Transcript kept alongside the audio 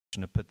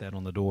to put that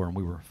on the door, and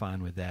we were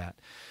fine with that.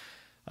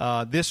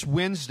 This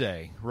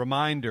Wednesday,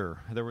 reminder,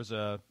 there was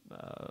an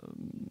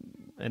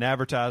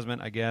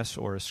advertisement, I guess,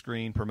 or a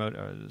screen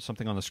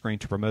something on the screen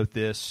to promote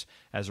this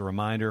as a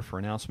reminder for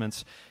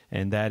announcements,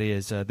 and that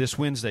is this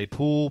Wednesday,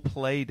 pool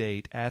play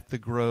date at the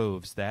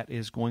Groves. That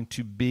is going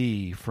to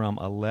be from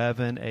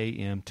 11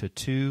 a.m. to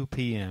 2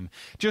 p.m.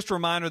 Just a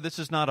reminder, this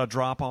is not a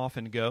drop-off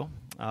and go,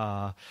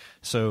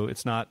 so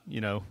it's not,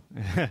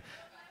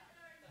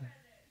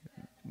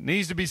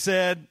 needs to be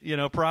said,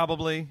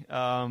 probably,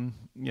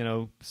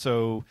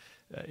 so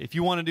if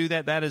you want to do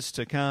that, that is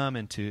to come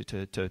and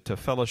to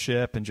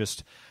fellowship and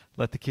just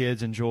let the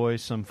kids enjoy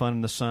some fun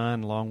in the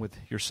sun along with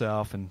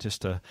yourself and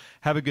just to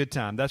have a good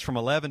time. That's from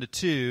 11 to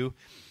 2.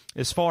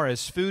 As far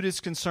as food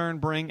is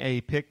concerned, bring a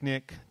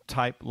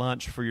picnic-type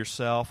lunch for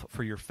yourself,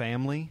 for your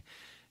family,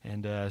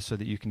 and so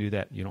that you can do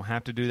that. You don't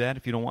have to do that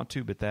if you don't want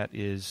to, but that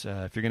is,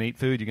 if you're going to eat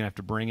food, you're going to have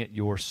to bring it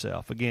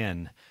yourself.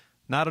 Again,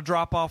 not a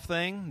drop-off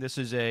thing. This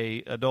is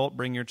a adult,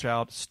 bring your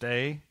child,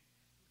 stay,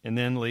 and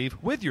then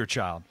leave with your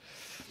child.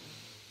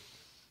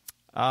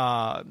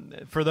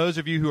 For those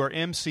of you who are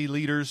MC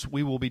leaders,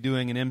 we will be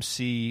doing an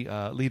MC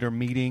leader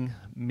meeting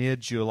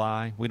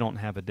mid-July. We don't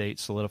have a date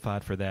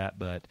solidified for that,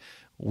 but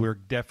we're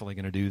definitely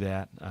going to do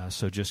that,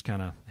 so just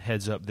kind of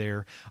heads up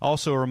there.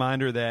 Also a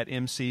reminder that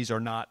MCs are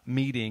not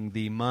meeting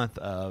the month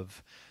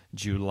of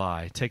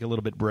July. Take a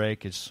little bit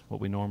break is what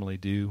we normally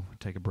do.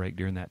 Take a break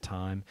during that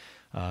time.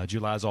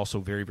 July is also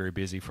very, very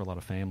busy for a lot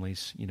of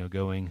families,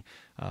 going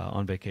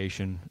on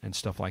vacation and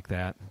stuff like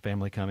that.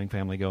 Family coming,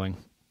 family going.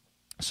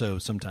 So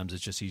sometimes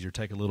it's just easier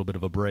to take a little bit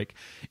of a break.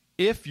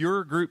 If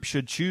your group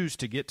should choose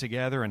to get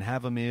together and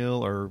have a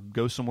meal or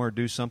go somewhere,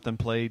 do something,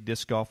 play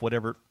disc golf,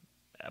 whatever,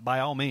 by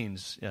all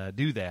means,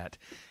 do that.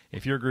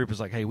 If your group is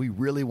like, hey, we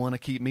really want to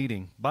keep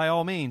meeting, by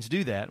all means,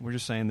 do that. We're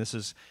just saying this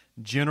is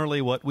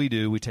generally what we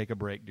do. We take a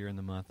break during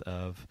the month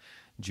of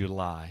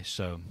July.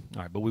 So,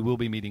 all right, but we will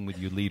be meeting with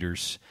you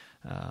leaders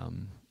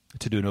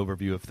to do an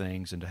overview of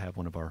things and to have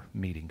one of our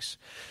meetings.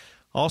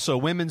 Also,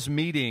 women's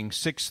meeting,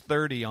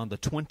 6:30 on the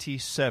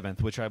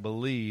 27th, which I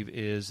believe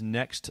is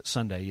next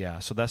Sunday. Yeah,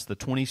 so that's the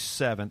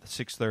 27th,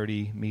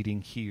 6:30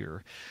 meeting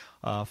here.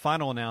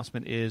 Final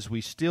announcement is we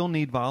still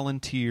need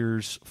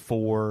volunteers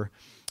for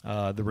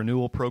the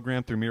renewal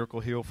program through Miracle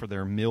Hill for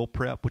their meal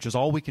prep, which is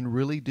all we can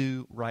really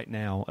do right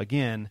now.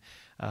 Again,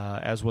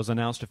 as was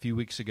announced a few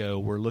weeks ago,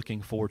 we're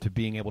looking forward to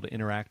being able to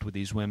interact with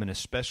these women,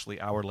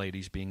 especially our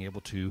ladies, being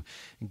able to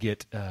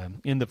get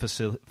in the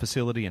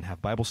facility and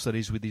have Bible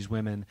studies with these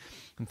women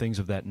and things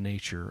of that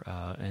nature.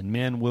 And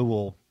men,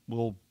 we'll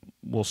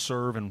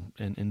serve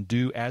and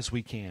do as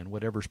we can,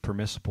 whatever's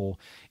permissible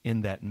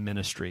in that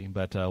ministry.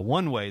 But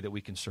one way that we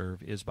can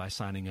serve is by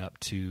signing up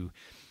to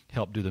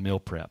help do the meal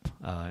prep.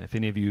 If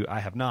any of you, I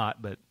have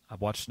not, but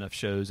I've watched enough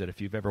shows that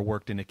if you've ever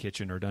worked in a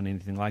kitchen or done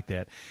anything like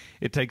that,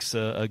 it takes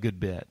a good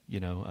bit,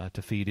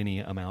 to feed any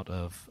amount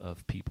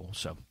of people.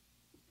 So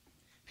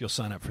if you'll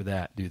sign up for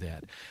that, do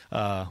that.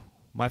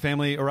 My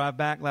family arrived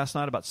back last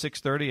night about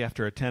 6:30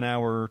 after a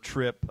 10-hour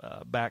trip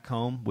back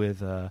home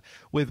with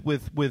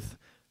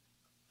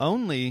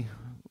only,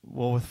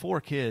 with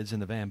 4 kids in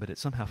the van, but it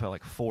somehow felt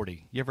like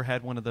 40. You ever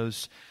had one of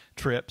those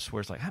trips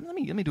where it's like, let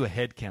me do a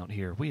head count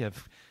here. We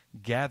have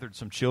gathered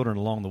some children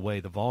along the way.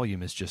 The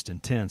volume is just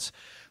intense,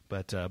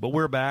 but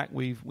we're back.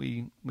 We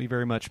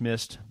very much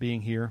missed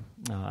being here.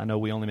 I know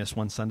we only missed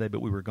one Sunday,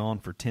 but we were gone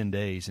for 10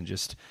 days, and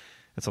just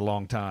it's a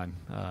long time.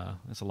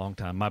 It's a long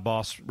time. My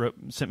boss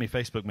sent me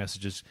Facebook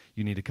messages.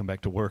 You need to come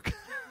back to work.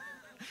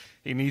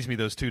 He needs me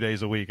those 2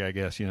 days a week, I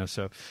guess.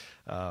 So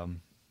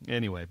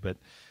anyway, but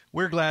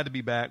we're glad to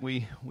be back.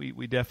 We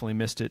definitely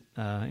missed it.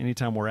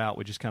 Anytime we're out,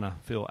 we just kind of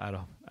feel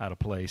out of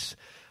place.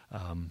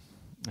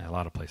 A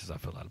lot of places I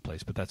feel out of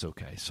place, but that's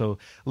okay. So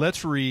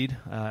let's read,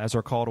 as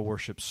our call to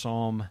worship,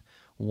 Psalm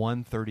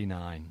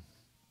 139.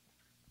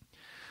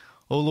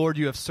 O Lord,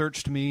 you have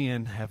searched me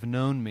and have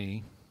known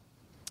me.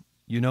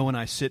 You know when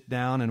I sit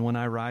down and when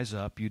I rise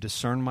up. You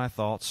discern my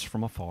thoughts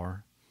from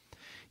afar.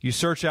 You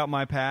search out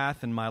my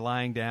path and my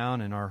lying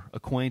down and are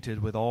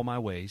acquainted with all my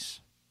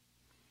ways.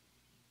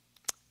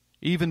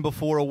 Even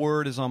before a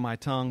word is on my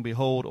tongue,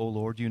 behold, O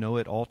Lord, you know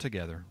it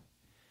altogether.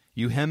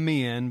 You hem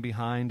me in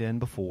behind and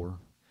before,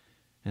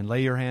 and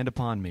lay your hand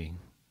upon me.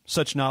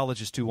 Such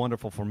knowledge is too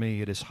wonderful for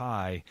me. It is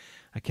high.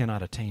 I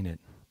cannot attain it.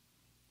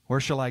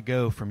 Where shall I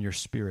go from your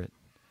spirit?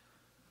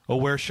 Oh,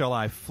 where shall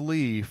I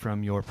flee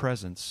from your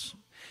presence?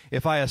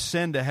 If I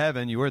ascend to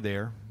heaven, you are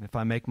there. If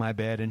I make my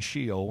bed in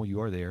Sheol, you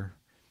are there.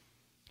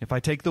 If I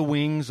take the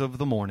wings of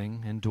the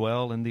morning and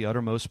dwell in the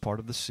uttermost part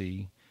of the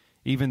sea,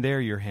 even there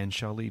your hand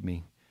shall lead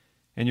me,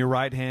 and your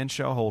right hand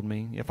shall hold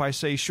me. If I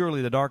say,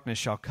 surely the darkness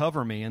shall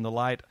cover me, and the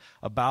light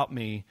about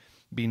me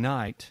be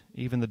night,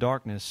 even the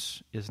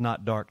darkness is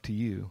not dark to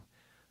you.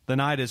 The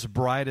night is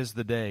bright as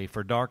the day,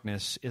 for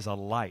darkness is a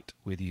light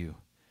with you.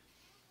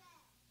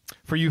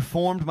 For you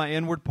formed my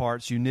inward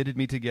parts, you knitted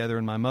me together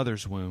in my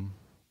mother's womb.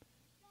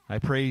 I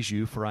praise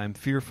you, for I am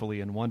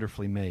fearfully and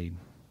wonderfully made.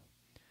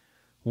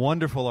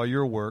 Wonderful are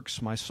your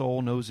works, my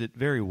soul knows it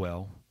very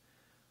well.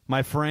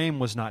 My frame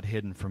was not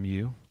hidden from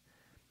you.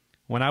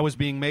 When I was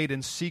being made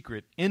in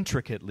secret,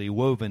 intricately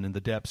woven in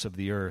the depths of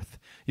the earth,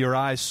 your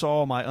eyes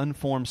saw my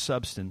unformed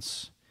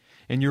substance.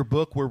 In your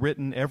book were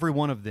written, every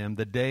one of them,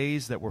 the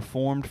days that were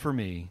formed for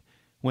me,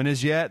 when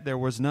as yet there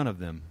was none of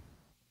them.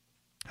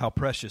 How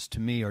precious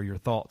to me are your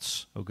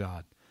thoughts, O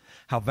God!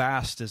 How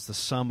vast is the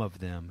sum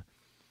of them!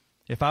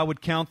 If I would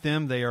count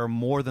them, they are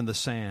more than the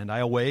sand. I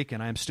awake,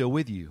 and I am still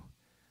with you.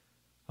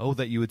 Oh,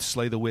 that you would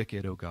slay the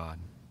wicked, O God!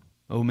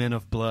 O men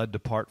of blood,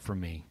 depart from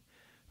me.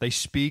 They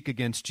speak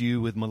against you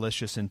with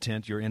malicious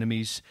intent. Your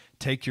enemies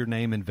take your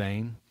name in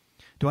vain.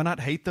 Do I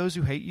not hate those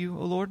who hate you,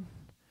 O Lord?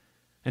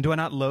 And do I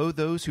not loathe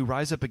those who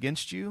rise up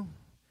against you?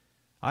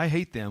 I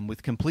hate them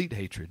with complete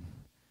hatred.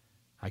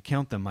 I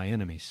count them my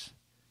enemies.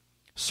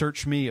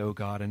 Search me, O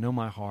God, and know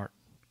my heart.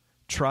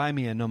 Try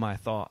me and know my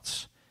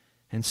thoughts,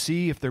 and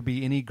see if there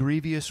be any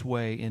grievous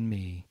way in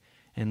me,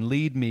 and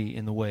lead me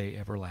in the way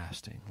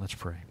everlasting. Let's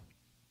pray.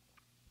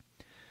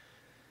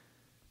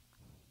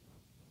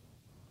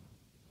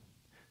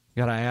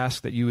 God, I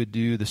ask that you would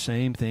do the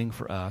same thing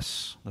for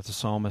us that the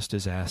psalmist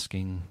is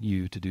asking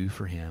you to do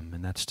for him,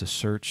 and that's to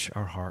search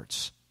our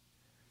hearts.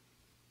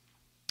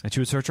 That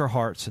you would search our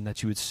hearts, and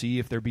that you would see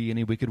if there be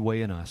any wicked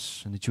way in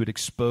us, and that you would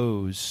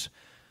expose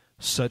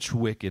such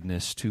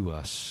wickedness to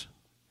us.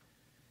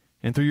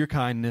 And through your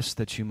kindness,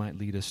 that you might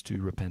lead us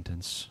to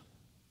repentance.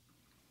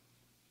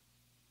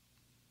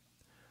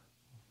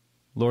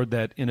 Lord,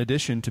 that in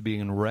addition to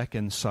being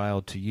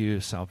reconciled to you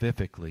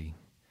salvifically,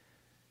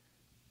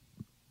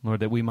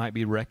 Lord, that we might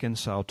be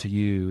reconciled to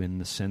you in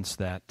the sense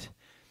that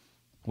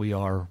we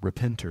are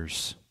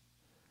repenters.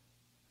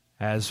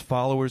 As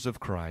followers of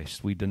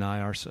Christ, we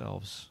deny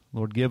ourselves.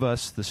 Lord, give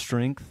us the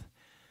strength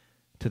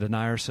to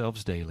deny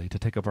ourselves daily, to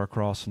take up our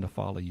cross and to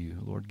follow you.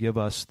 Lord, give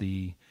us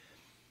the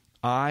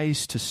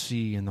eyes to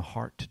see and the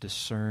heart to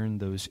discern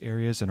those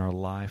areas in our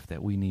life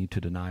that we need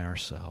to deny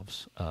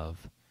ourselves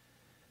of.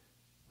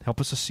 Help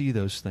us to see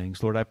those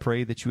things. Lord, I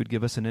pray that you would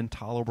give us an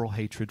intolerable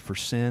hatred for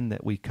sin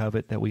that we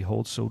covet, that we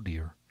hold so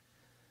dear.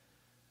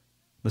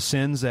 The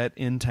sins that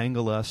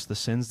entangle us, the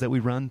sins that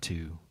we run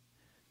to,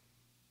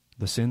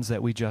 the sins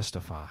that we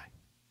justify.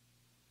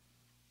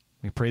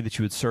 We pray that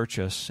you would search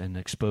us and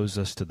expose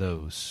us to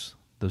those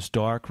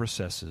dark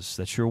recesses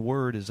that your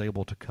word is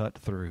able to cut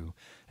through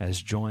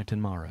as joint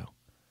and marrow.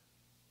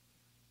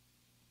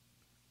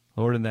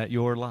 Lord, and that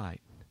your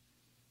light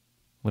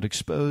would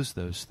expose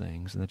those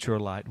things, and that your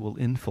light will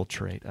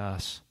infiltrate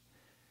us.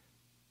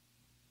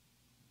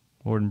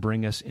 Lord, and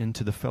bring us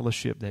into the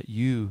fellowship that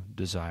you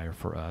desire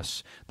for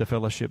us, the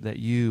fellowship that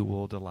you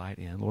will delight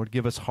in. Lord,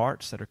 give us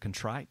hearts that are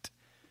contrite.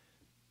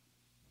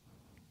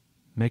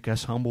 Make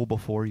us humble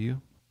before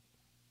you.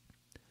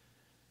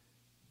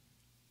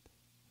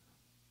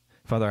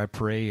 Father, I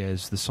pray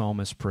as the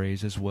psalmist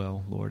prays as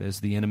well, Lord, as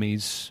the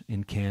enemies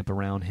encamp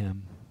around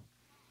him,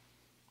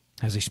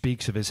 as he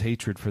speaks of his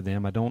hatred for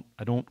them. I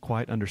don't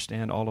quite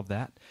understand all of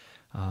that.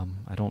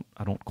 I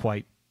don't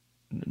quite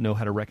know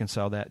how to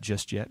reconcile that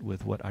just yet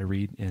with what I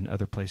read in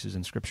other places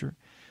in Scripture.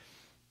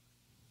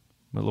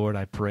 But Lord,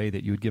 I pray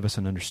that you would give us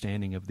an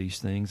understanding of these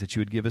things, that you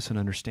would give us an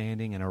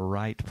understanding and a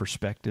right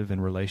perspective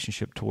and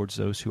relationship towards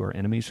those who are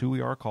enemies, who we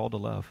are called to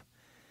love.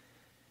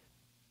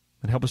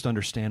 And help us to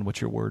understand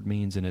what your word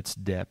means in its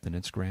depth and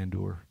its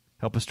grandeur.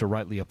 Help us to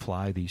rightly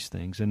apply these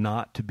things and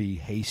not to be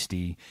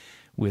hasty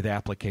with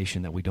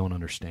application that we don't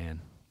understand,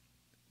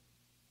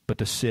 but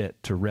to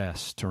sit, to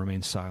rest, to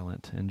remain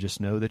silent, and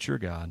just know that you're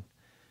God.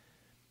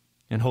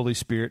 And Holy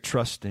Spirit,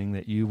 trusting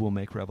that you will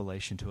make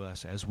revelation to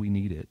us as we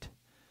need it,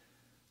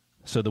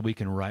 so that we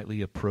can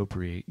rightly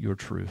appropriate your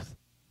truth.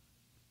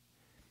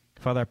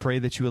 Father, I pray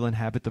that you will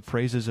inhabit the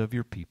praises of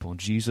your people.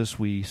 Jesus,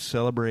 we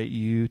celebrate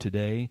you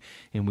today,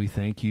 and we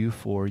thank you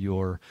for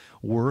your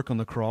work on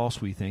the cross.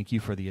 We thank you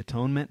for the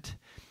atonement.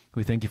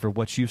 We thank you for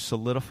what you've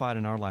solidified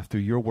in our life through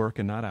your work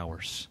and not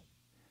ours.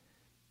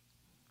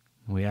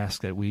 We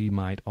ask that we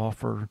might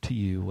offer to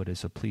you what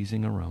is a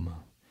pleasing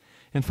aroma.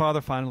 And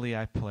Father, finally,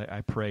 I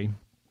pray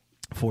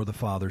for the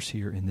fathers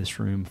here in this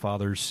room,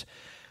 fathers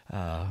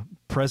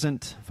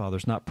present,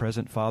 fathers not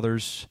present,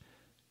 fathers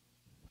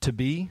to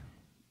be,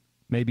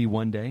 maybe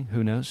one day,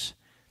 who knows.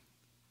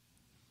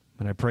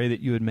 But I pray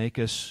that you would make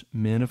us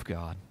men of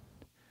God.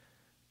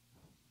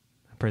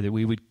 I pray that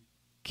we would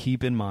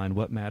keep in mind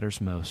what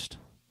matters most,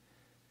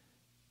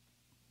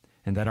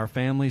 and that our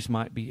families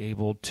might be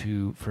able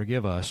to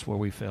forgive us where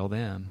we fail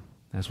them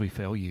as we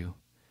fail you.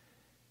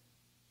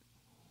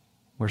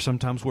 Where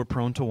sometimes we're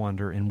prone to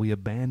wander and we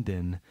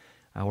abandon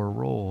our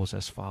roles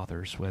as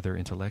fathers, whether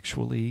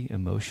intellectually,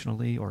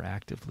 emotionally, or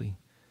actively.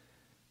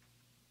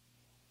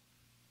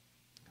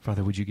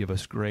 Father, would you give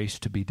us grace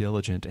to be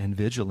diligent and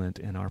vigilant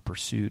in our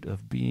pursuit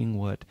of being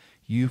what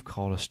you've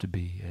called us to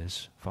be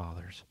as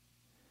fathers.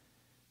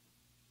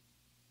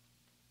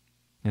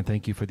 And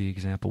thank you for the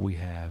example we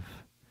have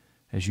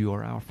as you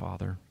are our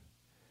Father.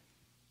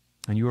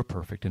 And you are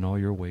perfect, and all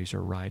your ways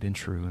are right and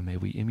true, and may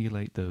we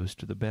emulate those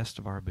to the best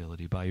of our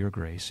ability by your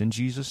grace. In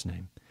Jesus'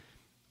 name,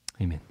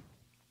 amen.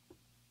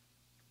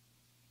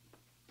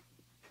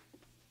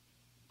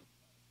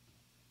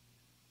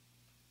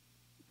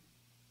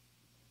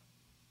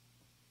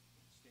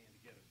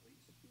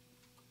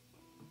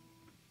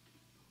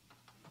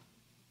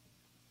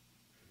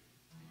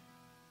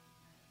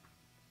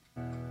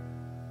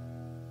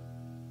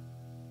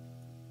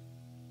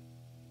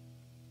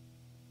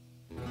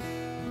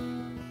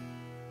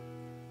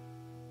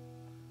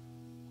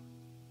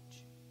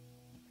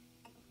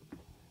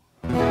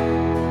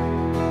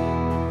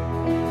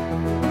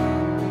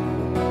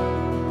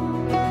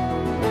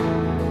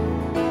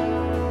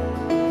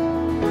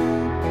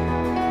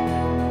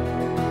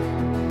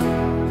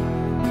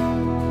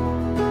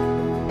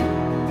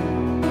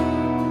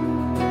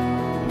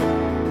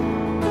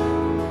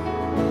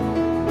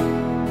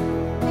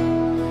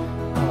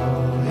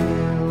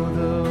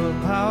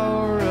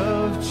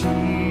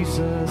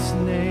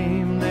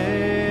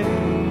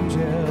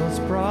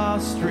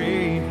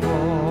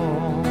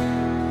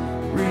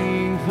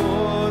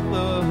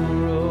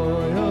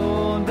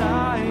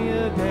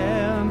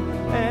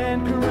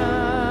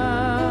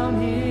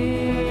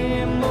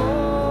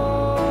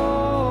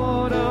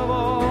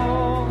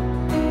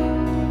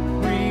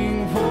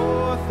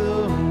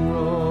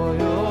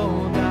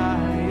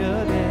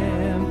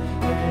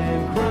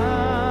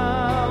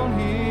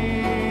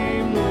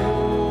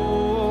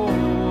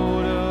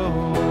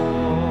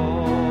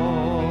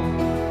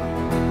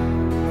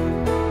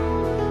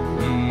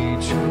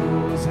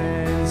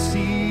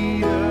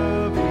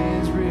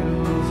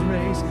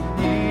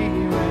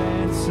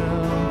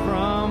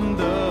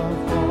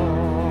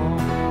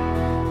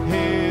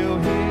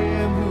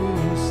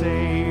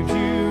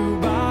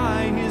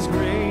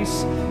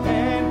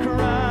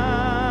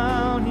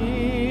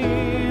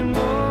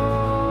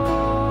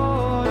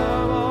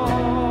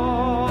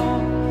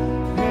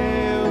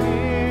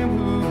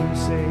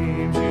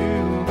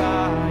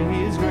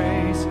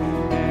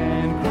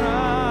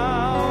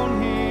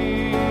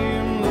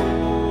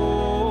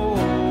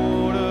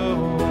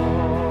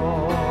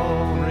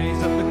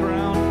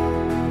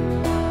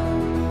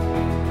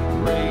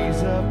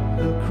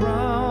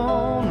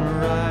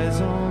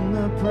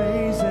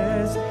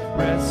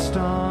 rest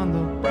on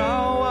the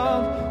brow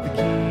of the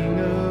King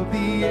of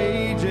the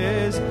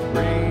ages.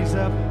 Raise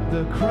up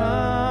the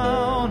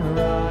crown,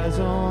 rise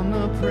on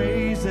the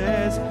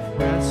praises,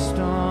 rest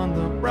on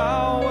the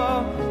brow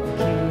of the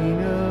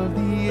King of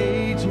the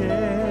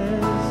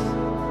ages.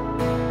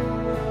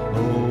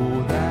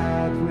 Oh,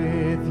 that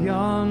with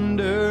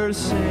yonder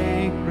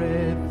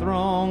sacred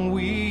throng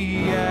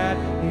we at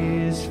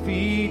his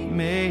feet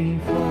may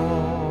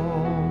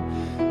fall,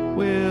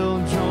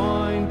 we'll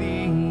join the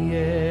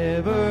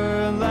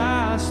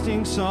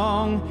everlasting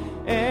song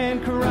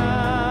and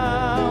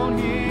crown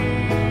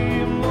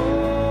him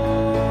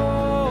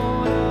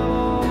Lord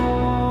of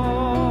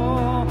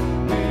all.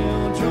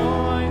 We'll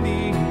join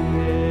the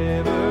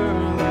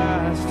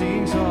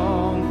everlasting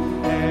song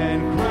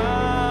and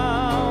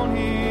crown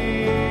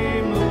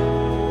him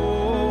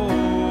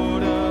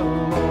Lord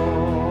of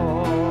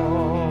all.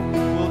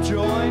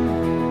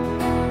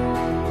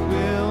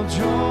 We'll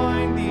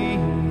join the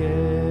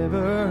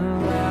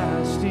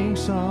everlasting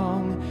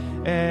song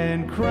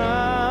and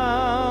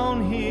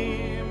crown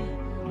him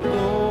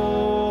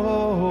Lord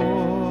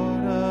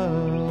of all.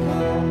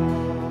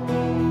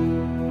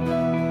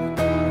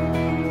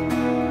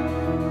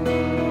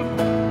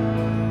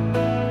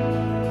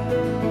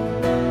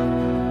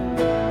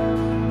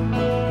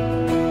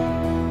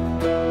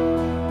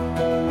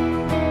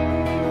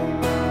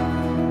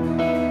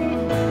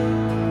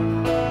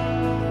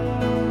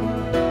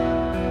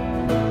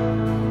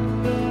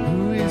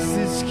 Who is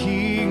this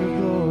King of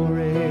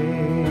glory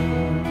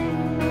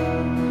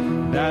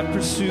that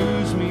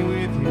pursues me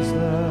with his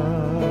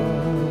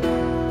love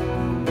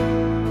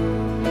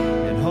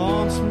and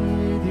haunts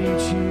me with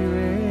each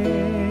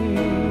hearing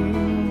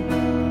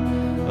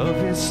of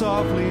his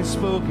softly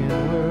spoken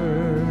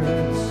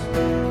words?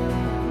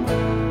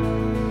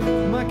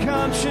 My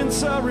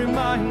conscience a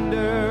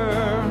reminder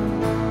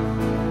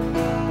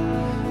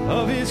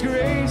of his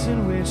grace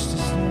in which to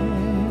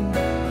stand.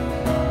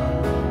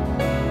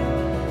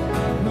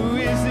 Who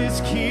is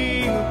this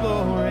King of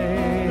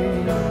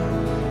glory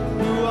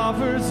who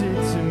offers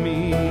it to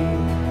me?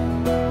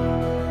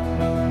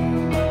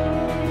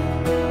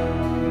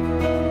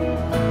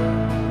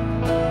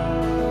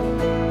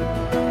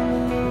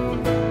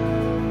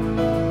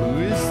 Who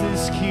is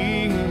this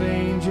King of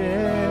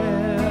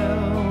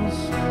angels?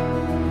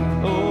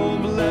 Oh,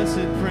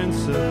 blessed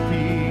Prince of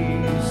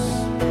Peace,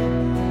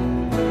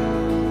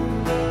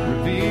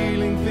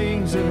 revealing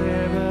things of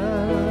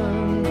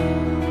heaven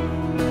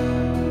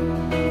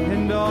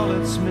and all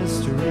its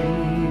mysteries.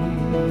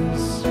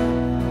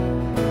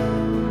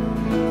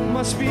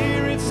 My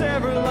spirit's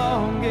ever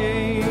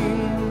longing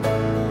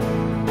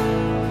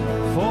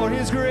for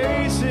his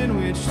grace in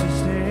which to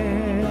stand.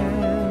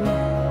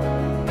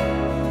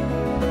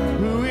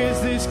 Who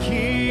is this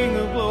King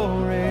of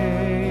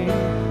glory,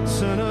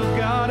 Son of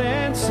God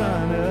and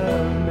Son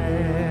of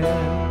man?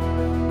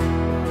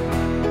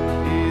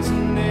 His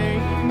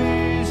name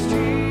is Jesus,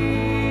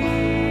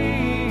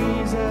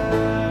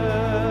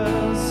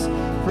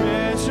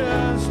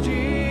 precious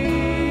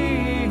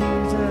Jesus,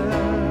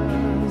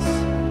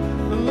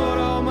 the Lord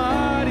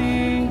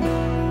Almighty.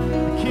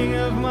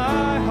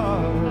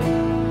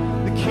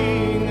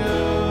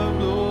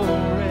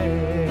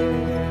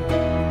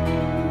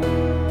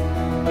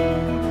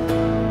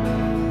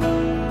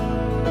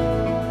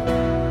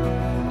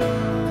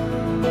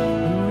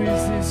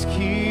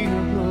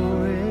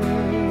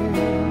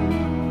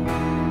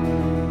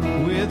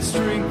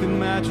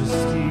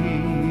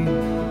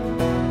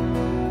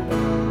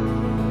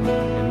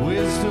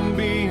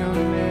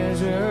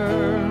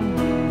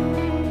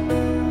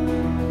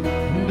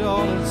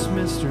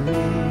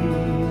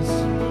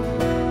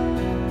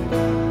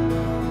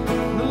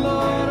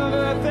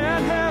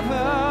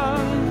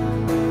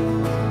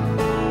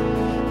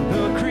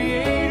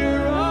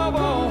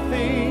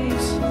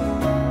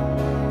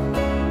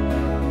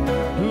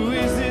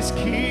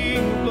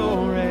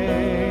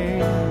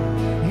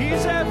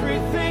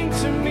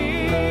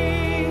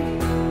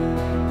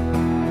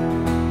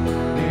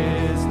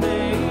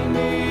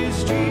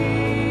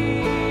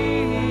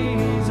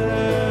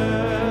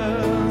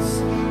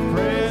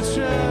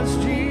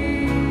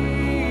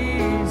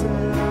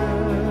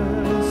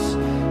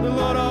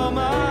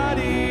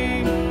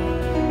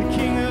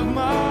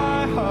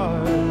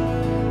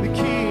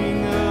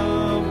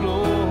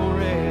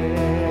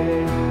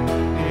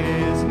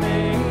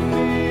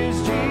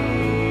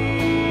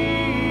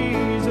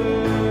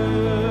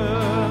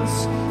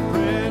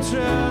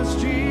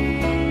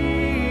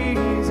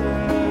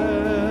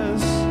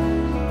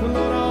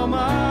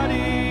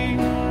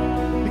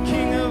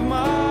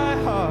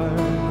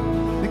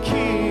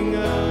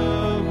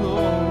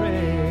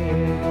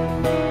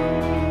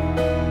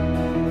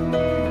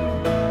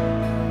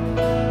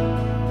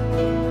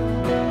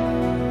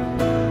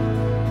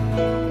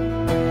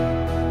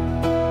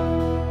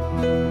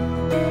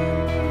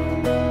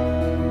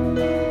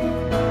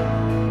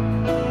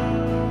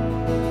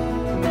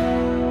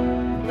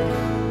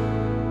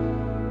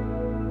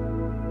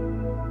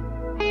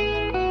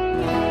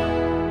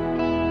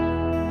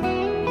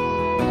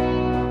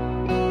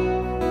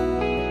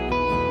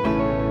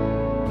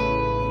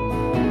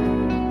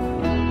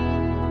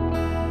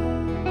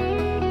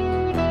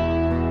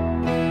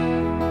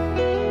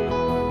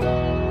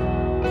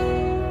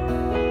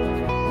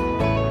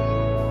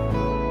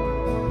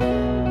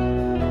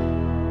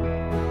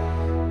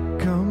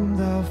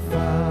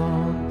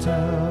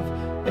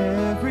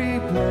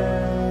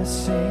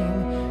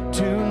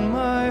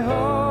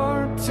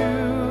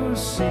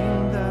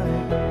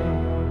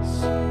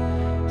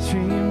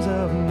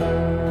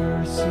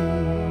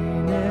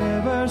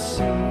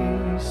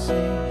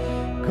 ceasing.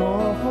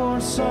 Call for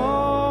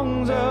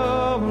songs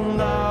of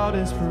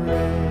loudest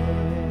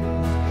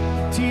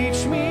praise.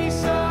 Teach me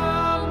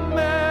some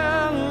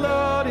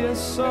melodious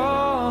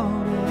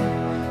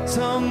sonnet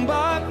sung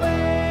by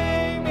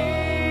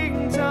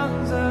flaming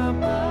tongues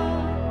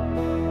above.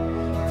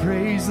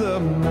 Praise the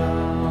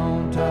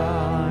mount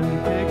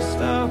I'm fixed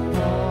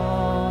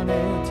upon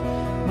it,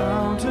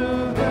 mount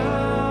of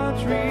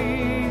God's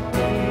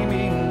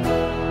redeeming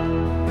love.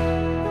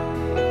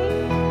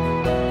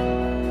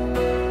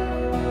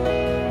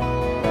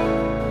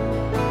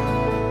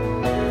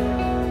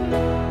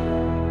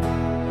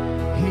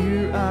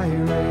 Here I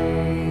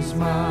raise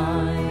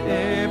mine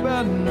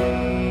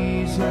Ebenezer,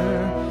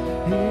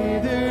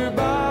 hither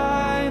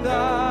by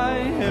thy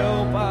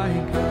help I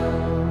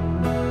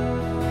come,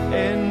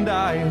 and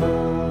I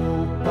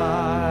hope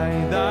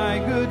by thy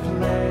good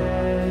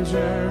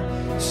pleasure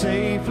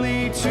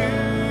safely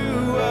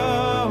to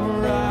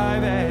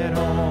arrive at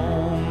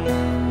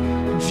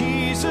home.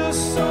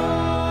 Jesus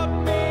sought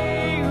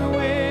me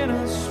when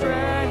a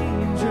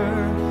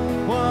stranger,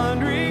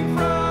 wandering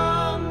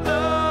from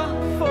the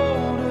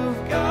fold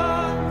of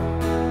God,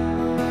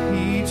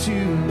 he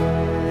to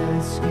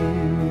rescue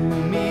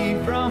me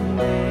from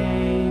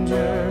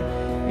danger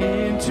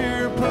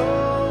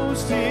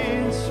interposed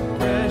his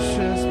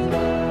precious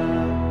blood.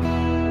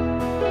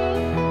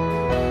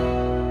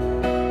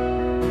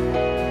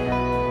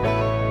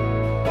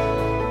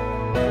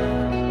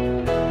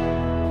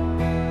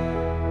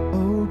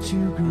 Oh, to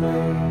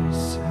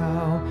grace,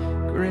 how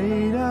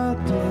great a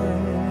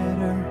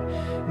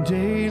debtor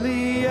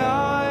daily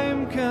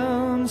I'm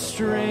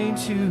constrained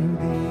to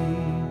thee.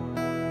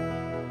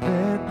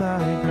 Let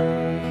thy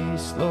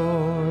grace,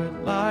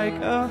 Lord, like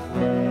a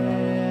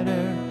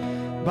fetter,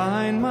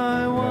 bind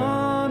my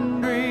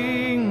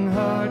wandering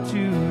heart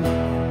to thee.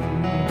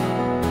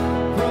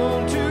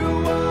 Prone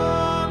to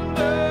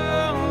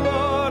wander,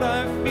 Lord,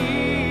 I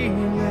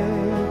feel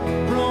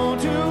it. Prone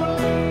to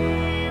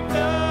leave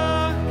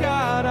the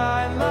God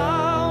I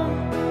love.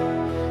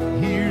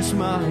 Here's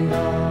my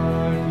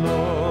heart,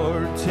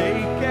 Lord,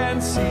 take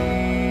and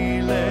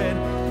seal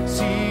it.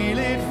 Seal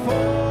it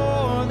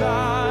for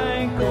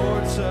thy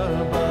courts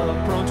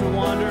above. Prone to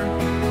wander,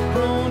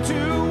 prone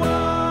to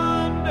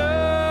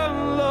wander,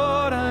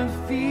 Lord, I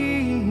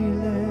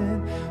feel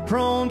it.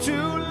 Prone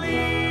to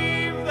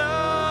leave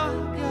the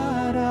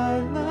God I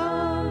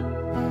love.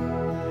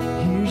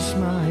 Here's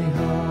my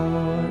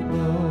heart,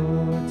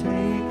 Lord,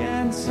 take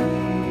and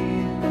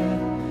seal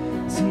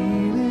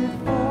it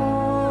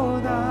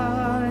for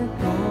thy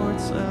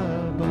courts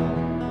above.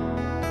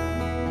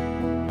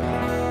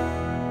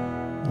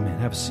 Amen.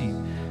 Have a seat.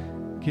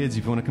 Kids,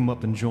 if you want to come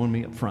up and join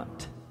me up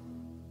front.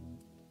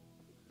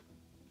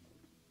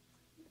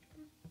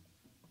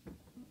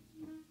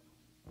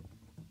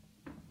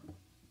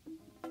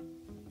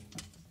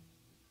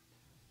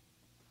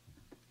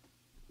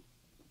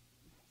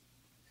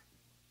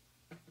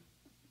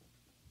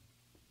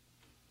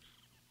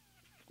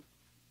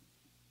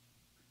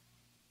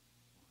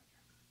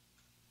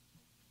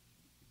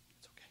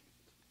 It's okay.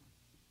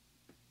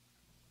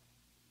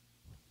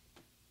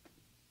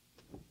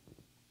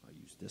 I'll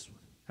use this one.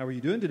 How are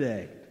you doing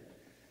today?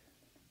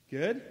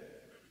 Good?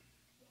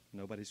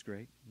 Nobody's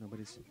great?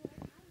 Nobody's...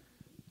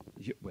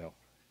 well.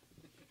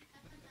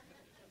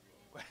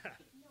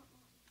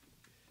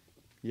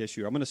 Yes,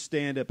 you are. I'm going to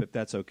stand up if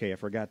that's okay. I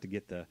forgot to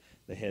get the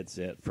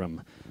headset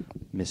from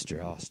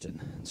Mr. Austin.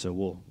 So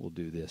we'll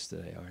do this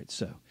today.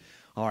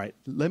 All right.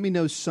 Let me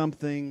know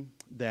something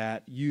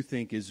that you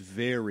think is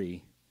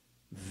very,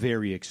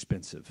 very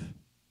expensive.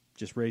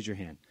 Just raise your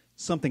hand.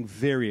 Something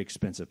very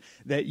expensive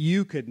that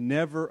you could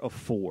never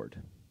afford.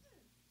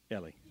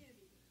 Ellie.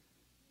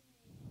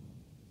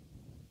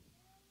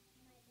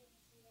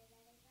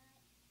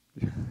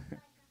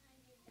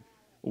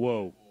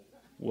 Whoa.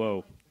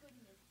 All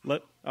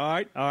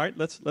right.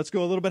 Let's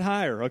go a little bit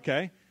higher.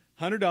 Okay,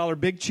 $100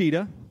 big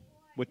cheetah,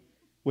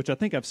 which I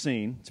think I've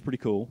seen. It's pretty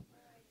cool.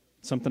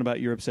 Something about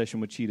your obsession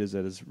with cheetahs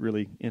that is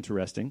really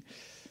interesting.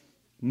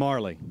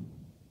 Marley.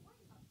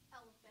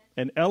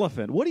 An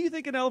elephant. What do you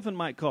think an elephant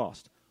might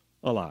cost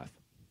alive?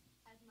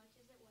 As much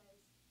as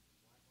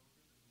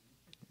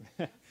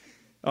it weighs.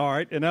 All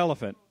right, an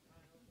elephant.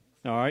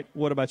 All right.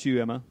 What about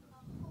you, Emma?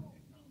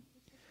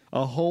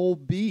 A whole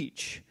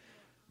beach.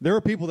 There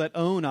are people that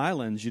own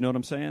islands, you know what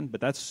I'm saying?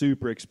 But that's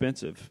super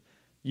expensive.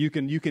 You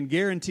can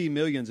guarantee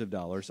millions of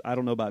dollars. I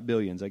don't know about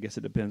billions. I guess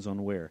it depends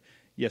on where.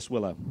 Yes,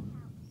 Willow.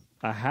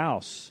 A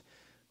house.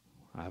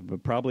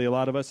 Probably a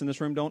lot of us in this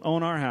room don't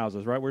own our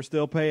houses, right? We're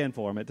still paying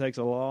for them. It takes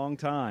a long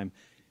time.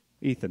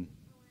 Ethan.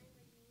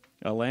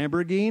 A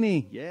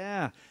Lamborghini.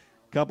 Yeah.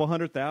 Couple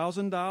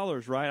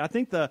 $100,000, right? I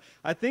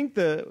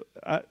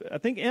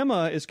think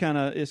Emma is kind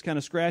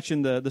of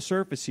scratching the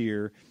surface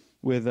here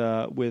with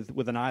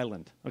an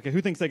island. Okay,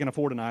 who thinks they can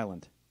afford an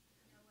island?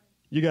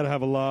 You got to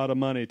have a lot of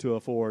money to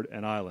afford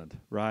an island,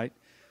 right?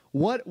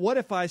 What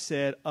if I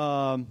said,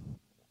 how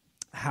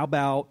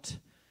about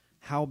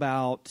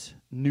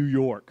New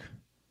York?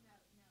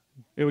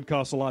 It would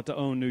cost a lot to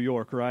own New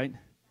York, right?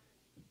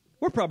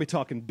 We're probably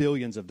talking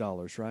billions of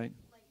dollars, right?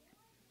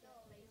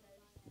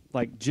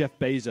 Like Jeff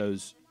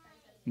Bezos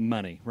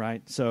money,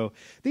 right? So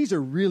these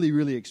are really,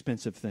 really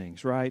expensive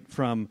things, right?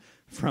 From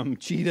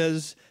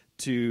cheetahs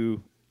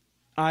to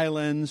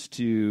islands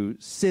to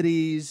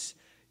cities,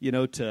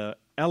 to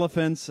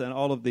elephants and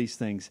all of these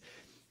things.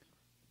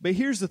 But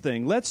here's the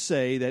thing. Let's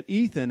say that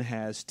Ethan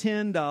has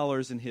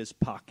 $10 in his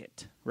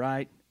pocket,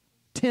 right?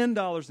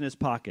 $10 in his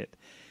pocket.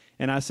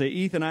 And I say,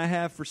 Ethan, I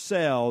have for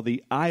sale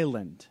the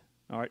island,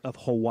 all right, of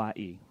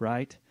Hawaii,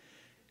 right?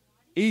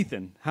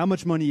 Ethan, how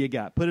much money you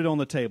got? Put it on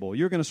the table.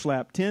 You're going to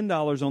slap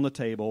 $10 on the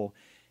table,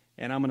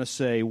 and I'm going to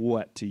say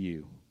what to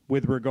you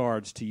with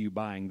regards to you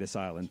buying this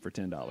island for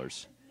 $10?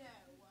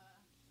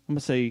 I'm going to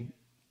say,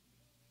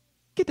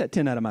 get that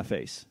 10 out of my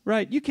face,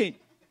 right? You can't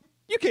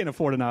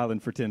afford an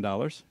island for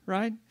 $10,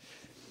 right?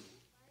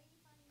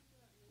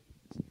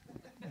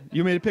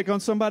 You want me to pick on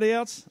somebody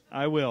else?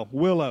 I will.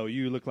 Willow,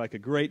 you look like a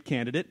great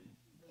candidate.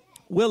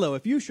 Willow,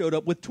 if you showed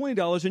up with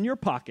 $20 in your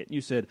pocket and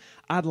you said,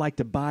 I'd like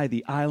to buy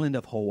the island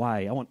of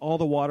Hawaii. I want all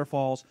the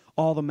waterfalls,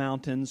 all the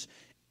mountains,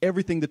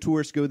 everything the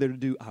tourists go there to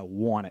do. I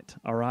want it,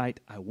 all right?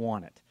 I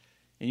want it.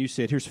 And you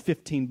said, here's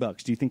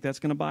 $15. Do you think that's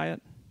going to buy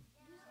it?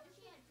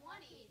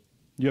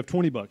 You have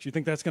 $20. You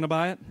think that's going to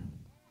buy it?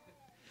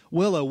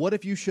 Willow, what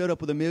if you showed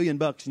up with $1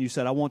 million and you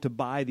said, I want to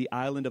buy the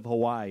island of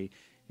Hawaii,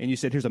 and you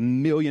said, here's $1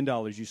 million.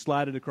 You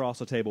slide it across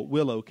the table.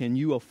 Willow, can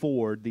you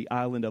afford the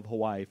island of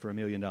Hawaii for $1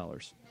 million? No.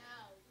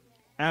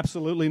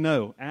 Absolutely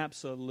no.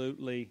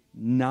 Absolutely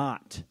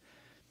not.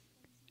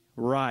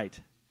 Right.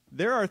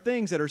 There are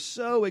things that are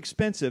so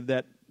expensive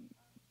that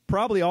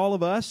probably all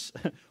of us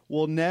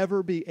will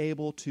never be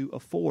able to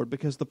afford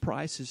because the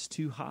price is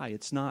too high.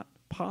 It's not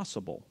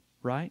possible.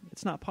 Right?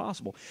 It's not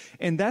possible.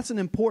 And that's an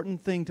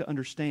important thing to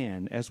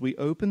understand as we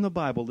open the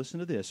Bible. Listen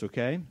to this,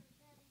 okay?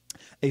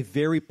 A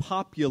very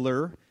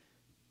popular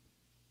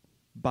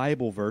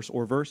Bible verse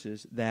or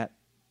verses that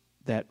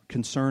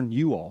concern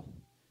you all,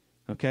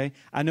 okay?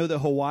 I know that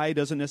Hawaii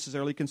doesn't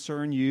necessarily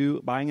concern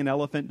you. Buying an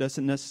elephant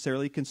doesn't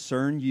necessarily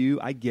concern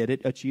you. I get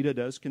it. A cheetah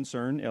does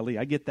concern Ellie.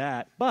 I get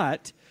that.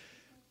 But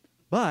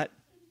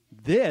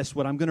this,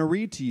 what I'm going to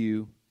read to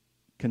you,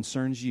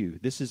 concerns you.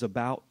 This is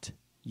about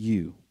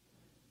you.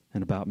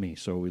 And about me.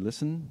 So we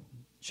listen,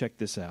 check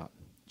this out.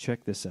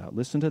 Check this out.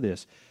 Listen to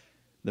this.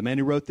 The man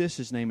who wrote this,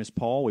 his name is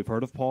Paul. We've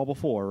heard of Paul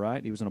before,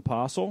 right? He was an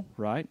apostle,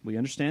 right? We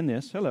understand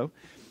this. Hello.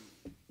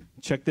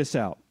 Check this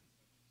out.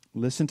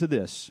 Listen to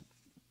this.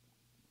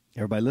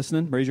 Everybody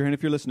listening? Raise your hand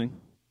if you're listening.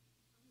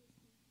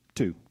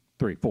 2,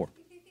 3, 4.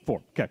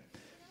 4. Okay.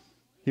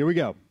 Here we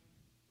go.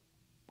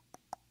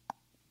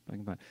 I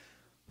can find.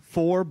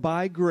 For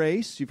by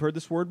grace, you've heard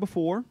this word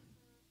before.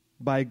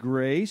 By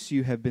grace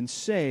you have been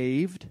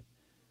saved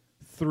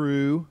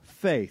through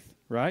faith,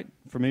 right?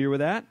 Familiar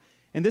with that?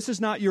 And this is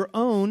not your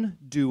own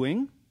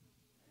doing.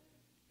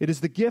 It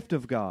is the gift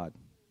of God,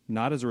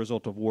 not as a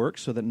result of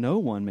works, so that no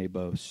one may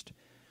boast.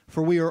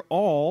 For we are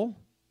all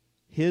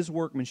His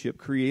workmanship,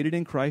 created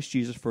in Christ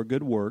Jesus for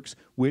good works,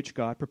 which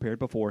God prepared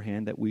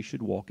beforehand that we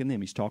should walk in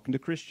them. He's talking to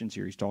Christians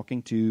here. He's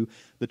talking to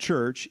the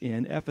church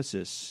in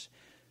Ephesus.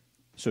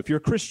 So if you're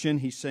a Christian,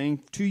 he's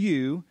saying to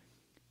you,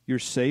 you're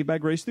saved by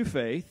grace through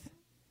faith,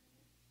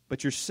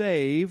 but you're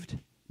saved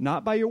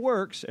not by your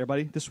works.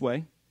 Everybody, this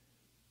way.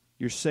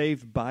 You're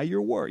saved by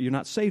your work. You're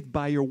not saved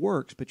by your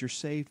works, but you're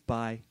saved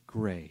by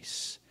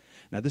grace.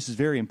 Now, this is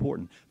very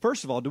important.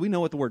 First of all, do we know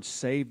what the word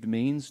saved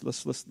means?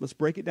 Let's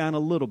break it down a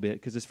little bit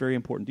because it's very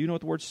important. Do you know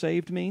what the word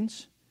saved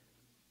means?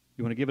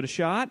 You want to give it a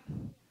shot?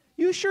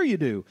 You sure you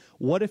do.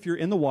 What if you're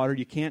in the water,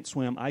 you can't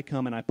swim, I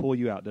come and I pull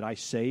you out? Did I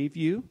save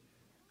you?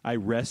 I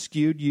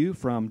rescued you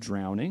from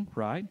drowning,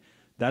 right?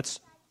 That's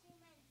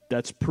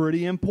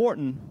pretty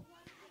important.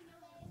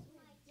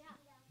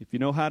 If you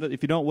know how to,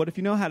 what if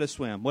you know how to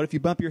swim? What if you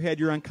bump your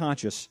head, you're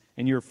unconscious,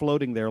 and you're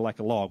floating there like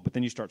a log, but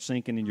then you start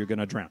sinking and you're going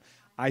to drown?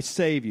 I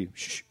save you.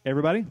 Shh,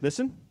 everybody,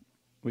 listen.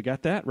 We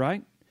got that,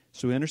 right?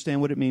 So we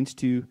understand what it means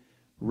to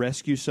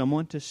rescue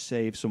someone, to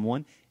save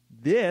someone.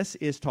 This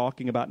is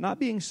talking about not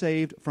being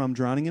saved from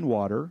drowning in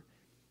water,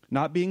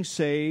 not being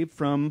saved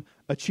from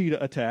a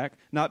cheetah attack,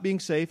 not being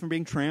saved from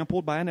being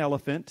trampled by an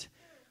elephant,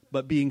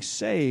 but being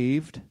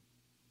saved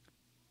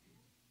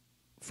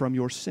from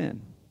your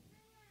sin.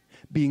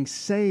 Being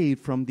saved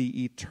from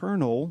the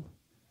eternal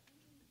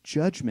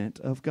judgment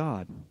of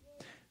God.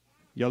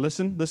 Y'all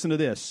listen to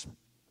this.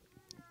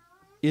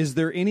 Is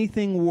there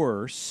anything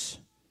worse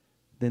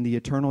than the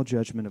eternal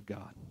judgment of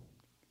God?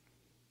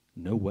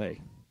 No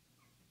way.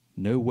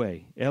 No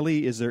way.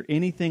 Ellie, is there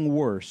anything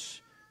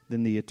worse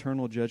than the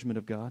eternal judgment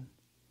of God?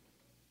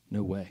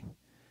 No way.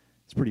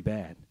 It's pretty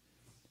bad.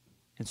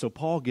 And so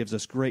Paul gives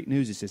us great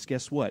news. He says,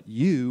 guess what?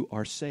 You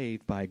are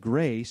saved by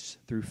grace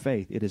through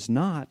faith. It is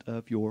not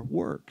of your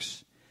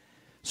works.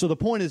 So the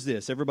point is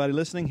this. Everybody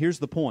listening, here's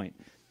the point.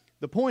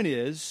 The point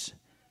is,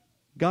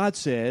 God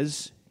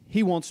says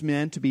He wants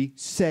men to be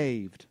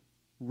saved,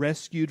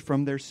 rescued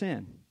from their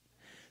sin.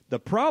 The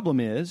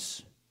problem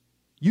is,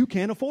 you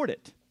can't afford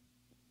it.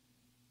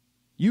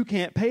 You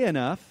can't pay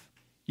enough.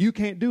 You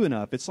can't do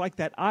enough. It's like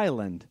that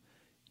island.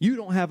 You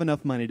don't have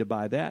enough money to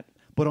buy that.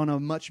 But on a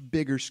much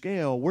bigger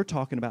scale, we're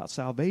talking about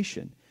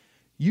salvation.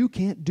 You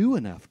can't do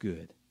enough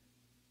good.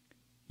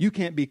 You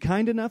can't be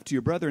kind enough to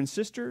your brother and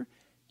sister.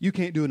 You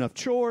can't do enough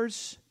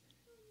chores.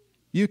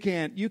 You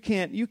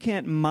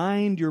can't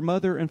mind your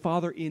mother and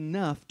father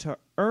enough to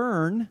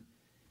earn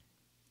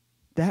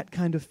that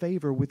kind of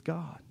favor with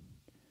God.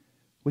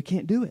 We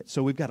can't do it.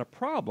 So we've got a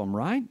problem,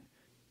 right?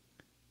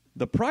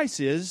 The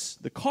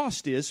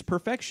cost is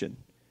perfection.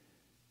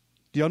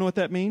 Do y'all know what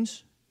that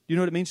means? Do you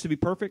know what it means to be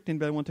perfect?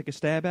 Anybody want to take a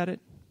stab at it?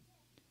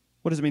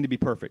 What does it mean to be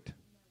perfect?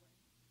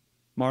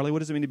 Marley, what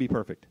does it mean to be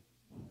perfect?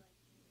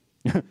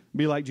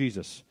 Be like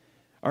Jesus.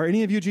 Are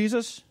any of you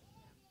Jesus?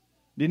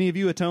 Did any of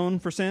you atone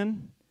for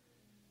sin?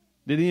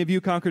 Did any of you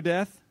conquer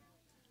death?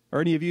 Did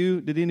any of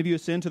you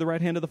ascend to the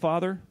right hand of the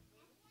Father?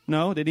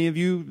 No? Did any of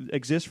you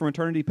exist from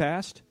eternity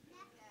past?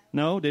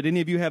 No? Did any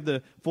of you have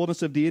the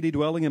fullness of deity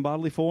dwelling in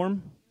bodily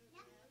form?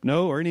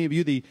 No? Are any of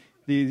you the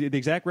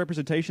exact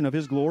representation of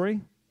His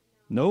glory?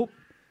 Nope.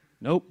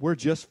 Nope. We're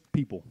just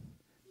people.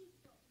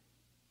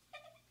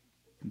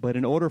 But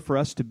in order for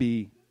us to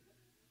be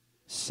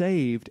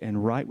saved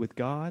and right with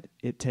God,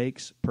 it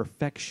takes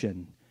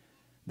perfection.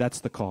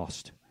 That's the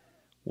cost.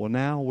 Well,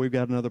 now we've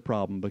got another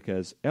problem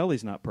because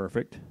Ellie's not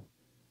perfect.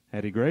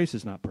 Addie Grace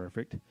is not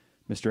perfect.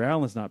 Mr.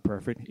 Allen's not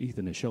perfect.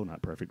 Ethan is sure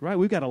not perfect, right?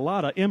 We've got a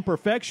lot of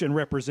imperfection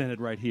represented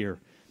right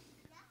here.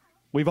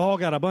 We've all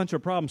got a bunch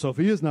of problems.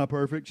 Sophia's not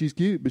perfect. She's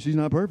cute, but she's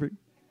not perfect,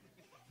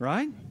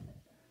 right?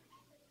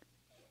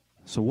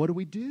 So what do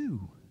we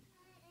do?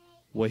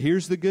 Well,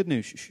 here's the good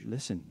news. Shh,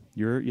 listen,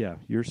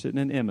 you're sitting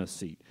in Emma's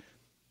seat.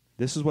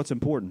 This is what's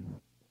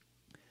important.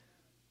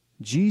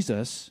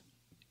 Jesus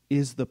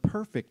is the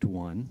perfect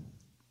one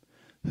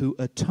who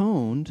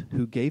atoned,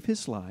 who gave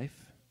His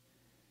life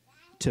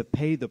to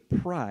pay the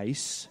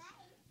price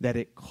that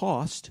it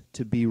cost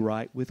to be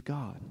right with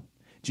God.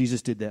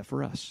 Jesus did that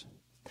for us.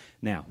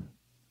 Now,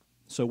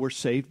 so we're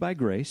saved by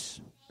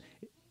grace.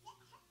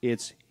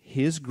 It's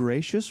His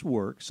gracious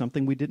work,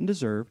 something we didn't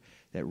deserve,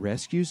 that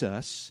rescues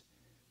us.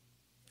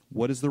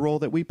 What is the role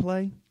that we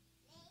play?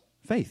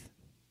 Faith.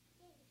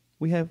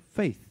 We have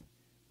faith.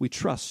 We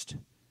trust.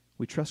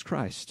 We trust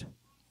Christ.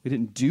 We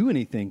didn't do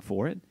anything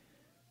for it.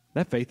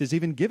 That faith is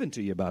even given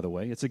to you, by the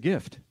way. It's a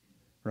gift,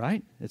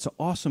 right? It's an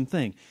awesome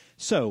thing.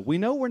 So we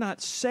know we're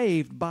not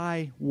saved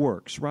by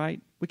works,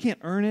 right? We can't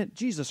earn it.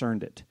 Jesus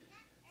earned it,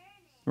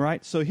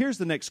 right? So here's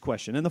the next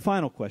question, and the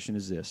final question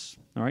is this.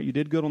 All right, you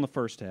did good on the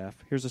first half.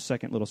 Here's the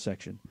second little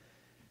section.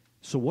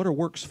 So what are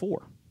works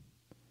for?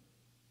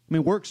 I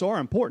mean, works are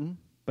important,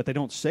 but they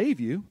don't save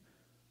you.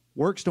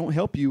 Works don't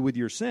help you with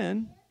your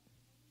sin.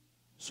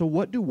 So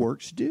what do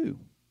works do?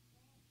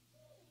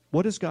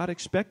 What does God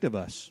expect of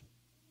us?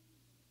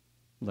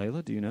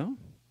 Layla, do you know?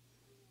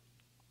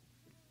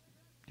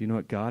 Do you know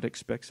what God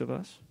expects of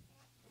us?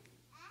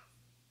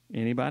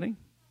 Anybody?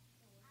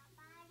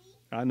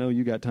 I know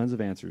you got tons of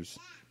answers.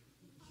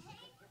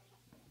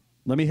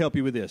 Let me help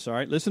you with this, all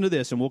right? Listen to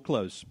this, and we'll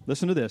close.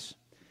 Listen to this.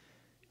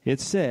 It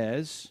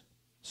says,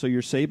 so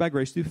you're saved by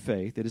grace through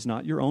faith. It is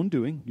not your own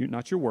doing,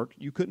 not your work.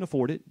 You couldn't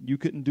afford it. You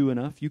couldn't do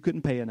enough. You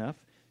couldn't pay enough.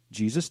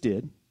 Jesus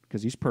did,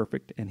 because He's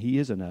perfect, and He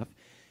is enough.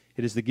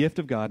 It is the gift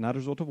of God, not a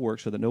result of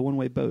works, so that no one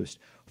may boast.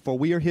 For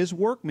we are His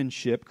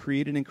workmanship,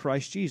 created in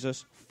Christ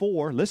Jesus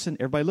for, listen,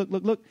 everybody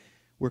look.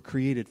 We're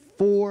created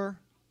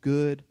for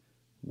good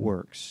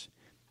works.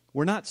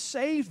 We're not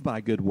saved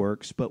by good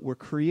works, but we're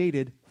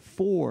created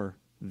for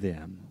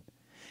them.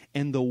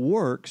 And the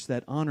works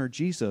that honor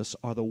Jesus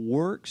are the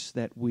works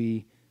that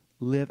we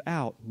live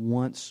out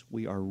once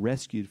we are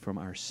rescued from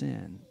our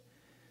sin.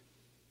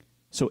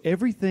 So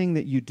everything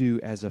that you do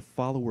as a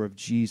follower of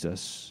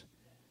Jesus,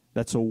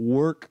 that's a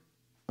work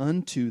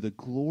unto the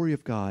glory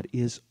of God,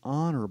 is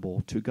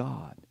honorable to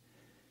God.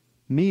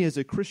 Me as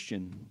a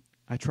Christian,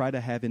 I try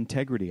to have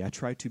integrity. I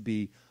try to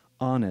be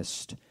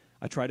honest.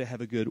 I try to have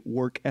a good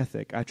work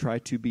ethic. I try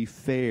to be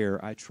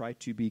fair. I try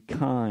to be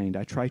kind.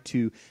 I try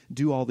to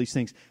do all these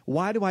things.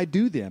 Why do I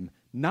do them?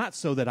 Not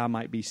so that I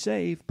might be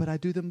saved, but I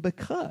do them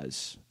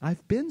because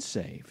I've been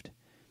saved.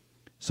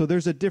 So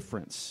there's a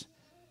difference.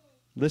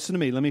 Listen to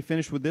me. Let me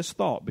finish with this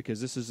thought, because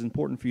this is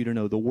important for you to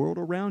know. The world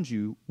around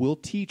you will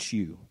teach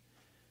you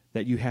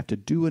that you have to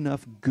do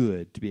enough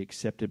good to be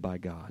accepted by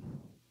God.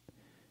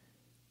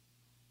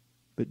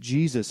 But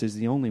Jesus is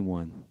the only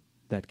one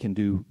that can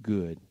do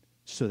good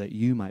so that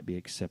you might be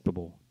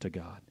acceptable to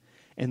God.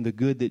 And the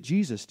good that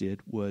Jesus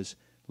did was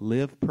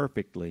live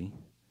perfectly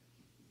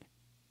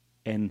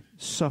and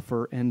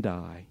suffer and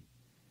die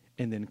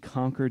and then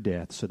conquer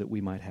death so that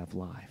we might have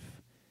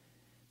life.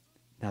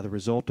 Now the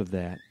result of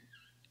that,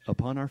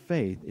 upon our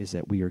faith, is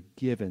that we are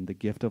given the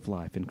gift of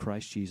life in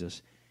Christ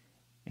Jesus,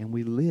 and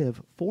we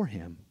live for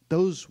Him.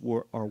 Those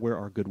are where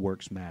our good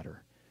works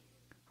matter.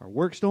 Our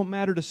works don't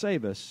matter to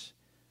save us,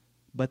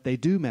 but they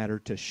do matter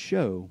to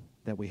show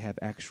that we have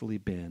actually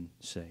been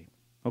saved.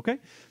 Okay?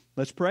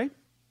 Let's pray,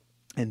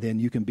 and then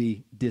you can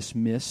be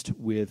dismissed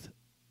with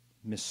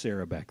Miss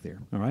Sarah back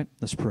there. All right?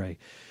 Let's pray.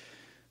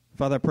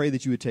 Father, I pray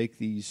that you would take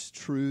these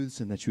truths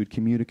and that you would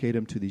communicate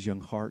them to these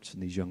young hearts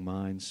and these young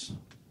minds.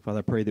 Father,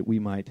 I pray that we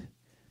might,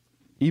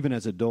 even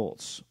as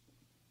adults,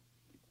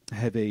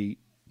 have a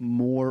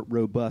more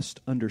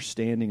robust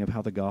understanding of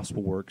how the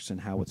gospel works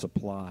and how it's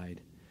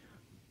applied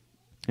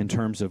in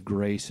terms of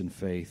grace and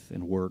faith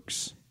and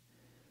works.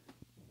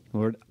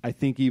 Lord, I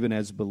think even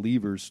as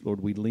believers, Lord,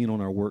 we lean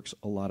on our works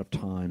a lot of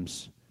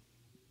times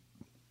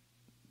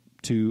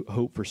to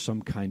hope for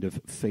some kind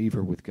of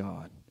favor with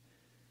God.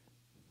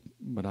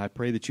 But I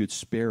pray that you'd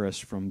spare us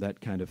from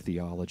that kind of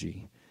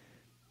theology.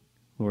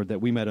 Lord,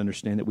 that we might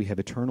understand that we have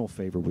eternal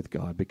favor with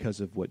God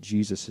because of what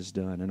Jesus has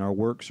done. And our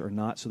works are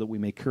not so that we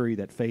may curry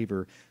that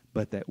favor,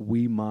 but that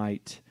we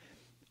might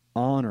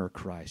honor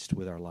Christ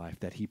with our life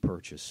that he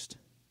purchased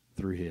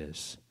through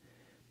his.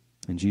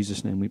 In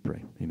Jesus' name we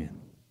pray.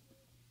 Amen.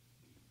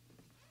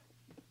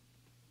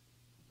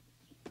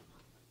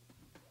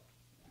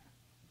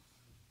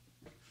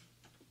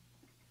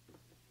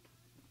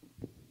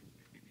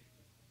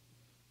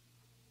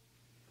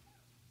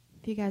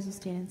 If you guys will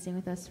stand and sing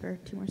with us for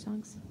 2 more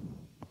songs.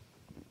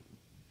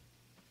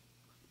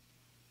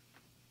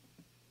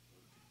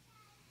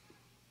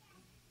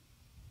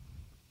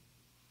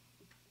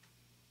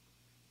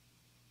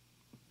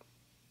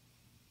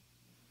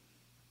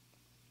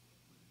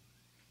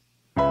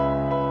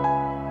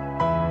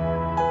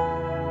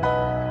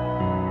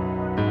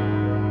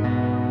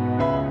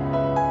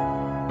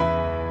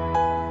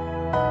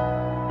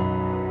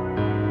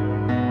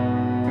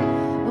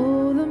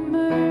 Oh, the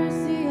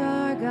mercy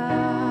our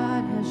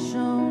God has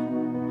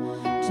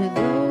shown to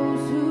those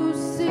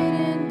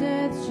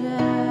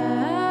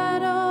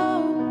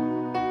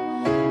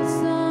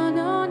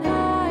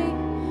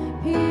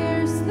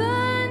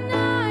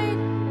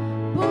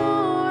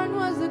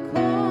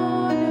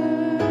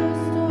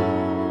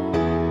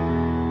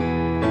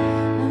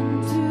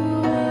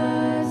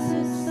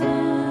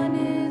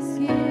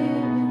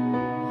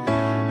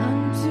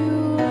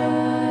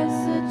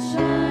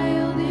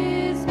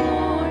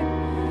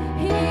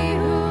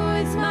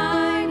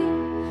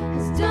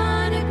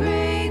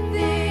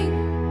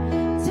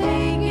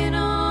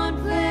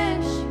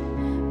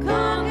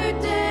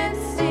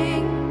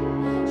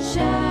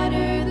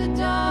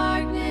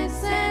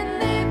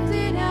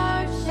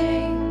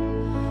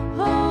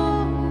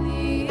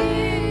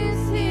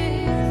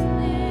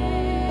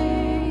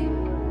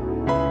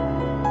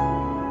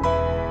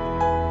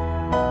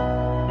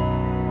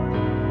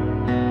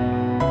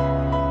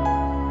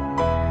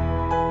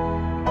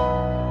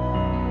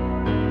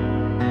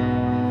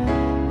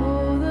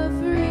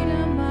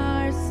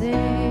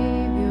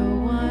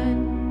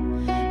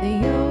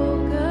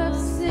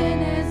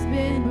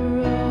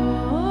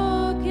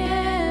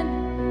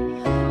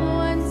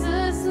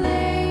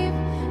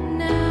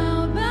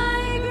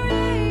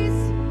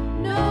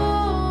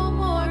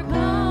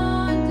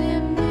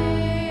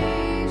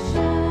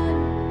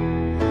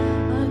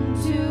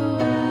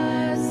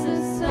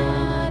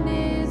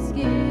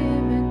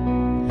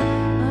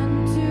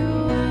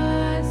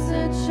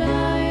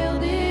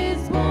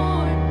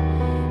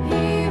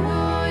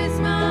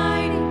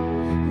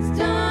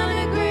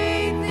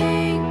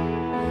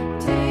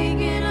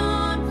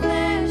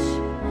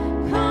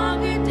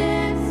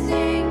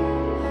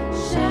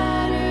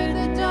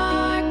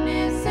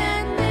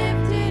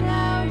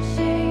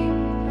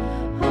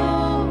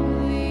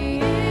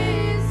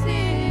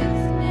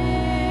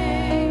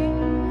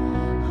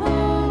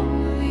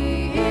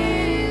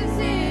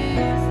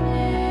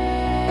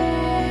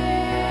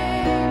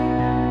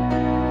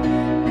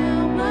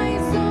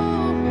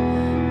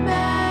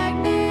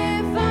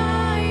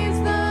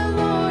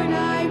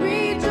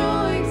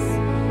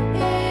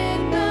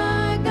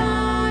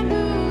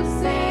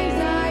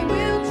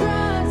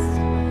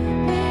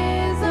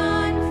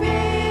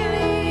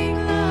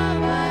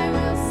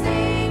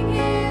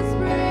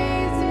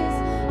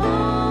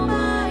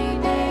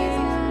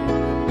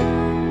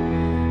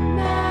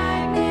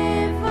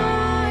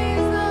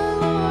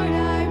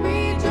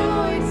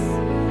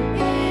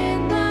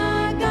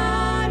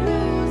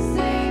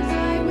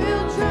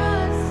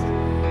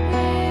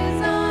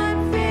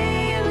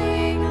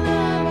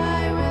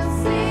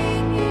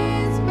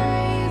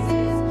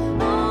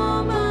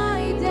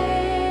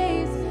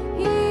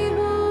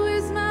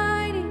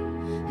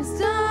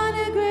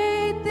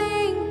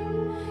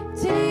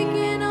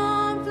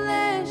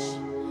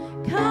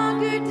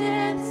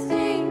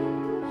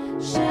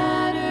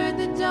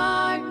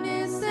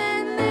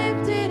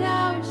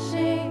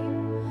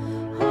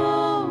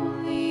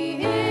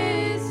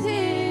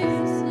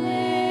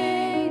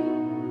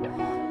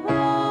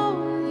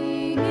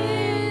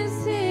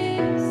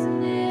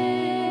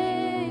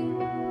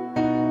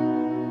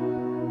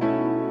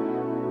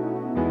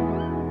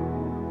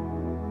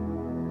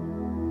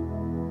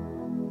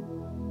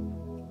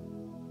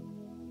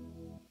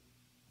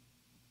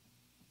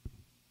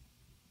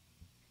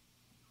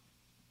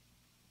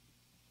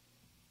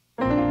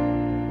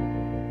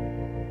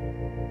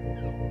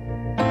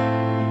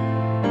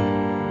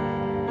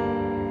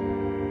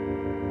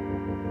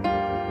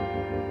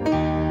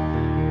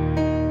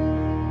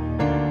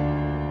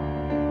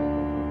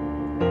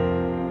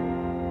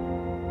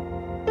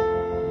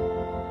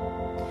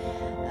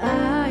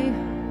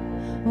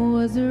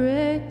was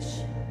rich.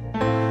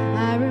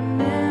 I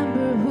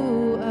remember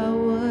who I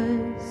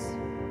was.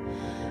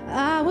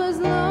 I was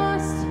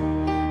lost,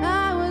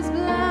 I was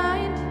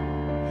blind,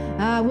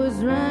 I was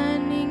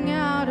running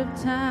out of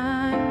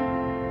time.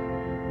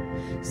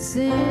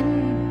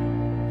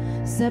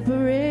 Sin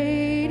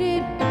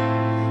separated,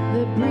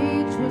 the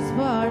breach was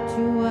far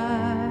too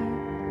wide.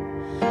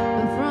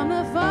 But from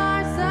the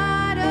far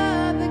side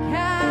of the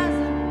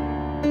chasm,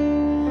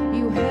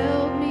 you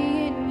held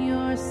me in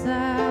your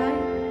sight.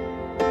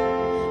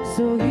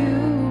 So you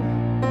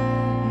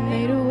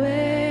made a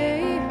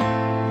way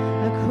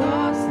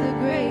across the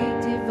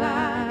great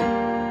divide,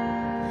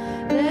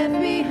 left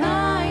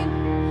behind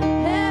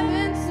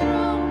heaven's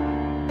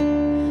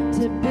throne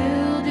to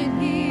build it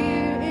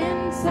here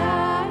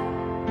inside.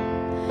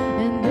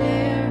 And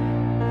there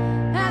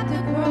at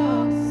the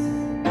cross,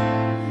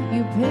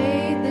 you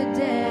paid the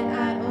debt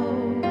I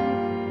owed,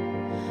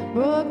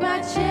 broke my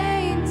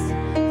chains,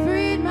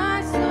 freed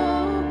my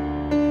soul.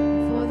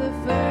 For the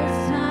first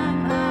time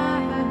I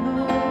had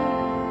hope.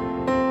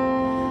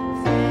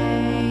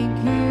 Thank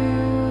you,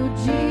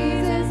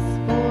 Jesus,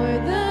 for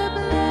the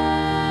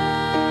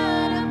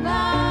blood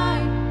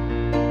applied.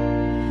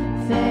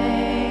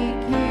 Thank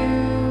you,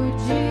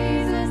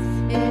 Jesus,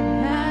 it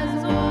has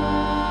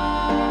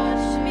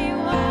washed me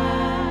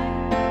white.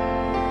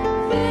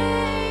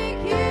 Thank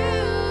you,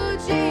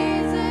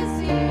 Jesus,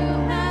 you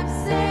have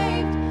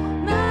saved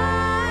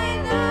my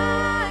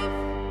life,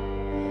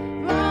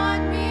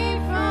 brought me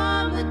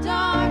from the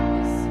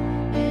darkness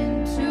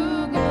into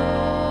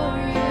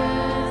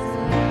glorious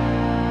light.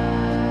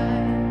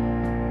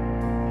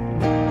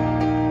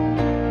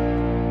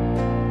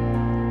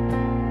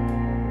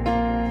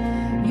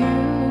 You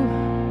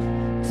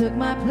took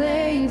my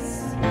place,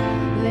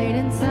 laid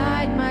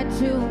inside my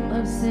tomb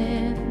of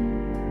sin.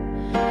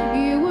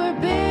 You were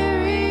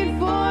buried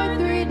for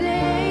 3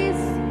 days,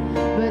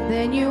 but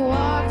then you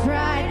walked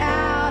right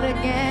out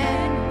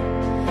again.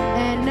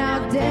 And now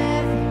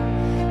death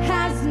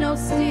has no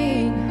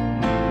sting,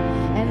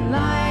 and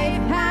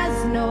life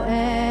has no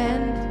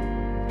end.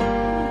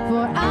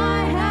 For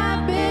I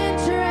have been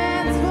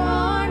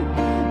transformed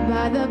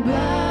by the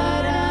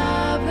blood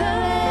of the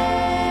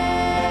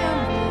Lamb.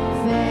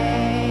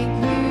 Thank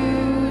you,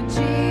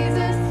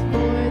 Jesus,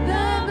 for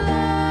the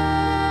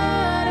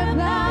blood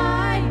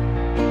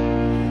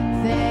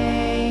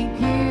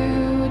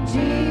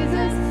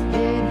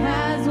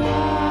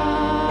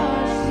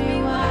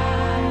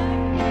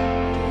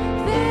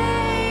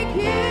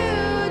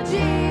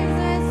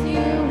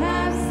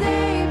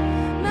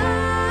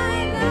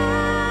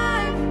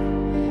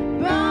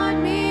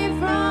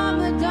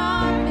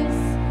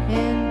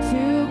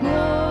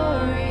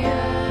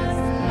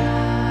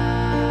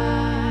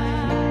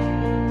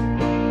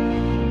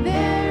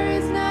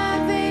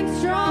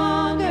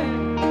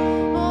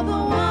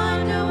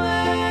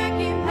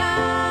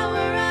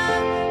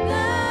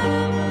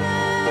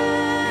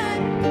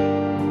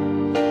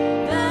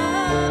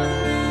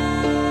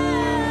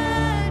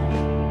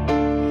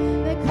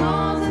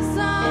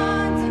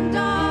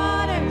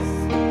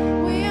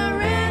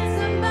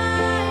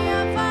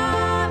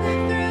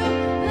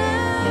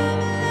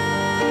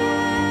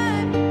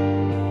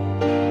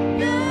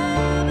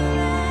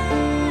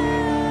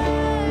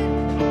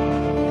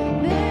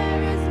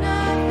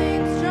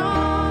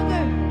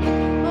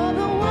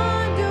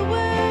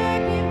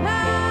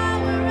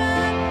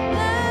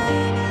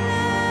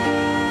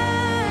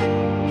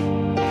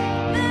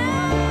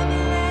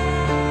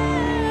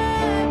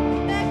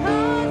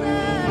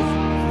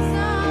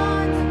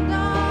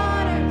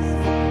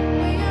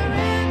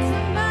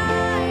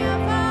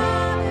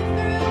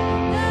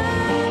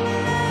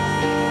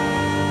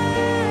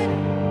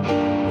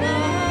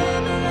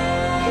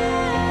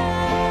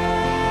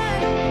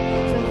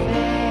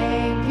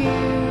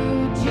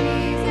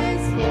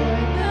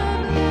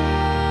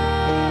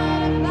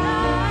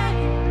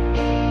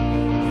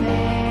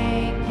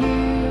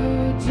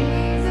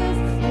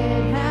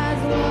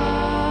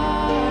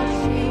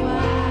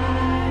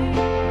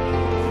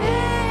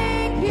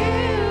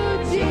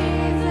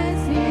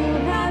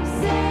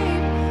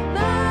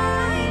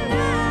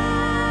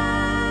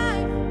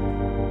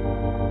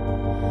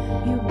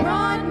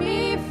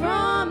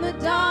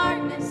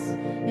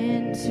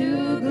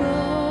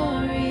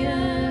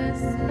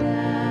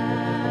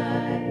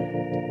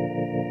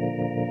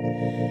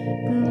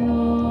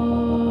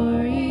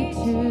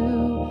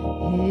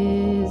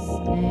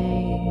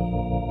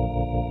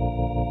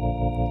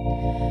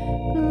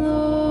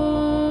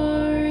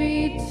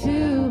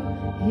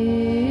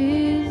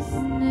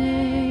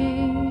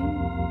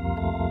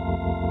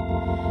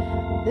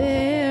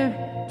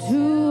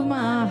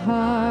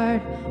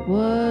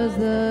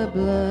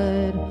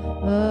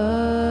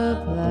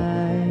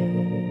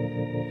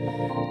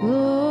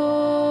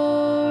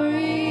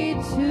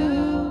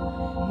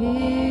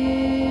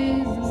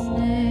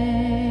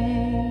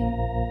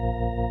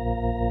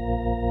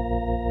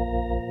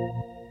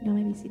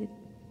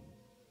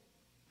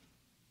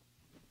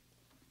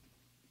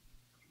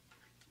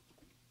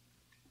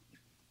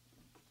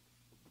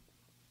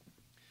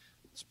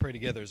Let's pray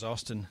together as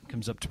Austin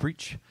comes up to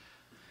preach.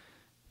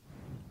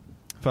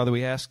 Father,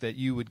 we ask that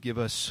you would give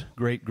us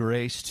great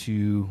grace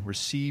to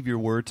receive your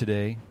word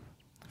today.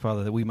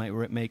 Father, that we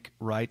might make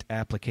right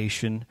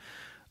application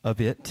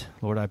of it.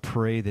 Lord, I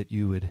pray that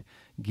you would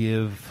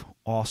give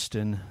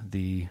Austin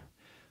the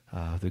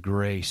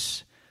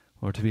grace,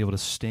 Lord, to be able to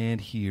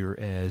stand here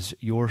as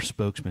your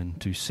spokesman,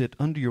 to sit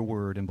under your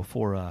word and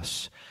before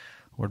us,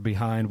 Lord,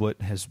 behind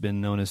what has been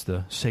known as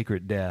the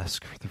sacred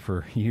desk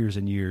for years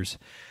and years.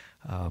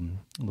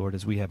 Lord,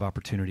 as we have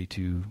opportunity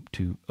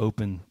to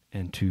open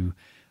and to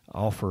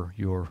offer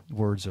your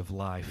words of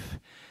life.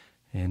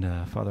 And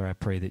Father, I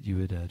pray that you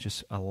would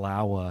just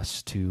allow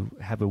us to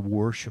have a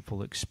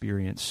worshipful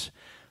experience,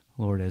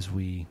 Lord, as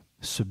we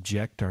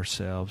subject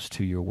ourselves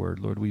to your word.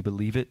 Lord, we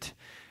believe it.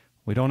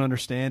 We don't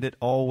understand it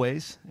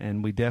always,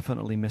 and we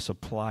definitely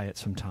misapply it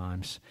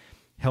sometimes.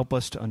 Help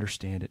us to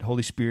understand it.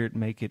 Holy Spirit,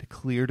 make it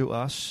clear to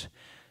us.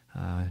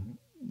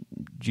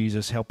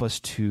 Jesus, help us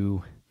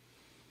to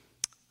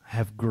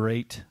have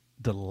great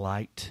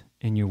delight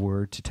in your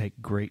word, to take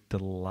great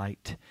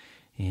delight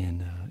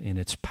in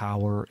its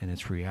power and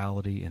its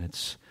reality and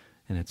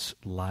its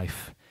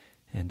life.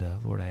 And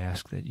Lord, I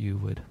ask that you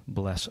would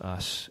bless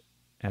us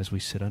as we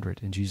sit under it.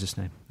 In Jesus'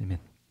 name, amen.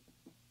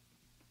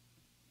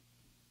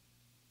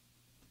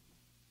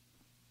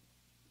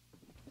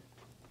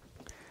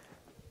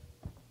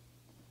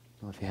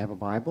 Well, if you have a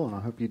Bible, and I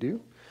hope you do,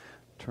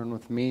 turn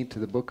with me to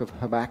the book of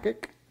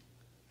Habakkuk.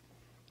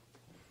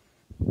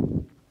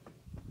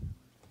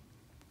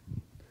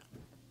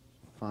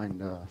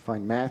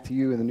 Find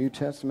Matthew in the New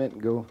Testament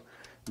and go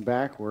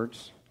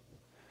backwards.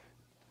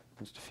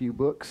 Just a few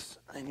books,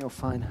 and you'll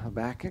find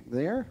Habakkuk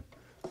there.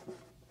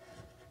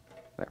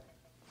 There.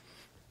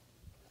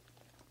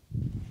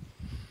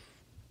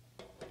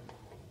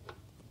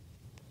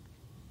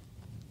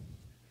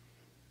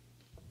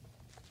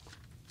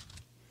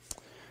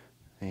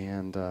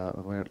 And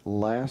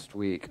last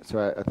week,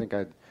 so I think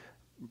I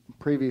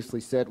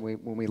previously said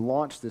when we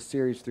launched this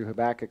series through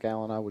Habakkuk,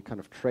 Alan and I would kind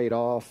of trade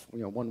off,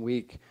 1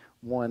 week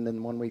one,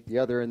 then 1 week the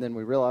other, and then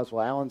we realized,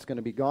 well, Alan's going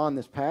to be gone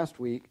this past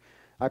week.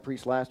 I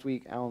preached last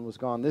week, Alan was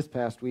gone this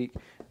past week,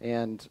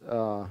 and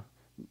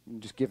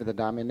just given the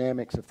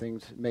dynamics of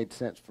things, it made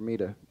sense for me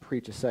to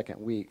preach a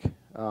second week.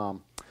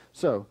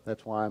 So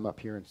that's why I'm up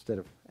here instead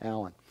of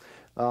Alan.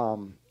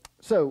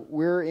 So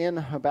we're in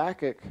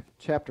Habakkuk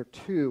chapter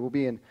 2. We'll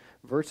be in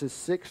verses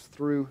 6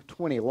 through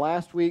 20.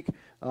 Last week,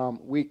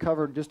 we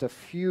covered just a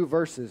few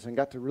verses and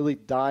got to really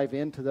dive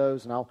into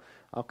those, and I'll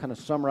kind of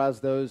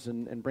summarize those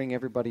and bring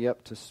everybody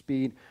up to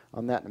speed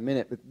on that in a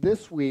minute. But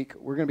this week,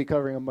 we're going to be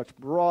covering a much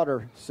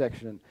broader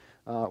section.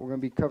 We're going to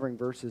be covering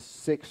verses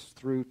 6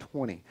 through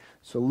 20.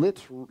 So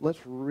let's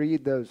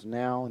read those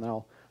now, and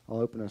I'll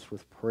open us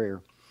with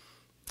prayer.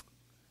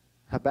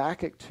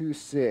 Habakkuk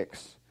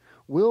 2:6.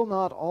 Will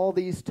not all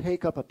these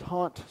take up a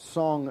taunt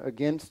song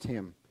against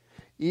him,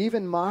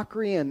 even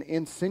mockery and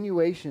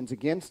insinuations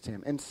against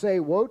him, and say,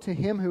 woe to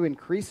him who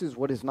increases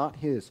what is not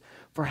his?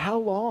 For how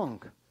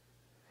long?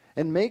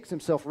 And makes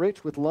himself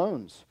rich with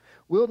loans.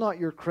 Will not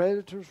your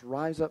creditors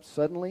rise up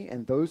suddenly,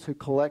 and those who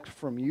collect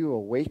from you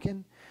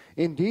awaken?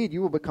 Indeed,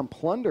 you will become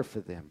plunder for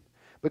them,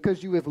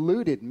 because you have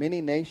looted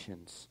many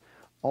nations.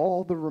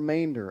 All the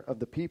remainder of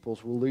the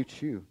peoples will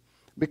loot you.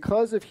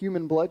 Because of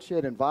human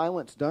bloodshed and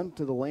violence done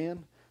to the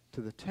land, to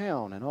the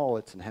town and all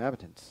its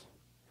inhabitants.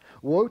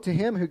 Woe to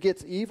him who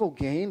gets evil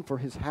gain for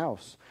his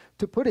house,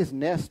 to put his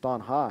nest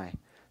on high,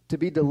 to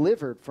be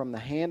delivered from the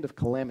hand of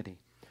calamity.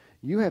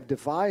 You have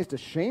devised a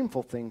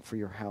shameful thing for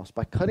your house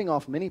by cutting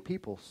off many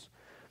peoples.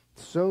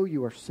 So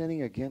you are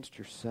sinning against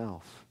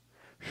yourself.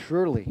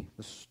 Surely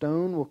the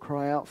stone will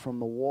cry out from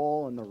the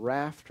wall, and the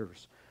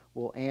rafters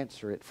will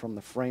answer it from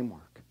the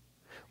framework.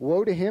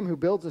 Woe to him who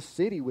builds a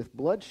city with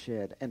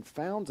bloodshed and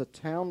founds a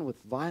town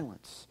with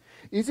violence.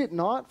 Is it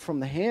not from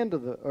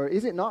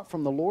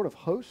the Lord of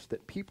hosts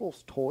that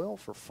peoples toil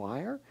for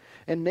fire,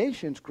 and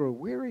nations grow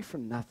weary for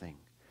nothing?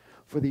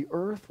 For the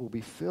earth will be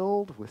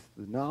filled with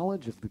the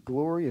knowledge of the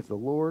glory of the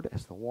Lord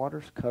as the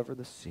waters cover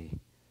the sea.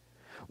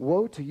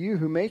 Woe to you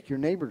who make your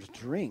neighbors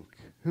drink,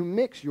 who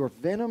mix your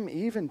venom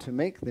even to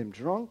make them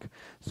drunk,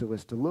 so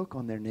as to look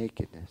on their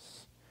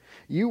nakedness.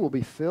 You will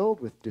be filled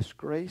with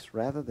disgrace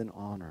rather than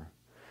honor.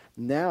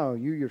 Now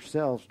you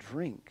yourselves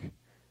drink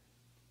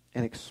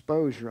and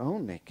expose your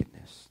own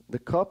nakedness. The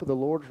cup of the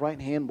Lord's right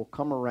hand will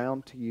come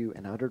around to you,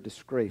 and utter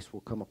disgrace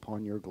will come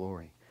upon your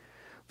glory.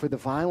 For the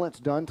violence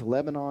done to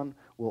Lebanon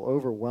will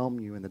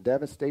overwhelm you, and the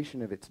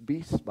devastation of its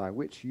beasts by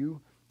which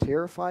you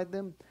terrified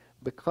them,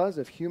 because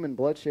of human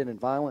bloodshed and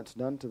violence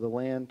done to the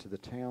land, to the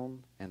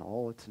town, and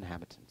all its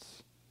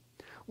inhabitants.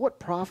 What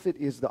profit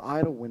is the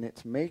idol when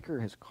its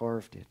maker has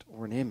carved it,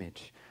 or an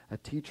image, a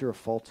teacher of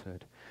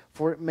falsehood?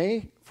 For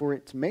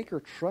its maker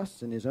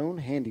trusts in his own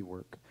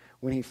handiwork,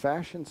 when he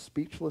fashions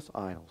speechless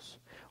idols.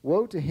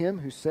 Woe to him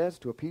who says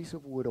to a piece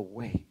of wood,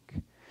 awake,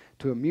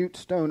 to a mute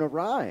stone,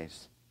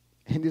 arise.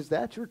 And is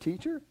that your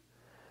teacher?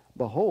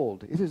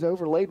 Behold, it is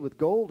overlaid with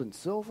gold and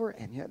silver,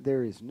 and yet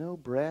there is no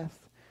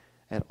breath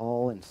at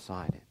all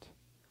inside it.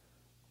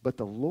 But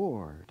the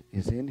Lord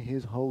is in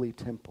his holy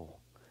temple.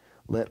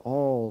 Let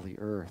all the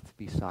earth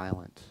be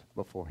silent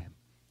before him.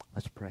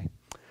 Let's pray.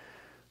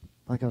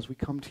 Like as we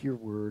come to your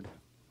word,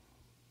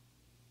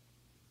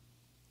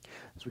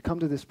 as we come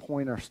to this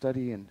point in our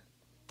study in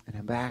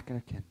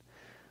Habakkuk, and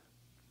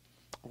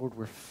Lord,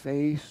 we're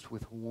faced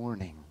with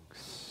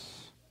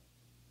warnings.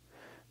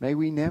 May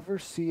we never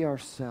see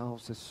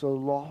ourselves as so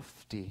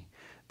lofty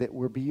that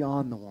we're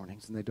beyond the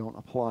warnings and they don't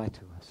apply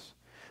to us.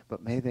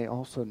 But may they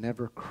also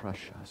never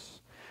crush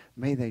us.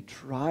 May they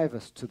drive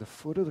us to the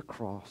foot of the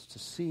cross to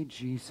see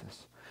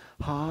Jesus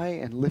high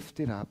and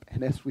lifted up.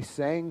 And as we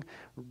sang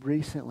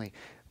recently,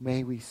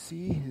 may we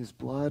see his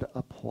blood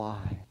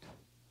applied.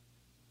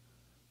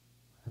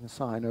 And the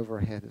sign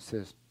overhead that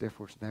says,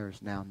 therefore there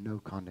is now no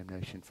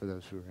condemnation for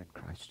those who are in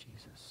Christ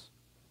Jesus.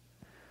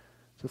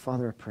 So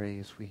Father, I pray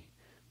as we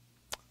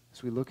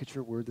look at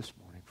your word this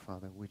morning,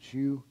 Father, would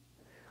you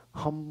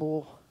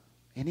humble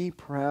any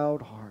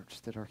proud hearts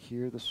that are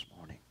here this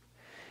morning?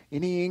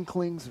 Any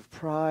inklings of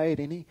pride,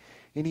 any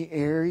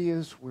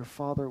areas where,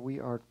 Father, we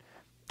are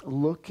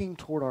looking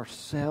toward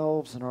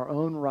ourselves and our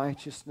own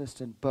righteousness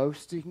and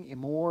boasting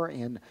more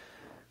in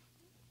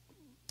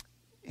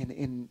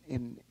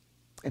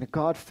a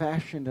God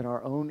fashioned in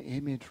our own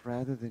image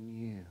rather than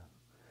you.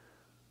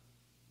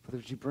 Father,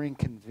 would you bring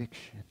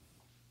conviction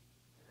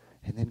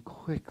and then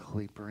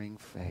quickly bring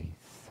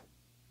faith?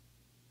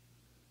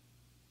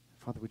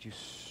 Father, would you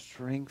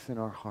strengthen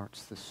our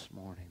hearts this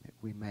morning that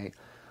we may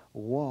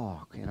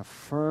walk in a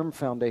firm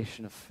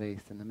foundation of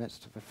faith in the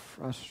midst of a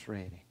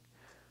frustrating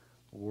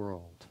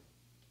world.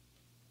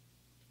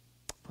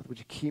 Father, would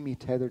you keep me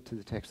tethered to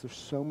the text? There's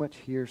so much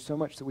here, so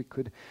much that we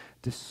could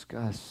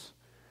discuss.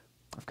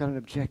 I've got an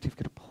objective,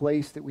 got a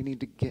place that we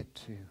need to get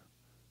to.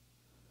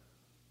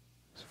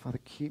 So, Father,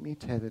 keep me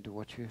tethered to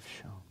what you have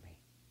shown me.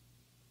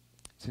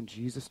 It's in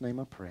Jesus' name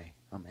I pray.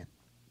 Amen.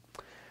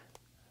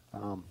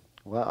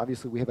 Well,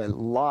 obviously we have a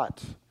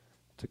lot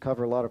to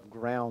cover, a lot of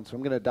ground, so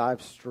I'm going to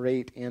dive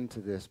straight into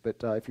this. But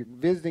if you're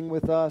visiting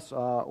with us,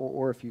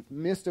 or if you've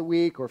missed a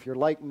week, or if you're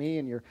like me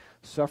and you're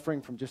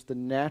suffering from just the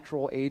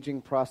natural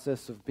aging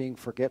process of being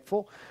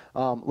forgetful,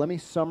 let me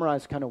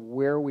summarize kind of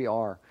where we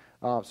are.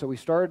 So we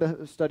started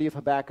a study of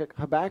Habakkuk.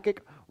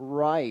 Habakkuk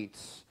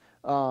writes,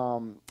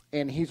 and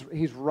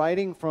he's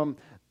writing from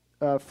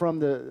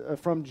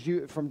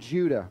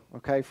Judah.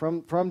 Okay,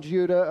 from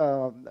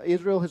Judah.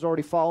 Israel has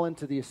already fallen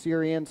to the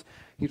Assyrians.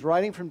 He's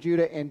writing from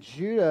Judah, and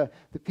Judah,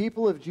 the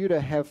people of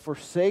Judah have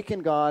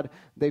forsaken God.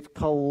 They've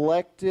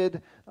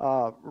collected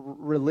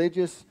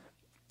religious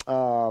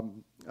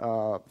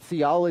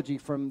theology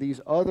from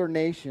these other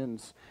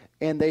nations,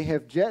 and they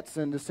have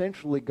jettisoned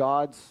essentially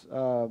God's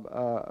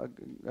law,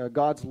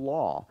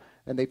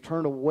 and they've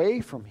turned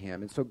away from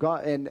Him. And so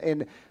God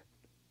and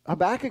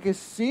Habakkuk is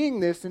seeing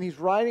this, and he's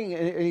writing,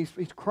 and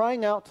he's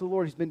crying out to the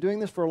Lord. He's been doing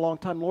this for a long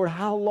time. Lord,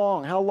 how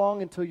long? How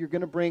long until you're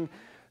going to bring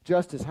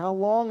justice? How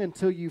long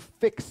until you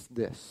fix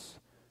this?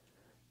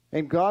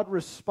 And God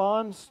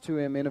responds to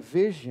him in a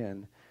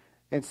vision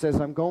and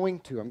says, I'm going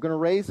to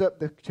raise up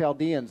the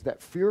Chaldeans,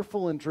 that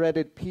fearful and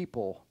dreaded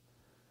people,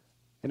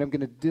 and I'm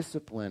going to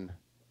discipline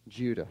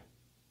Judah.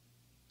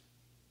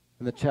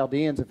 And the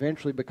Chaldeans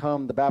eventually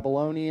become the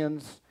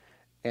Babylonians,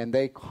 and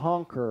they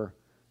conquer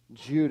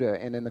Judah,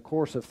 and in the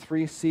course of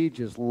 3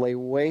 sieges, lay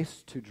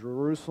waste to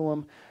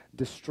Jerusalem,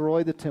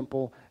 destroy the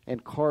temple,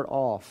 and cart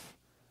off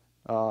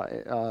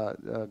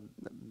the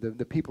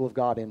people of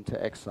God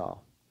into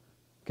exile.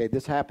 Okay,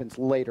 this happens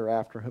later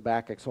after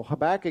Habakkuk. So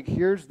Habakkuk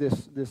hears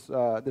this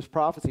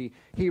prophecy.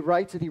 He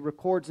writes it, he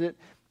records it,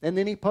 and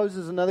then he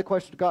poses another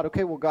question to God.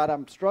 Okay, well, God,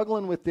 I'm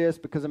struggling with this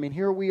because,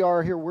 here we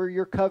are, we're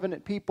your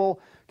covenant people.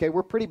 Okay,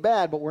 we're pretty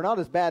bad, but we're not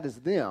as bad as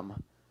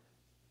them.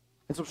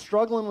 And so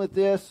struggling with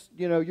this,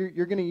 you're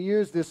going to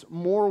use this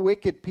more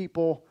wicked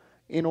people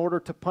in order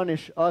to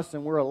punish us,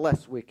 and we're a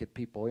less wicked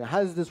people.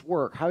 How does this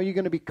work? How are you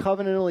going to be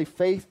covenantally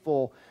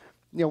faithful,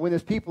 when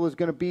this people is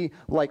going to be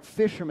like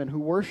fishermen who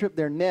worship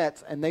their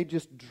nets, and they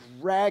just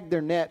drag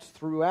their nets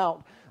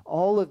throughout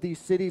all of these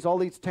cities, all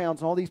these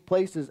towns, all these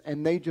places,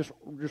 and they just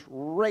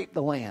rape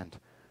the land.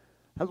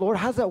 And Lord,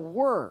 how does that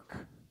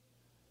work?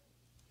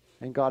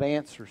 And God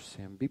answers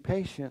him, be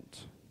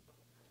patient.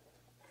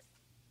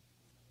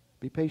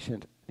 Be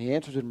patient. And he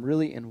answers him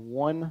really in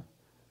one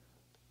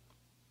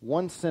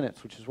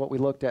sentence, which is what we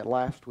looked at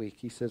last week.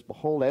 He says,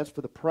 behold, as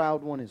for the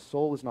proud one, his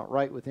soul is not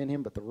right within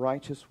him, but the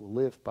righteous will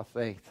live by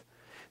faith.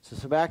 So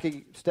Habakkuk,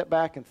 step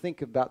back and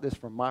think about this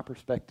from my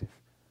perspective.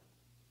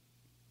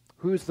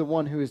 Who is the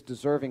one who is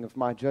deserving of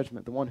my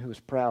judgment, the one who is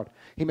proud?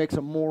 He makes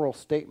a moral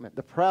statement.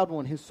 The proud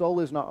one, his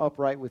soul is not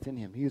upright within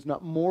him. He is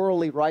not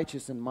morally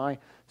righteous in my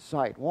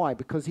sight. Why?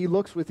 Because he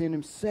looks within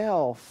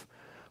himself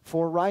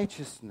for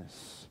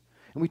righteousness.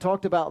 And we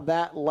talked about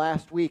that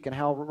last week and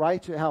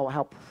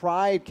how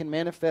pride can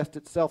manifest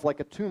itself like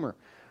a tumor,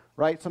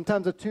 right?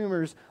 Sometimes a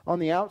tumor's on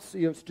the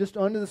outside, it's just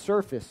under the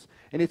surface,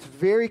 and it's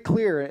very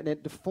clear, and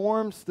it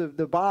deforms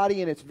the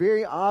body, and it's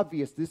very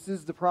obvious this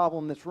is the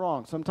problem that's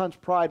wrong. Sometimes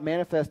pride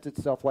manifests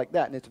itself like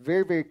that, and it's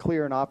very, very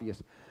clear and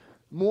obvious.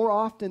 More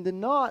often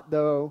than not,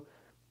 though,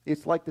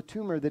 It's like the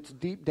tumor that's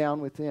deep down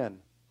within.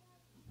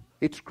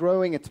 It's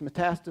growing, it's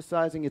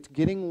metastasizing, it's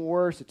getting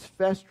worse, it's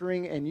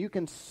festering, and you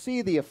can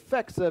see the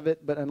effects of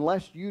it, but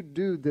unless you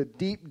do the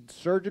deep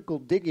surgical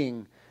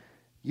digging,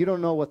 you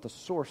don't know what the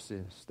source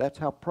is. That's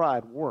how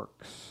pride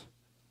works.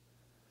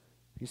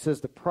 He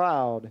says the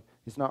proud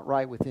is not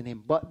right within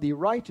him, but the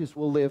righteous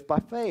will live by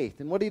faith.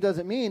 And what he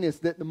doesn't mean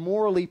is that the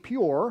morally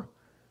pure,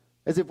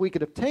 as if we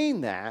could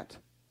obtain that.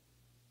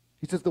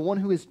 He says the one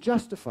who is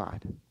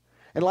justified.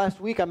 And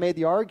last week I made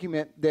the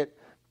argument that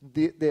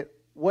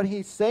what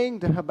he's saying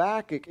to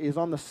Habakkuk is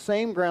on the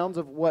same grounds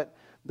of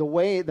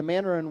the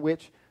manner in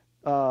which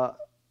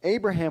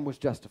Abraham was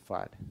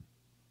justified.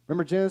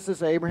 Remember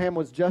Genesis, Abraham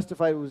was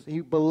justified.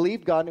 He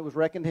believed God and it was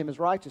reckoned to him as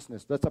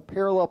righteousness. That's a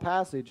parallel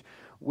passage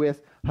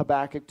with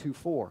Habakkuk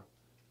 2:4.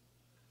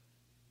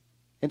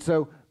 And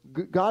so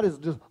God is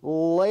just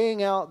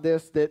laying out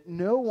this, that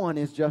no one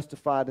is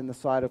justified in the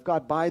sight of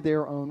God by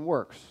their own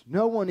works.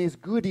 No one is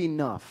good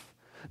enough.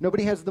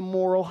 Nobody has the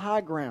moral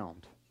high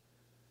ground.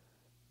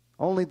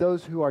 Only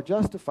those who are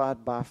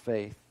justified by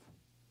faith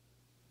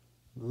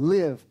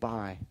live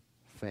by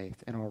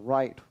faith and are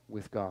right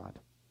with God.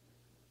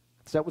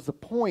 So that was the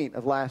point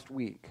of last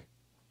week.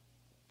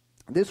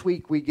 This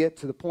week we get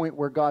to the point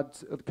where God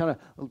kind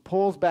of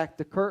pulls back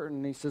the curtain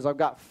and he says, I've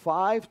got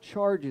 5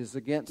 charges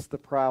against the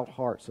proud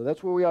heart. So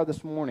that's where we are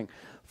this morning.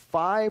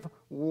 5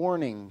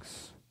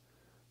 warnings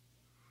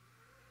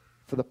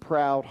for the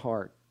proud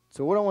heart.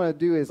 So what I want to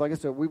do is, like I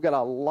said, we've got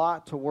a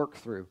lot to work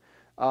through.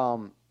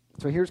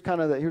 So here's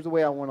the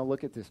way I want to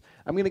look at this.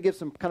 I'm going to give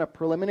some kind of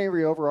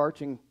preliminary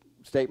overarching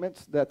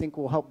statements that I think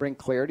will help bring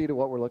clarity to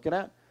what we're looking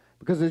at.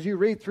 Because as you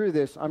read through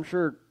this, I'm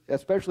sure,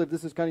 especially if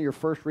this is kind of your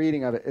first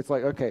reading of it, it's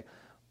like, okay,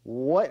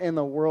 what in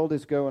the world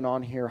is going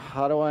on here?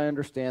 How do I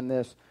understand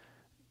this?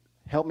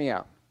 Help me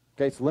out.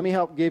 Okay, so let me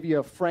help give you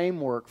a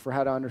framework for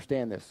how to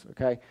understand this,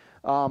 okay?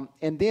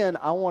 And then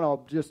I'm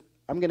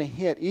going to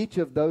hit each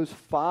of those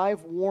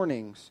 5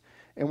 warnings,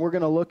 and we're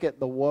going to look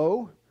at the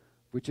woe,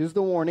 which is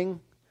the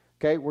warning.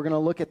 Okay, we're going to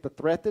look at the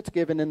threat that's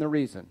given and the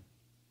reason.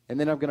 And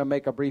then I'm going to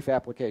make a brief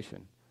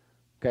application.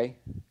 Okay,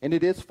 and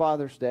it is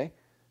Father's Day.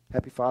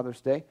 Happy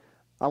Father's Day.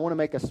 I want to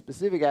make a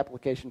specific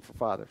application for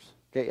fathers.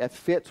 Okay, it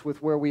fits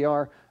with where we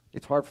are.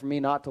 It's hard for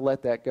me not to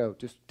let that go.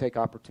 Just take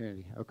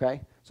opportunity,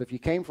 okay? So if you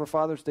came for a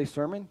Father's Day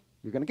sermon,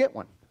 you're going to get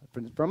one.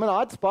 From an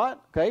odd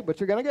spot, okay, but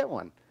you're going to get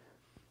one.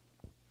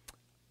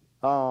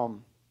 All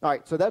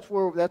right, so that's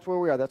where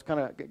we are. That's kind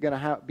of going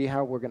to be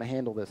how we're going to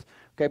handle this.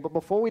 Okay, but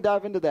before we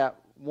dive into that,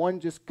 one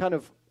just kind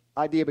of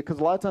idea, because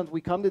a lot of times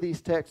we come to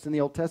these texts in the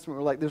Old Testament,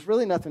 we're like, there's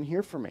really nothing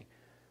here for me.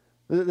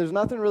 There's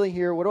nothing really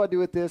here. What do I do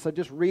with this? I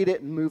just read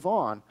it and move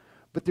on.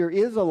 But there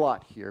is a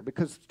lot here,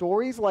 because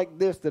stories like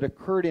this that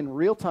occurred in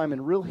real time,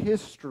 in real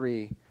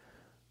history,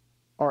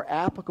 are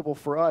applicable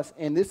for us.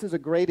 And this is a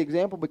great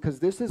example, because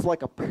this is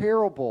like a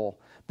parable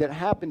that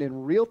happened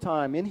in real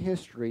time in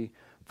history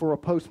for a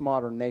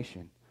postmodern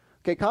nation.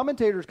 Okay,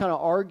 commentators kind of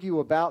argue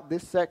about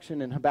this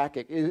section in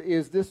Habakkuk.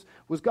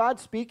 Was God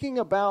speaking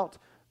about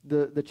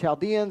the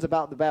Chaldeans,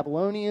 about the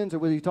Babylonians, or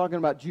was he talking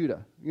about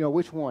Judah? You know,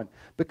 which one?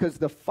 Because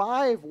the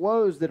 5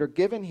 woes that are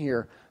given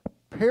here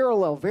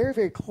parallel very,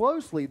 very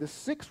closely the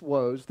 6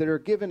 woes that are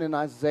given in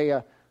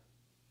Isaiah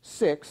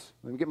 6.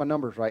 Let me get my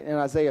numbers right. In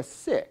Isaiah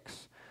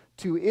 6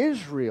 to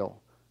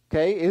Israel.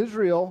 Okay,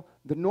 Israel,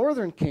 the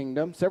northern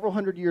kingdom, several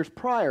hundred years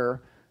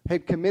prior,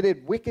 had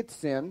committed wicked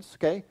sins.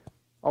 Okay,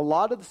 a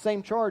lot of the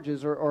same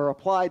charges are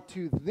applied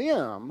to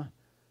them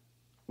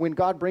when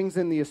God brings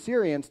in the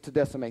Assyrians to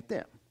decimate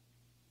them.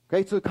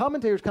 Okay, so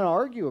commentators kind of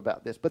argue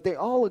about this, but they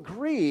all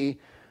agree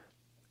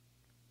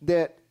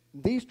that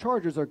these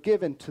charges are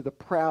given to the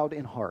proud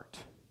in heart.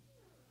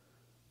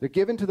 They're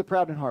given to the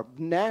proud in heart,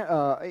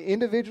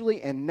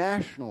 individually and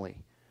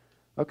nationally.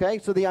 Okay,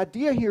 so the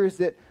idea here is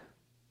that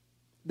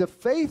the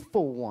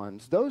faithful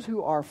ones, those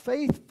who are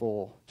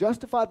faithful,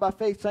 justified by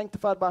faith,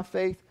 sanctified by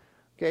faith,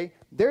 okay,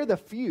 they're the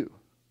few.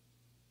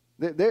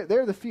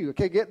 They're the few.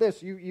 Okay, get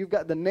this. You've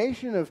got the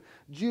nation of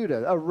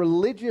Judah, a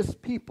religious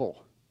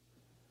people,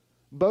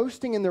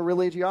 boasting in their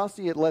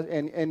religiosity,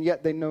 and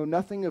yet they know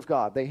nothing of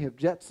God. They have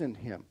jettisoned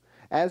him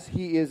as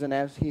he is and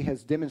as he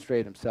has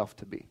demonstrated himself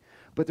to be.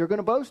 But they're going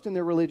to boast in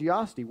their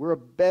religiosity. We're a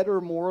better,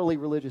 morally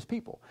religious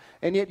people.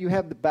 And yet you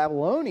have the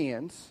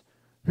Babylonians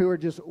who are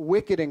just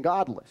wicked and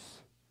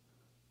godless.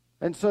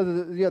 And so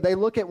they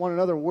look at one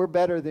another, we're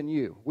better than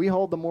you. We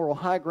hold the moral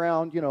high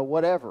ground,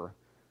 whatever.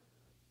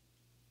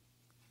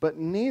 But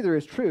neither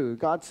is true.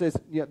 God says,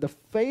 the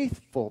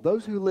faithful,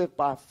 those who live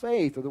by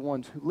faith are the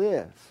ones who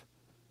live.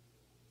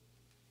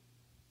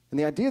 And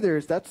the idea there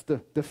is that's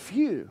the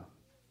few.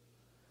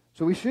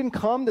 So we shouldn't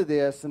come to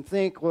this and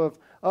think,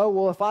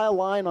 if I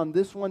align on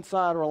this one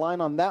side or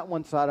align on that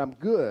one side, I'm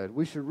good.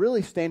 We should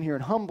really stand here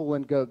and humble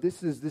and go,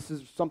 this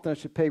is something I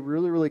should pay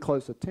really, really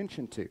close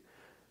attention to.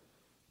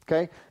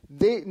 Okay?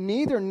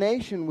 Neither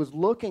nation was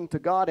looking to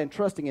God and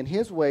trusting in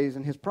his ways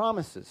and his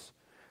promises.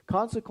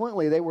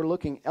 Consequently, they were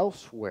looking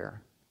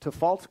elsewhere to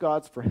false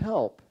gods for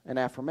help and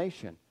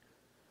affirmation.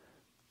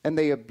 And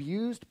they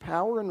abused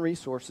power and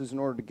resources in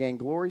order to gain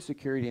glory,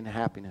 security, and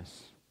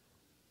happiness.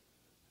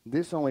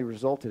 This only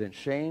resulted in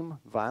shame,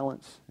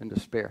 violence, and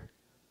despair.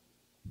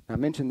 I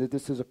mentioned that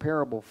this is a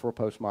parable for a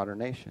postmodern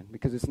nation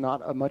because it's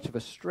not much of a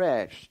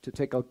stretch to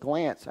take a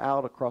glance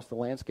out across the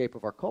landscape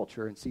of our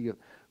culture and see a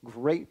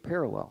great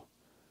parallel.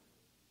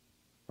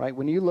 Right?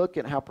 When you look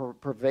at how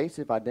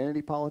pervasive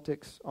identity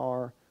politics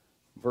are,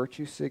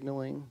 virtue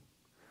signaling,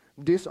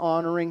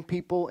 dishonoring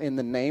people in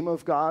the name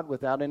of God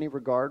without any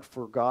regard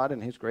for God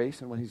and His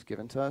grace and what He's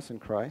given to us in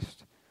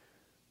Christ,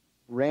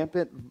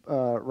 rampant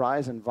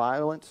rise in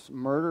violence,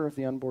 murder of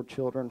the unborn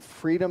children,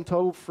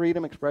 total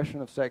freedom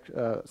expression of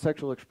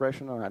sexual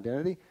expression or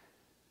identity.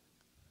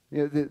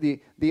 You know,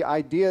 the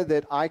idea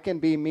that I can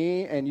be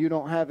me and you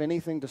don't have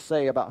anything to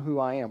say about who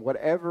I am,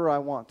 whatever I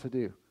want to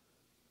do.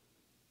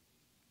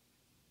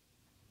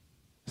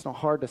 It's not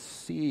hard to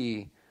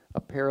see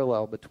a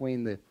parallel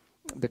between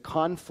the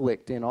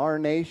conflict in our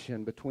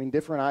nation between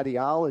different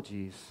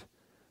ideologies.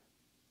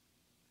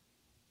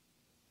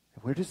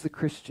 Where does the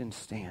Christian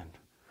stand?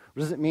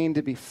 What does it mean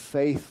to be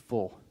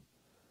faithful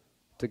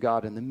to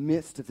God in the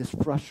midst of this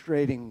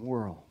frustrating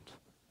world?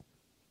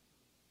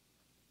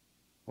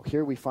 Well,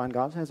 here we find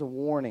God has a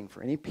warning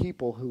for any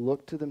people who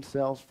look to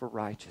themselves for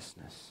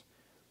righteousness.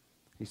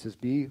 He says,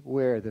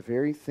 beware, the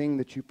very thing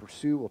that you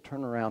pursue will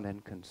turn around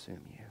and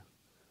consume you.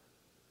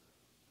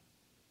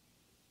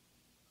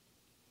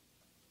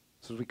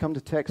 So as we come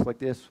to texts like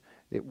this,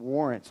 it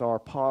warrants our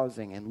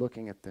pausing and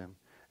looking at them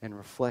and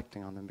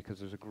reflecting on them because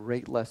there's a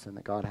great lesson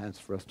that God has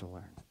for us to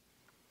learn.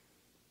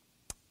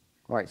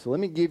 All right, so let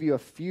me give you a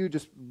few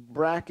just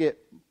bracket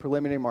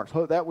preliminary marks.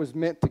 That was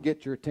meant to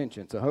get your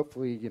attention, so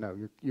hopefully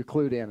you're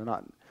clued in and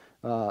not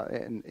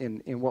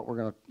in what we're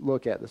going to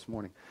look at this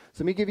morning.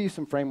 So let me give you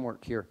some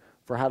framework here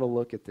for how to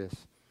look at this.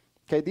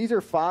 Okay, these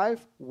are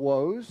 5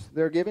 woes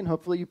they're given.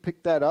 Hopefully you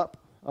picked that up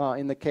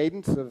in the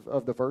cadence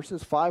of the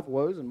verses. 5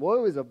 woes, and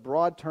woe is a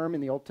broad term in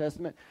the Old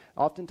Testament.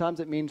 Oftentimes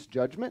it means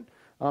judgment.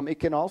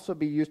 It can also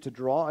be used to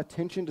draw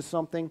attention to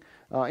something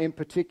in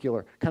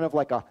particular, kind of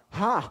like a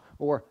ha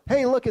or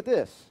hey, look at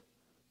this.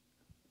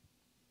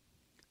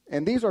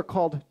 And these are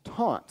called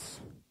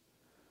taunts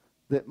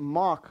that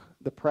mock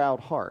the proud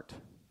heart.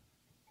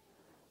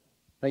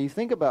 Now you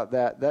think about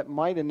that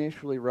might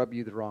initially rub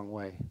you the wrong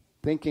way,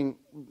 thinking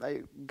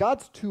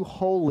God's too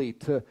holy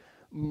to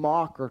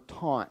mock or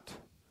taunt.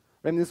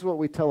 I mean, this is what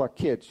we tell our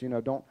kids,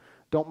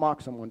 don't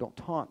mock someone, don't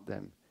taunt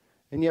them.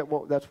 And yet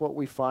that's what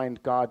we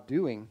find God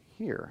doing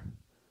here,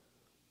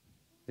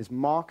 is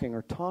mocking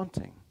or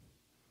taunting.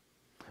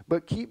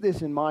 But keep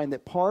this in mind,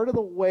 that part of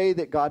the way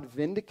that God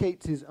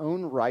vindicates His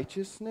own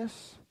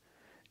righteousness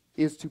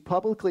is to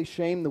publicly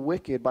shame the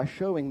wicked by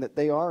showing that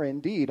they are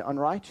indeed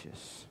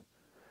unrighteous.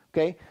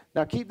 Okay?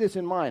 Now keep this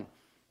in mind.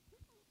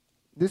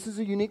 This is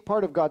a unique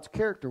part of God's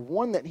character,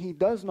 one that He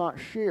does not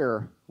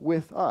share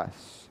with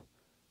us.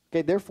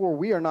 Okay, therefore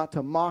we are not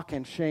to mock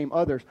and shame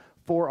others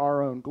for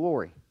our own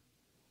glory.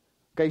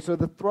 Okay, so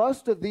the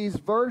thrust of these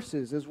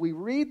verses as we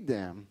read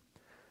them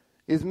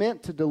is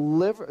meant to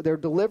they're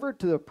delivered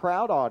to the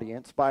proud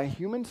audience by a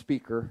human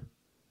speaker,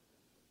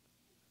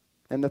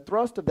 and the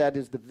thrust of that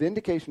is the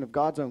vindication of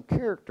God's own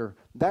character.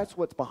 That's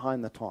what's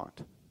behind the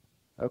taunt.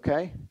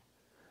 Okay?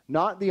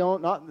 Not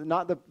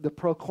the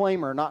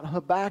proclaimer, not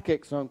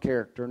Habakkuk's own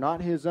character,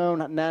 not his own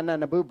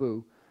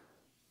na-na-na-boo-boo,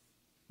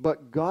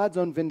 but God's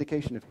own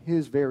vindication of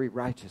His very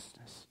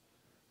righteousness.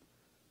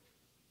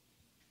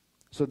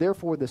 So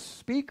therefore the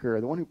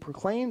speaker, the one who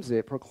proclaims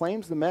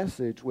the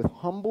message with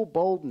humble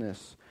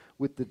boldness,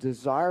 with the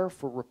desire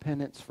for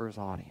repentance for his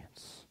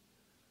audience.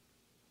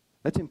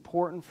 That's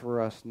important for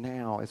us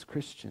now as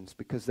Christians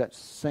because that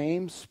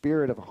same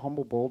spirit of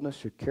humble boldness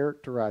should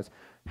characterize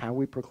how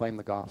we proclaim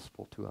the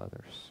gospel to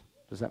others.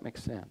 Does that make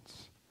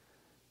sense?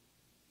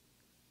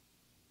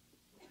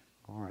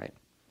 All right.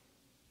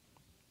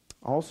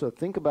 Also,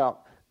 think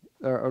about,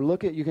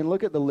 you can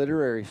look at the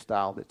literary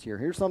style that's here.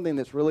 Here's something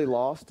that's really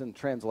lost in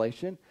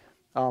translation,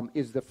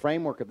 is the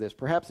framework of this.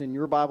 Perhaps in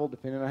your Bible,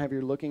 depending on how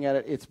you're looking at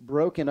it, it's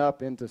broken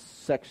up into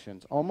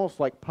sections, almost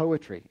like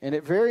poetry. And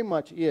it very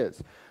much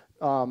is.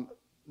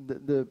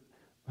 The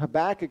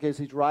Habakkuk, as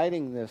he's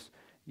writing this,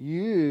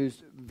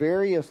 used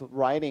various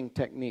writing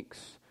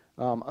techniques,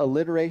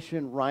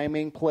 alliteration,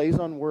 rhyming, plays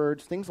on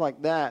words, things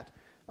like that,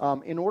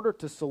 in order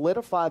to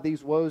solidify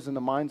these woes in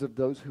the minds of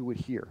those who would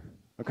hear.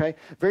 Okay?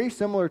 Very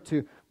similar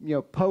to,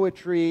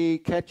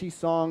 poetry, catchy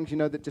songs,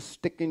 that just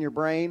stick in your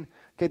brain.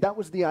 Okay, that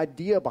was the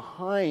idea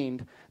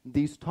behind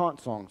these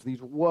taunt songs,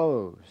 these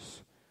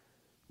woes,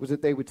 was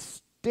that they would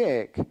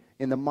stick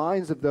in the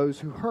minds of those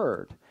who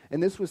heard.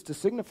 And this was to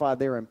signify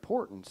their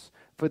importance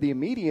for the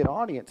immediate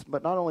audience,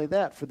 but not only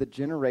that, for the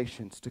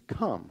generations to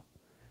come,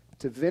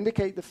 to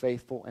vindicate the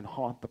faithful and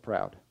haunt the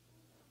proud.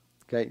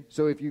 Okay,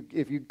 so if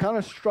you kind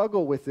of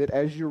struggle with it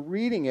as you're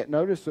reading it,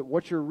 notice that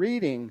what you're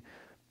reading,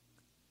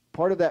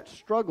 part of that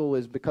struggle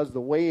is because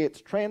the way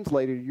it's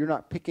translated, you're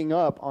not picking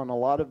up on a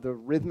lot of the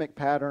rhythmic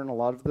pattern, a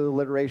lot of the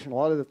alliteration, a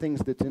lot of the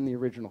things that's in the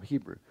original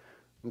Hebrew.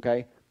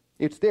 Okay?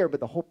 It's there, but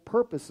the whole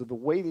purpose of the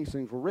way these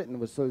things were written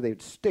was so they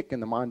would stick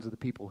in the minds of the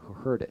people who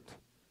heard it.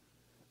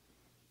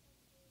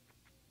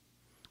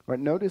 All right,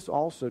 notice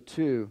also,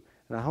 too,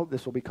 and I hope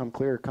this will become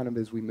clear kind of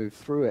as we move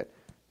through it,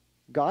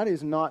 God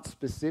is not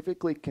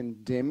specifically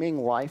condemning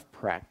life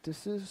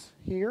practices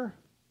here,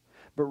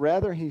 but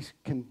rather he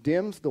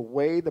condemns the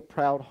way the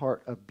proud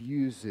heart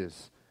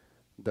abuses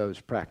those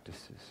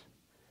practices.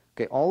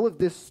 Okay, all of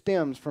this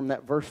stems from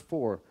that verse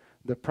 4.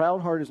 The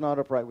proud heart is not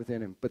upright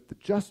within him, but the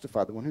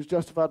justified, the one who's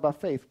justified by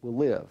faith, will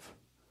live.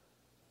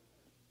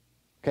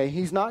 Okay,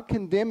 he's not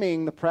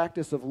condemning the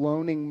practice of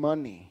loaning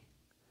money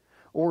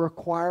or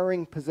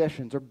acquiring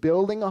possessions or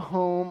building a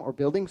home or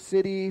building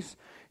cities.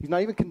 He's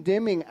not even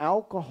condemning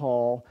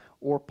alcohol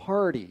or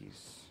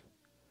parties.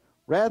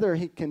 Rather,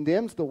 he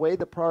condemns the way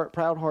the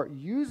proud heart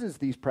uses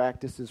these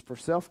practices for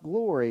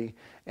self-glory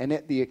and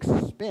at the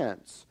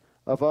expense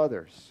of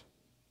others.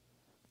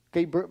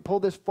 Okay, pull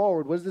this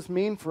forward. What does this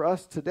mean for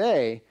us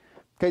today?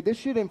 Okay, this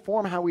should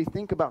inform how we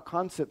think about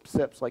concepts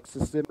like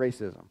systemic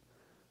racism.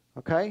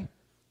 Okay?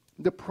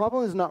 The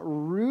problem is not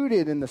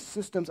rooted in the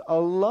systems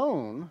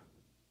alone,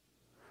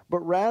 but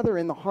rather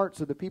in the hearts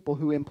of the people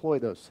who employ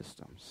those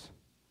systems.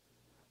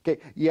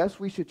 Okay, yes,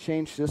 we should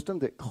change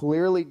systems that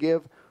clearly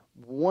give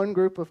one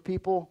group of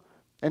people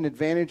an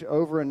advantage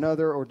over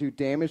another or do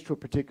damage to a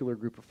particular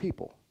group of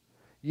people.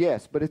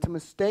 Yes, but it's a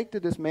mistake to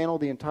dismantle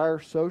the entire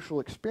social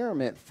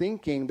experiment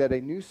thinking that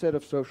a new set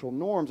of social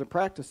norms and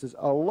practices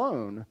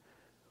alone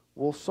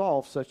will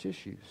solve such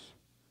issues.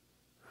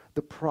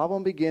 The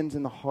problem begins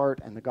in the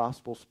heart, and the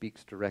gospel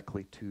speaks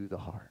directly to the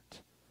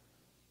heart.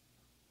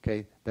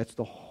 Okay, that's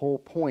the whole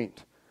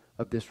point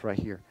of this right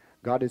here.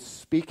 God is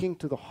speaking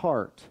to the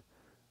heart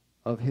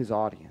of his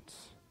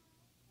audience.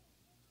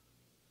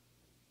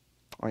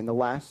 All right, and the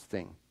last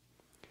thing.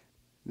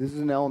 This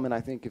is an element,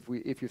 I think,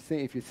 if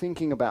you're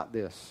thinking about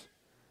this,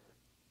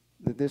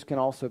 that this can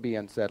also be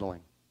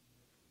unsettling.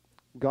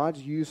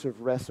 God's use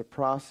of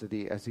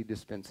reciprocity as he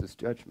dispenses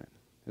judgment.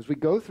 As we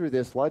go through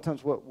this, a lot of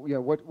times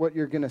what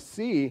you're going to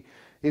see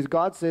is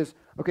God says,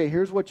 okay,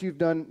 here's what you've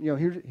done,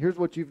 here's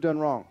what you've done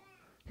wrong.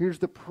 Here's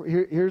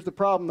the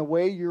problem, the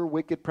way your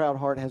wicked, proud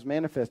heart has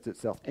manifested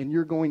itself, and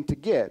you're going to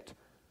get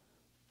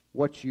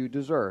what you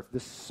deserve.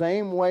 The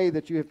same way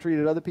that you have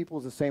treated other people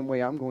is the same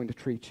way I'm going to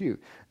treat you.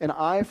 An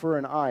eye for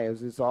an eye,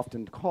 as is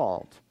often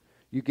called.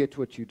 You get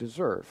what you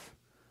deserve.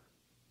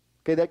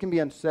 Okay, that can be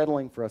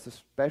unsettling for us,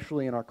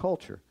 especially in our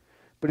culture.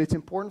 But it's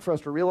important for us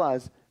to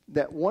realize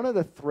that one of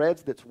the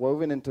threads that's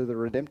woven into the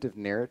redemptive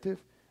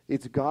narrative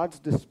is God's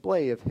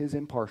display of his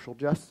impartial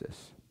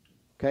justice.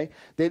 Okay?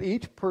 That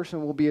each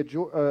person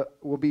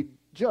will be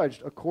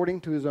judged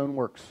according to his own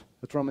works.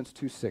 That's Romans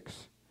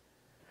 2:6.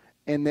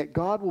 And that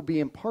God will be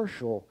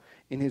impartial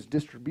in his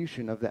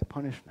distribution of that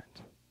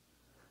punishment.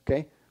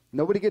 Okay?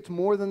 Nobody gets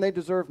more than they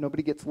deserve.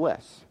 Nobody gets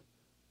less.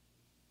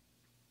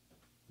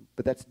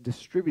 But that's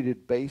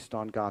distributed based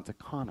on God's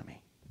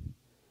economy.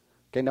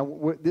 Okay,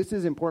 now this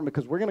is important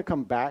because we're going to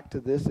come back to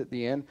this at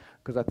the end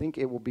because I think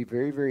it will be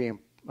very, very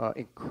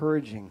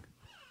encouraging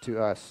to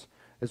us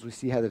as we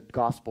see how the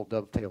gospel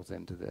dovetails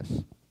into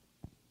this.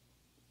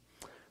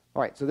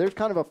 All right, so there's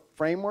kind of a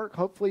framework,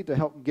 hopefully, to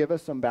help give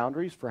us some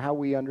boundaries for how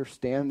we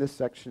understand this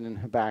section in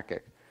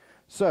Habakkuk.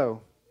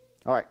 So,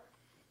 all right,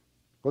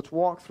 let's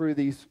walk through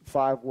these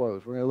 5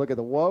 woes. We're going to look at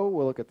the woe,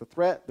 we'll look at the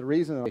threat, the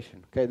reason, and the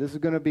nation. Okay, this is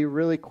going to be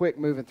really quick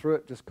moving through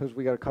it just because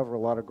we got to cover a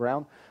lot of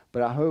ground.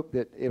 But I hope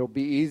that it'll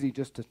be easy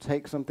just to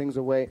take some things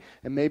away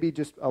and maybe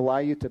just allow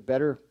you to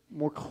better,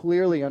 more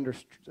clearly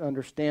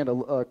understand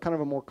a kind of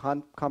a more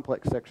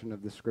complex section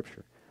of the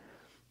scripture.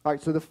 All right,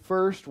 so the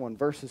first one,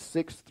 verses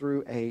 6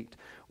 through 8.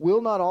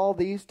 Will not all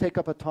these take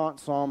up a taunt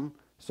song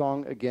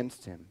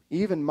against him,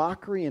 even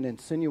mockery and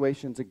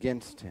insinuations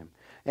against him,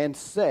 and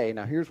say,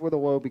 now here's where the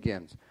woe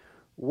begins,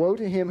 woe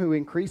to him who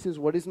increases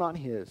what is not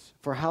his,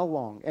 for how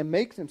long, and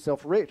makes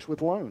himself rich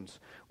with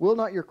loans? Will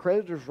not your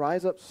creditors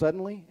rise up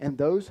suddenly, and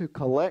those who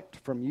collect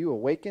from you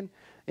awaken?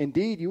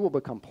 Indeed, you will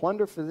become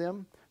plunder for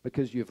them,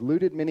 because you have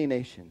looted many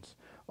nations.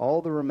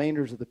 All the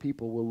remainders of the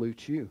people will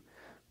loot you,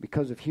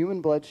 because of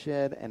human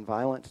bloodshed and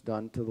violence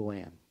done to the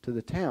land, to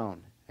the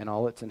town, and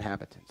all its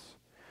inhabitants.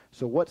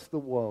 So what's the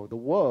woe? The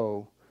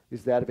woe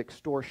is that of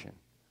extortion.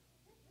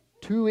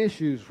 2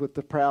 issues with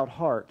the proud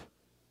heart.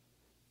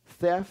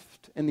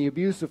 Theft and the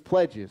abuse of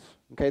pledges.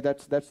 Okay,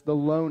 that's the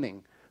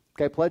loaning.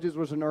 Okay, pledges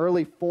was an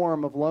early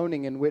form of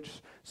loaning in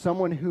which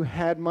someone who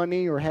had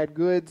money or had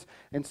goods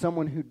and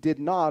someone who did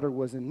not or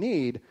was in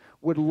need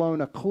would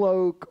loan a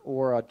cloak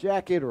or a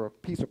jacket or a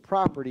piece of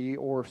property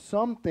or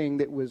something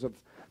that was of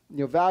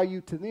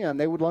value to them.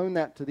 They would loan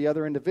that to the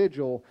other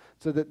individual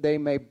so that they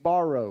may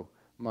borrow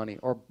money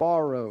or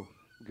borrow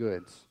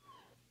goods.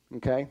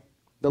 Okay?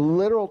 The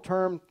literal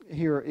term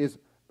here is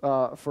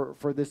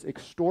for this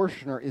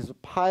extortioner is a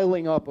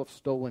piling up of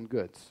stolen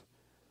goods.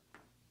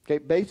 Okay,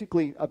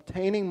 basically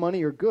obtaining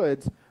money or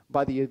goods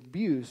by the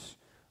abuse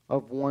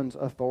of one's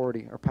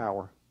authority or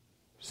power.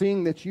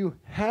 Seeing that you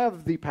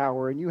have the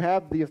power and you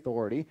have the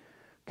authority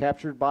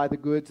captured by the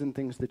goods and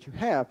things that you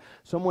have,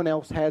 someone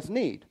else has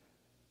need.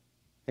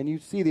 And you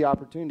see the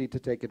opportunity to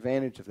take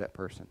advantage of that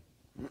person.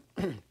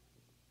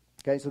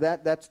 Okay, so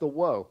that's the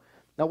woe.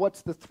 Now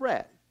what's the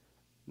threat?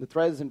 The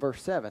threat is in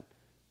verse 7.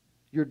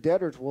 Your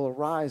debtors will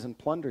arise and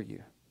plunder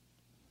you.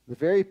 The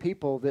very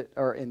people that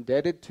are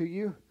indebted to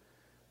you,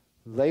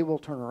 they will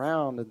turn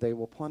around and they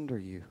will plunder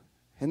you.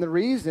 And the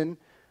reason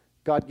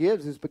God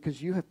gives is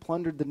because you have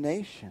plundered the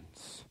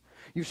nations.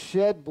 You've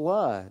shed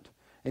blood,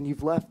 and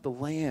you've left the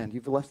land.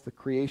 You've left the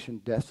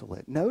creation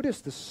desolate.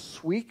 Notice the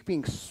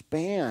sweeping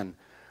span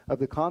of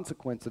the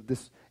consequence of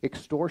this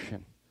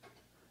extortion.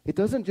 It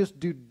doesn't just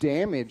do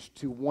damage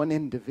to one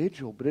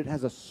individual, but it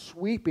has a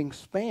sweeping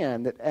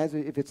span that,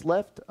 if it's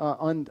left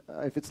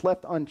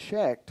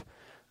unchecked,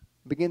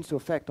 begins to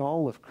affect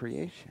all of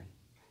creation.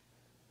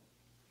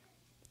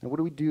 And what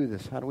do we do with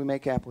this? How do we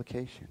make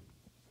application?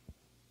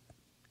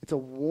 It's a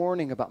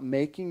warning about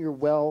making your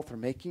wealth or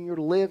making your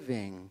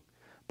living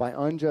by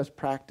unjust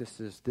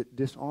practices that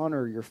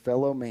dishonor your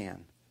fellow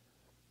man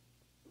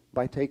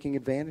by taking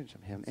advantage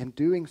of him. And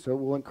doing so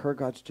will incur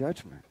God's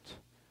judgment.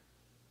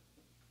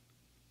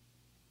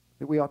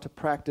 That we ought to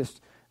practice,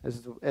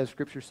 as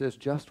Scripture says,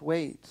 just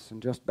weights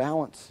and just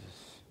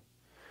balances.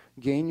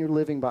 Gain your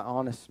living by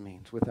honest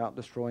means without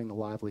destroying the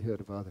livelihood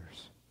of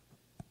others.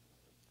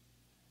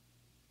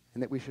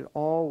 And that we should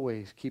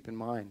always keep in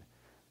mind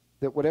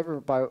that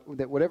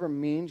whatever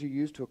means you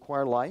use to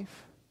acquire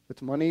life, if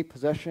it's money,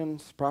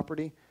 possessions,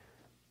 property,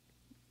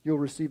 you'll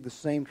receive the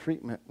same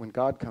treatment when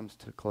God comes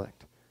to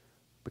collect,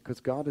 because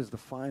God is the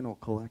final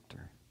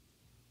collector.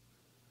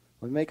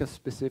 Let me make a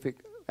specific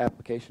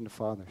application to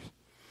fathers.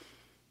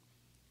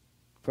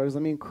 Fathers,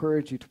 let me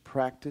encourage you to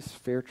practice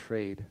fair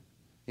trade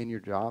in your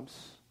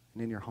jobs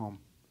and in your home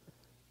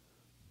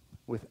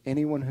with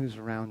anyone who's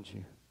around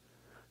you.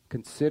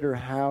 Consider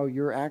how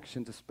your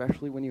actions,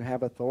 especially when you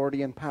have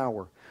authority and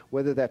power,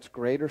 whether that's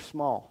great or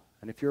small,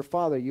 and if you're a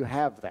father, you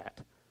have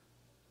that.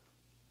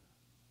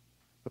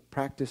 But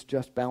practice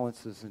just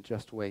balances and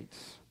just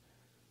weights.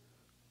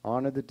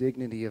 Honor the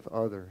dignity of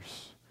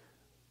others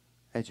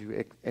as you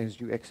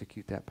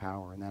execute that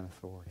power and that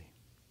authority.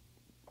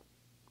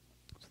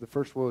 So the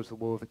first woe is the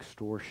woe of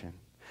extortion.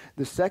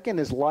 The second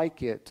is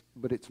like it,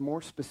 but it's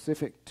more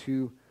specific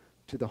to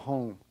the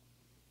home.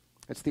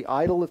 It's the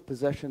idol of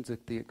possessions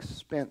at the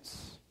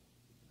expense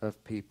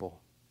of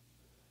people.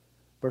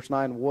 Verse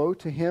 9, woe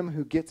to him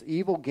who gets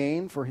evil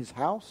gain for his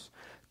house,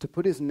 to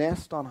put his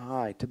nest on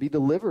high, to be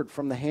delivered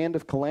from the hand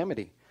of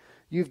calamity.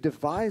 You've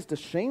devised a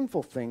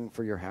shameful thing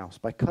for your house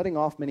by cutting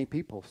off many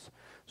peoples.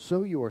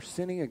 So you are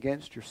sinning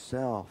against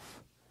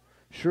yourself.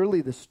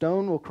 Surely the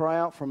stone will cry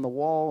out from the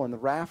wall, and the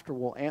rafter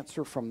will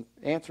answer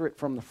it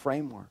from the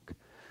framework.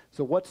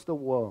 So what's the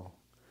woe?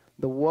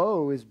 The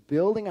woe is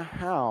building a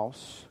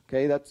house.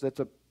 Okay, that's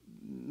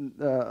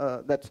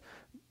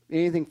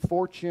anything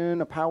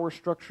fortune, a power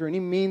structure,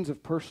 any means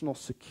of personal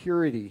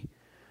security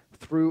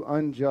through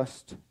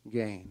unjust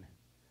gain.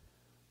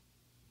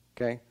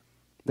 Okay,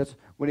 that's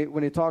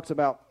when it talks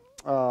about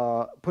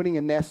putting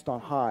a nest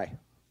on high,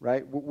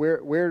 right?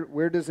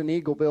 Where does an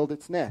eagle build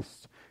its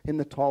nest? In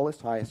the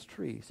tallest, highest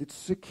trees. It's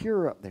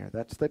secure up there.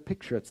 That's the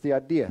picture. It's the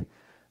idea.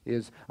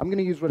 Is I'm going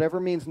to use whatever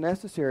means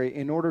necessary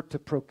in order to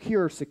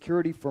procure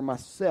security for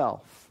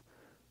myself.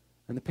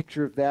 And the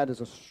picture of that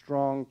is a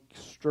strong,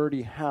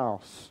 sturdy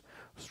house,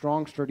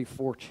 strong, sturdy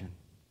fortune,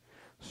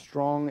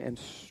 strong and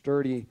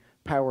sturdy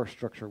power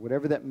structure,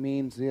 whatever that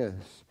means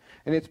is.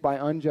 And it's by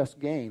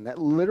unjust gain. That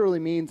literally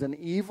means an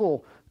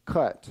evil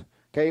cut.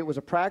 Okay, it was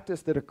a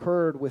practice that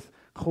occurred with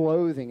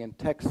clothing and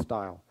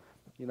textile.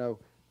 You know,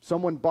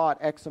 someone bought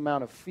X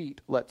amount of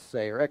feet, let's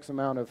say, or X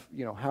amount of,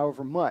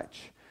 however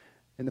much.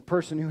 And the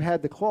person who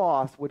had the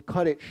cloth would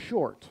cut it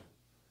short.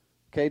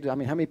 Okay, I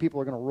mean, how many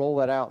people are going to roll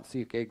that out and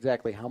see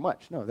exactly how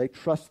much? No, they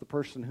trust the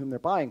person whom they're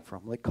buying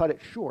from. They cut it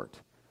short.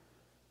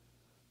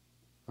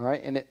 All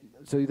right, and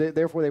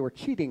therefore they were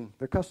cheating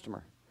their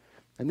customer.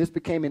 And this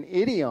became an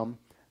idiom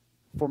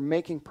for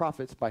making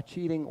profits by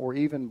cheating or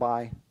even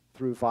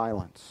through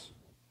violence.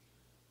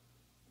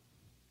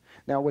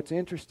 Now, what's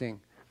interesting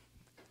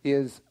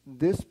is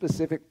this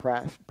specific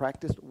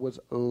practice was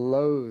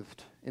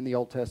loathed in the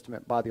Old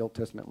Testament by the Old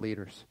Testament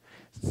leaders.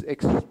 It's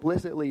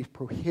explicitly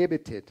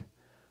prohibited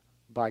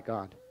by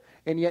God.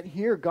 And yet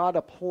here God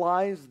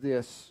applies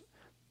this.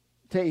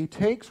 He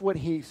takes what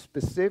he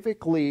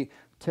specifically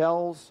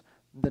tells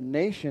the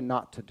nation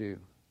not to do,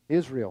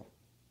 Israel,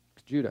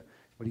 Judah,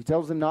 what he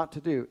tells them not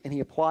to do, and he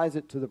applies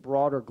it to the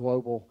broader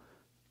global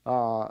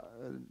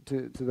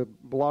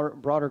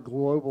broader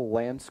global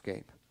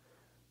landscape.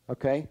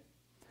 Okay?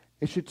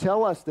 It should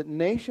tell us that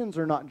nations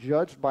are not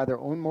judged by their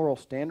own moral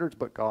standards,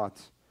 but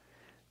God's.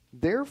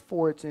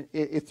 Therefore,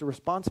 it's the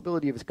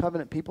responsibility of his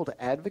covenant people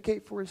to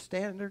advocate for his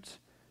standards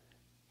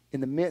in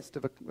the midst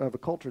of a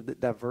culture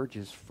that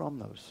diverges from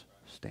those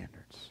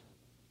standards.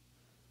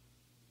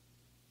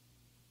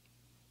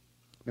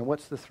 Now,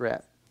 what's the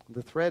threat?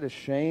 The threat is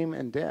shame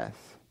and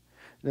death.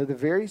 Now, the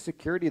very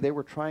security they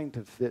were trying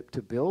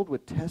to build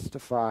would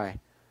testify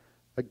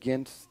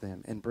against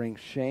them and bring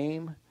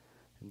shame,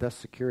 and thus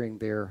securing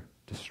their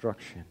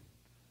destruction.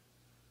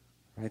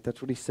 Right?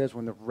 That's what he says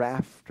when the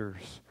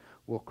rafters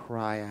will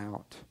cry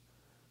out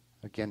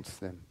against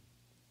them.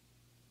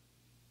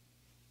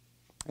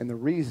 And the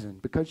reason,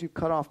 because you've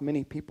cut off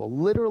many people,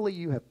 literally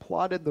you have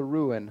plotted the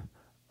ruin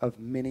of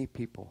many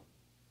people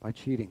by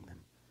cheating them.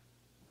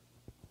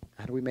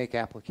 How do we make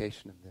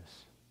application of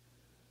this?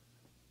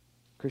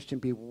 Christian,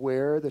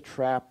 beware the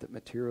trap that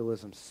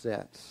materialism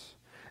sets.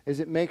 Is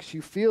it makes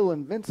you feel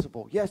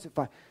invincible. Yes, if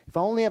I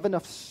only have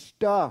enough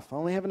stuff, if I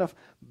only have enough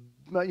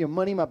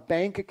money in my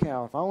bank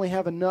account, if I only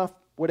have enough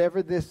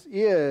whatever this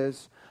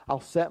is,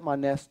 I'll set my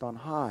nest on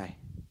high.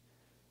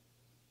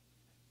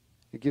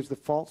 It gives the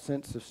false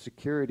sense of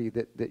security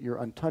that you're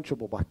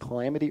untouchable by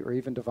calamity or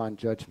even divine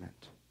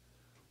judgment.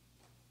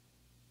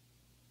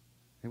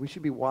 And we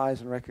should be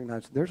wise and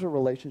recognize there's a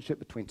relationship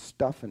between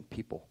stuff and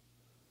people.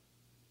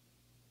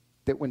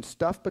 That when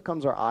stuff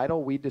becomes our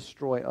idol, we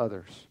destroy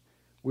others.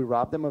 We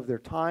rob them of their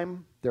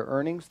time, their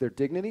earnings, their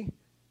dignity.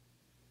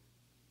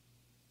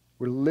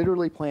 We're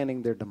literally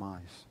planning their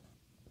demise.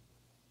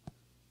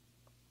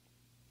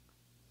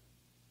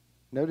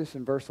 Notice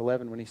in verse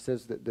 11 when he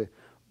says that the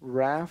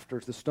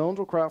rafters, the stones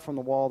will cry out from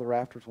the wall, the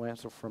rafters will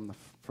answer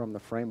from the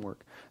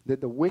framework. That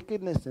the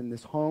wickedness in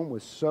this home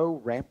was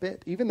so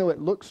rampant, even though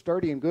it looked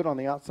sturdy and good on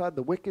the outside,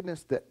 the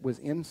wickedness that was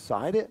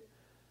inside it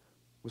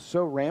was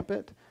so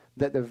rampant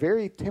that the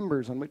very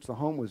timbers on which the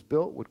home was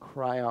built would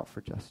cry out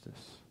for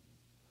justice.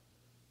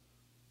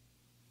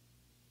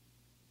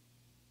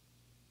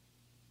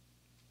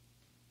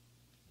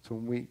 So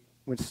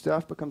when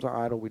stuff becomes our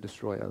idol, we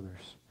destroy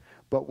others.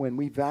 But when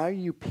we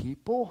value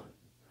people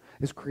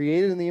as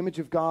created in the image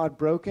of God,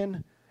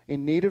 broken,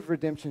 in need of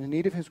redemption, in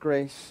need of his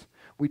grace,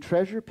 we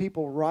treasure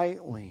people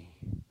rightly,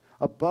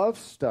 above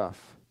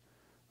stuff.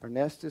 Our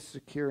nest is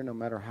secure no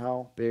matter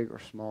how big or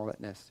small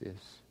that nest is.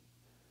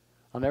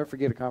 I'll never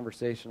forget a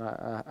conversation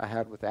I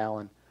had with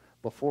Alan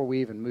before we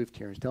even moved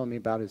here. He was telling me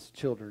about his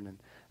children and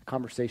a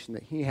conversation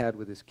that he had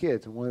with his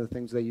kids. And one of the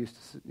things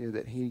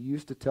that he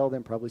used to tell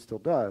them, probably still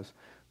does,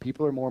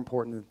 people are more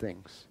important than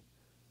things.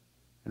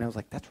 And I was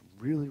like, that's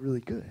really, really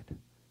good.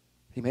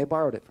 He may have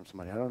borrowed it from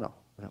somebody. I don't know.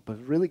 But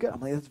it's really good.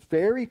 I'm like, that's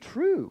very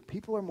true.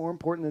 People are more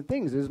important than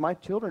things. As my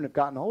children have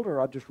gotten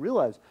older, I've just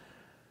realized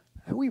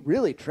that we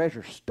really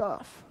treasure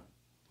stuff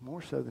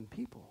more so than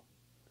people.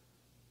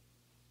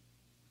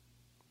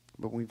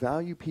 But when we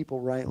value people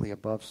rightly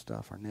above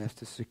stuff, our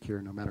nest is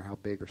secure no matter how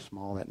big or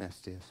small that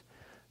nest is.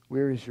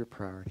 Where is your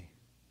priority?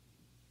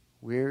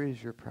 Where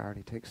is your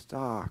priority? Take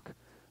stock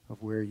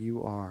of where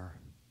you are.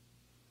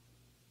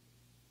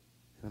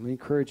 Let me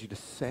encourage you to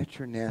set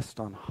your nest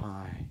on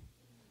high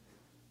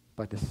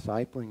by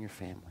discipling your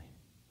family,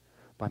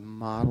 by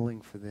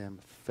modeling for them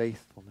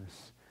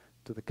faithfulness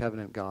to the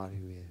covenant God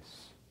who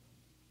is.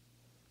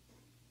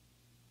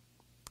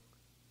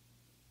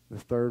 The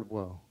third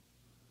woe,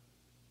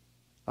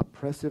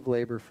 oppressive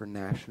labor for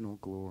national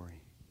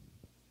glory.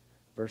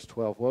 Verse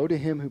 12, woe to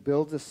him who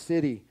builds a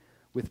city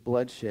with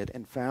bloodshed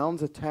and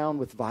founds a town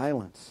with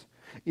violence.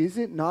 Is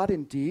it not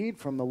indeed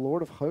from the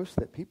Lord of hosts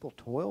that people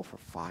toil for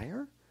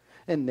fire,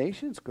 and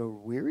nations go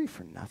weary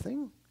for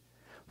nothing?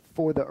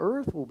 For the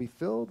earth will be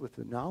filled with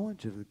the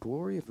knowledge of the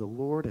glory of the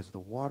Lord as the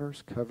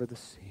waters cover the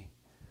sea.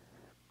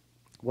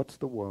 What's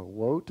the woe?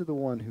 Woe to the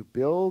one who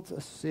builds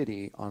a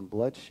city on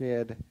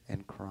bloodshed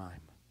and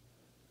crime.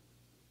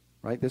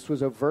 Right? This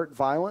was overt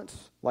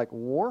violence like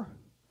war.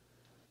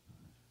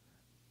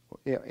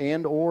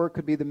 And or it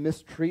could be the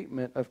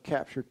mistreatment of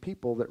captured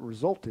people that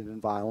resulted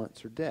in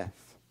violence or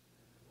death.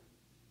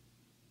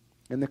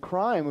 And the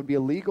crime would be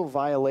a legal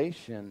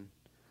violations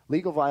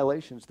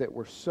that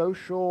were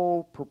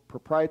social,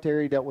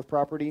 proprietary, dealt with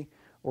property,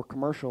 or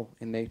commercial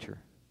in nature.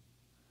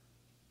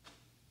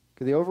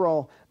 The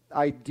overall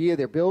idea,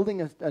 they're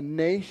building a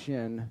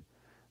nation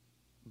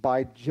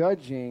by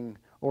judging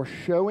or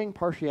showing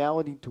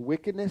partiality to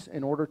wickedness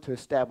in order to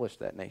establish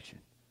that nation.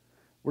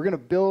 We're going to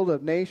build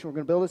a nation, we're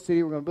going to build a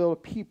city, we're going to build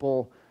a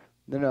people,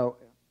 and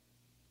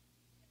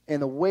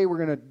the way we're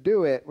going to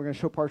do it, we're going to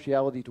show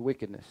partiality to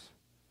wickedness.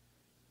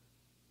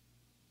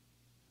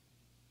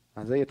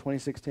 Isaiah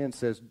 26:10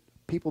 says,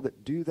 people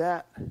that do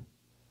that,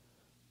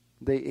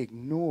 they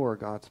ignore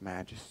God's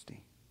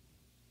majesty.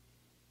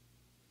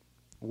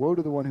 Woe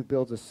to the one who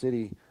builds a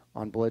city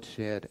on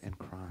bloodshed and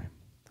crime.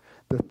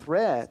 The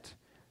threat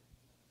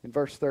in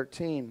verse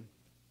 13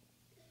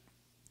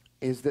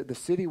 is that the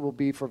city will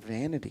be for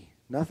vanity,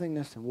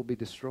 nothingness, and will be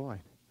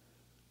destroyed.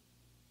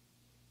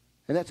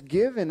 And that's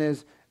given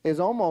as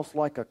almost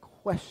like a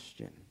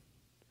question.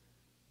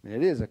 I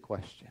mean, it is a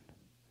question.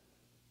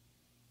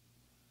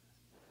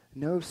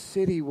 No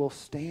city will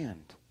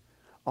stand.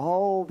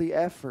 All the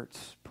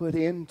efforts put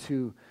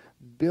into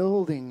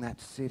building that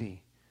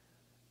city,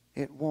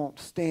 it won't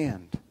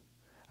stand.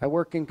 I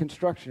work in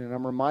construction, and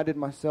I'm reminded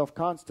myself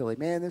constantly,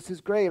 man, this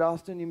is great,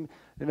 Austin. You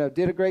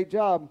did a great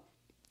job.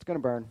 It's going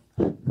to burn.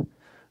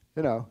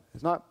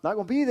 It's not going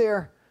to be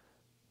there.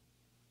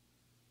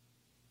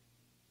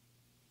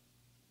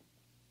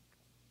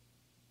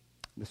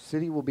 The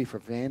city will be for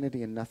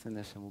vanity and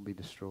nothingness and will be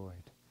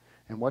destroyed.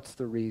 And what's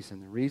the reason?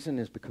 The reason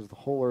is because the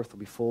whole earth will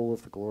be full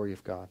of the glory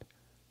of God.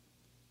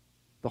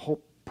 the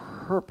whole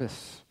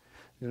purpose.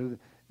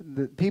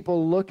 The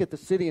people look at the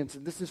city and say,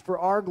 this is for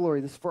our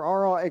glory, this is for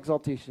our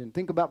exaltation.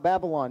 Think about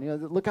Babylon.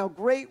 Look how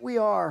great we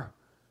are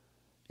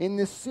in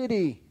this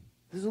city.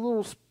 This is a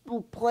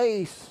little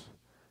place.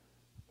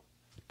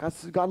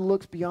 God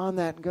looks beyond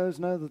that and goes,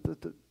 no,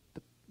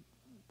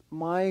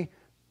 my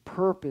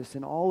purpose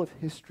in all of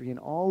history and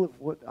all of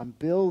what I'm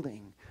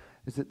building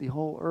is that the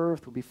whole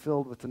earth will be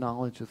filled with the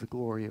knowledge of the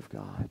glory of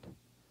God.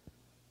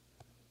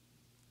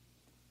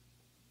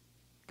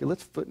 Okay,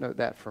 let's footnote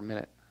that for a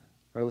minute.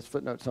 Or let's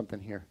footnote something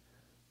here.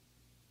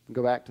 And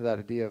go back to that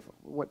idea of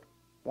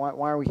why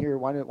are we here?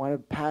 Why do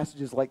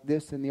passages like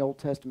this in the Old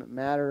Testament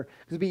matter?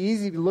 Because it'd be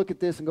easy to look at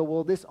this and go,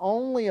 well, this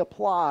only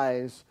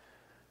applies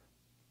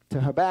to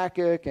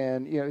Habakkuk,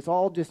 and it's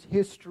all just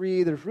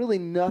history. There's really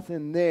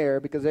nothing there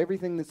because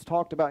everything that's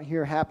talked about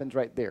here happens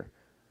right there.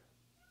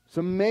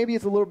 So maybe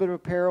it's a little bit of a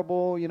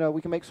parable.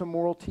 We can make some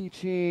moral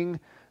teaching,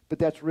 but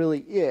that's really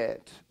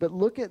it. But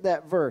look at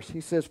that verse.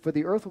 He says, for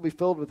the earth will be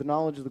filled with the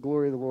knowledge of the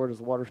glory of the Lord as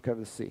the waters cover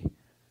the sea.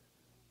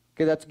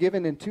 Okay, that's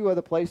given in two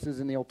other places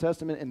in the Old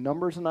Testament, in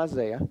Numbers and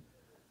Isaiah.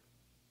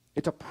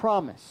 It's a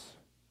promise.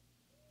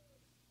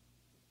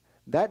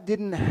 That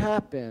didn't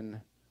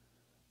happen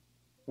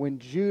when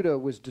Judah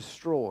was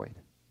destroyed.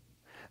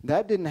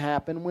 That didn't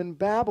happen when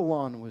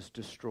Babylon was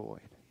destroyed.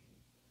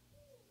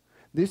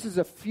 This is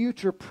a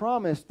future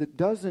promise that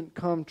doesn't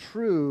come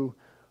true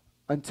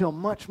until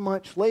much,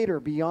 much later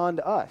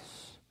beyond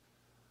us.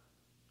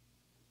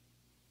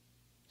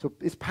 So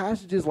it's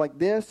passages like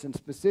this, and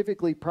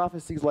specifically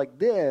prophecies like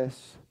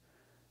this,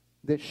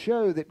 that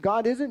show that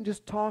God isn't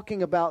just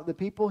talking about the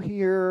people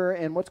here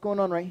and what's going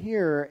on right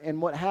here,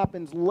 and what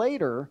happens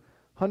later,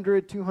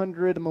 100,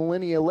 200,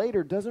 millennia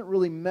later, doesn't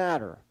really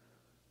matter.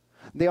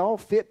 They all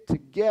fit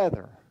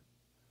together.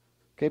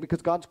 Okay,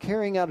 because God's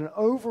carrying out an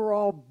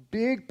overall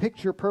big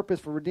picture purpose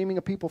for redeeming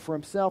a people for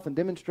himself and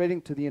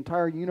demonstrating to the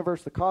entire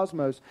universe, the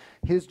cosmos,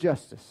 his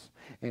justice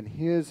and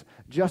his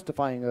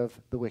justifying of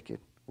the wicked.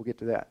 We'll get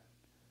to that.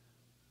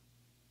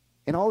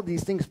 And all of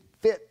these things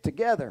fit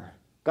together.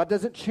 God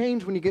doesn't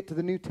change when you get to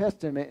the New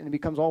Testament and it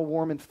becomes all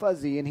warm and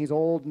fuzzy and he's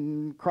old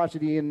and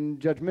crotchety and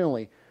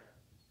judgmentally.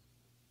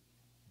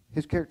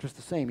 His character's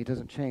the same. He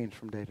doesn't change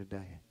from day to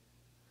day.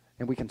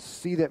 And we can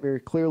see that very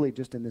clearly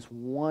just in this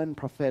one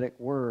prophetic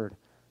word.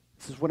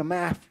 This is what I'm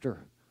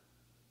after.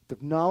 The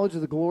knowledge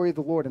of the glory of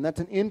the Lord. And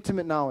that's an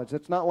intimate knowledge.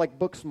 That's not like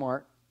book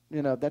smart.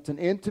 That's an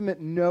intimate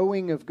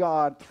knowing of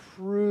God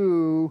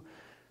through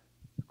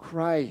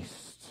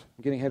Christ.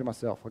 I'm getting ahead of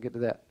myself. I'll get to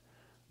that.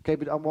 Okay,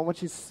 but I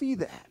want you to see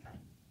that.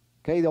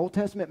 Okay, the Old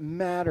Testament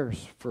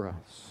matters for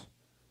us.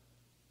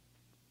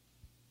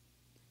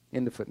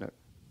 End of footnote.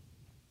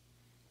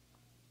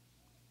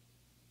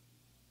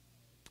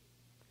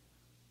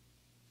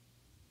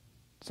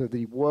 So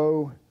the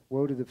woe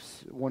to the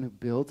one who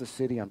builds a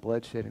city on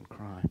bloodshed and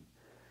crime.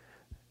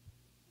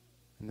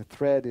 And the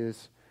thread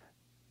is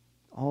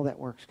all that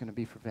work's going to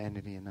be for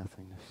vanity and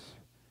nothingness.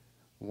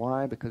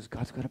 Why? Because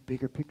God's got a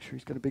bigger picture.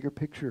 He's got a bigger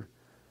picture.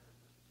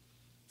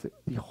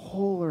 The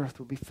whole earth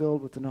will be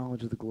filled with the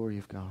knowledge of the glory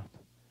of God.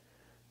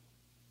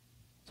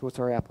 So what's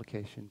our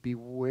application?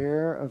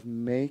 Beware of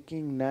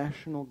making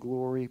national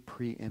glory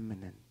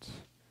preeminent.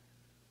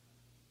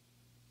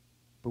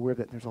 Beware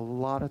that there's a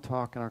lot of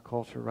talk in our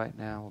culture right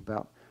now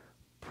about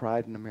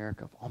pride in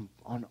America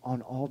on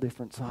all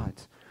different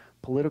sides.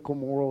 Political,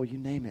 moral, you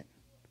name it.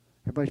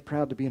 Everybody's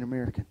proud to be an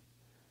American.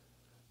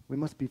 We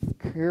must be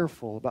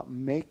careful about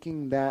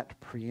making that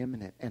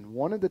preeminent. And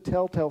one of the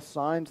telltale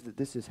signs that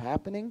this is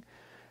happening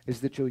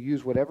is that you'll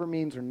use whatever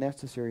means are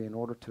necessary in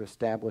order to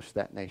establish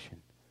that nation.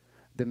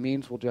 The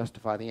means will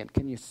justify the end.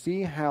 Can you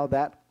see how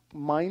that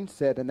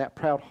mindset and that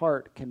proud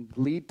heart can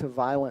lead to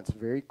violence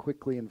very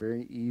quickly and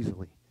very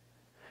easily?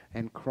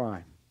 And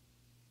crime.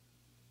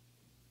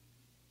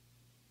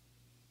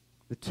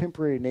 The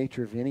temporary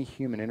nature of any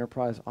human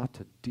enterprise ought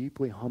to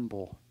deeply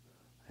humble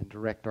and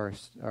direct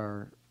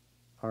our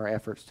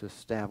efforts to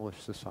establish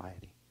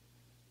society.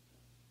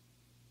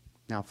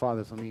 Now,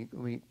 fathers, let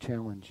me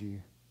challenge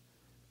you.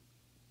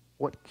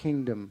 What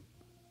kingdom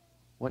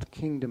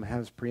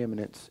has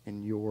preeminence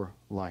in your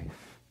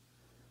life?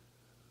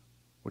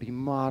 What are you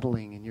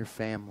modeling in your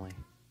family?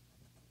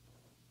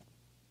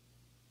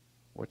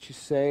 What you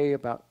say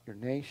about your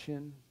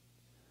nation,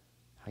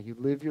 how you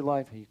live your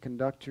life, how you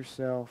conduct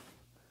yourself,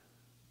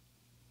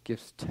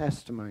 gives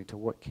testimony to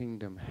what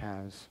kingdom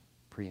has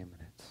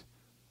preeminence.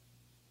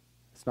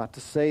 It's not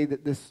to say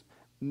that this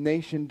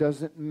nation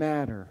doesn't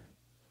matter,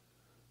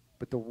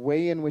 but the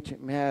way in which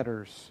it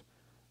matters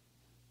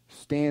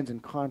stands in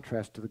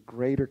contrast to the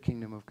greater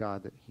kingdom of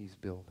God that he's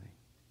building.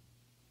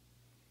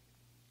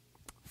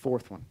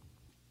 Fourth one.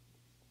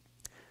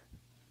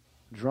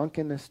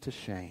 Drunkenness to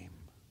shame.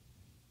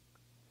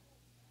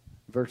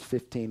 Verse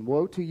 15,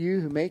 woe to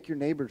you who make your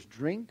neighbors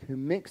drink, who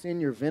mix in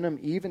your venom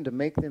even to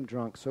make them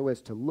drunk, so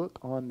as to look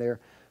on their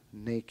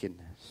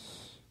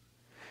nakedness.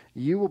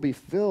 You will be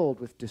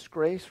filled with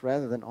disgrace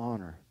rather than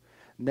honor.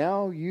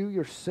 Now you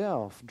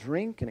yourself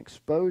drink and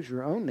expose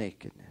your own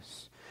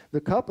nakedness.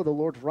 The cup of the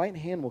Lord's right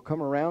hand will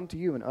come around to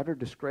you, and utter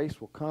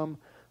disgrace will come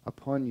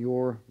upon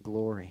your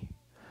glory.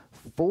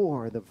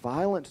 For the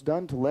violence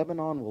done to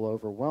Lebanon will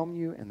overwhelm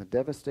you, and the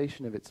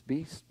devastation of its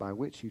beasts by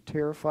which you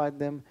terrified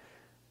them,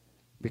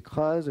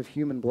 because of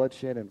human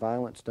bloodshed and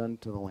violence done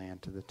to the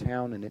land, to the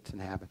town and its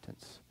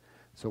inhabitants.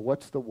 So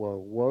what's the woe?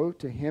 Woe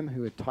to him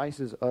who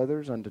entices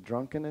others unto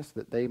drunkenness,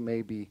 that they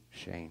may be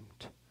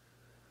shamed.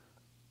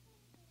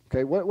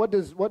 Okay, what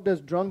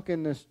does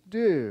drunkenness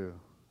do?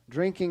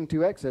 Drinking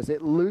to excess.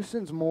 It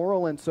loosens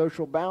moral and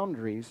social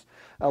boundaries,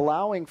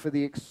 allowing for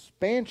the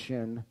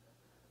expansion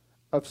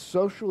of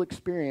social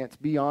experience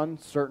beyond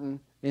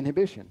certain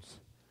inhibitions.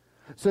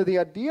 So the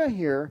idea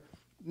here,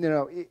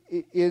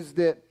 is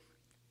that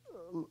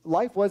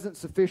life wasn't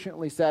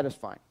sufficiently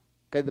satisfying.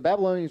 Okay, the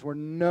Babylonians were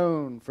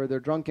known for their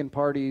drunken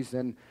parties,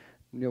 and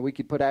we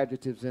could put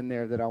adjectives in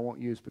there that I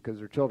won't use because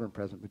there are children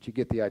present, but you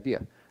get the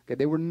idea. Okay,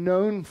 they were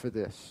known for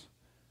this.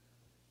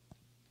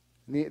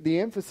 The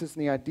emphasis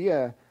and the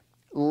idea,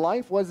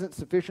 life wasn't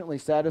sufficiently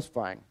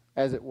satisfying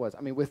as it was.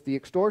 I mean, with the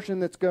extortion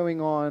that's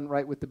going on,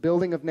 right, with the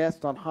building of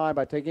nests on high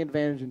by taking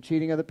advantage and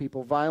cheating other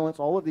people, violence,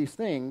 all of these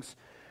things,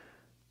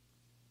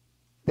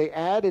 they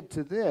added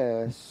to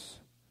this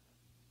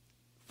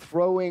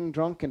throwing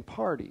drunken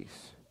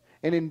parties.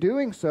 And in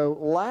doing so,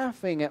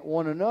 laughing at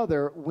one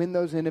another when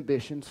those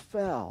inhibitions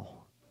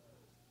fell.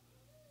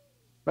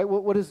 Right?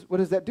 What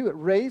does that do? It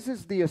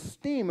raises the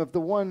esteem of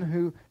the one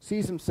who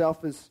sees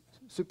himself as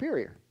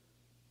superior.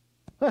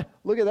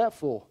 Look at that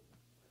fool.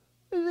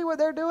 You see what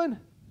they're doing?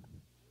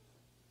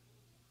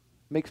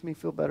 Makes me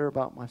feel better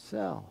about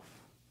myself.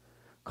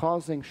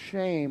 Causing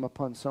shame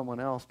upon someone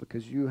else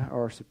because you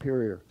are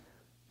superior.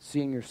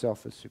 Seeing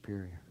yourself as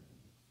superior.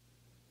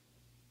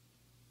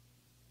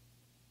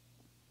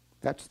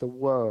 That's the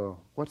woe.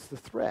 What's the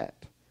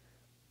threat?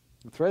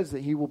 The threat is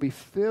that he will be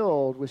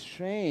filled with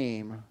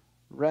shame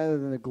rather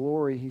than the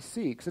glory he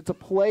seeks. It's a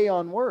play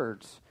on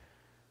words.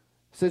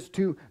 It says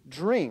to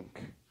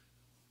drink.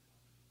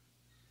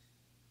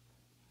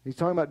 He's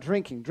talking about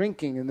drinking.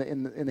 Drinking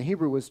in the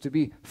Hebrew was to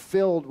be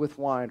filled with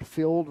wine,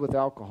 filled with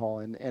alcohol.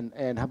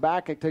 And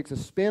Habakkuk takes a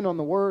spin on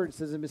the word and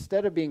says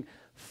instead of being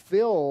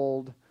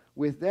filled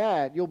with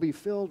that, you'll be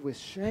filled with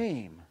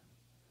shame.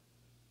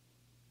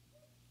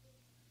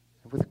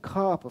 With a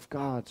cup of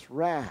God's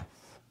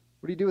wrath.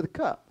 What do you do with a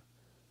cup?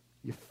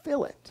 You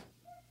fill it.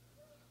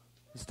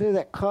 Instead of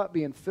that cup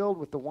being filled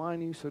with the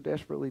wine you so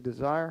desperately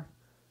desire,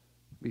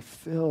 be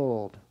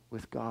filled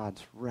with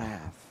God's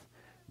wrath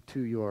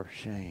to your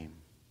shame.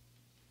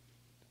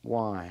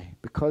 Why?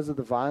 Because of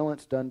the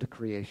violence done to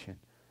creation.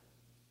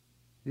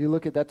 You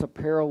look at, that's a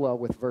parallel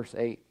with verse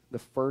 8, the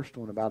first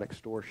one about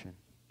extortion.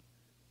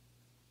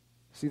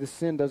 See, the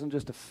sin doesn't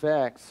just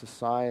affect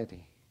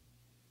society.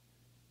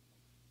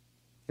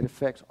 It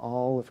affects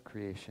all of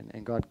creation,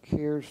 and God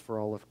cares for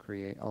all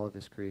of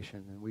His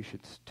creation, and we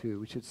should too.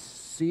 We should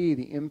see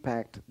the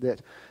impact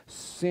that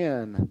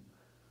sin.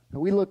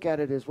 We look at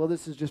it as, well,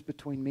 this is just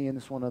between me and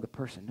this one other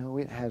person. No,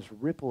 it has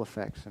ripple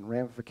effects and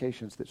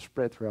ramifications that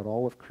spread throughout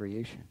all of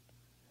creation.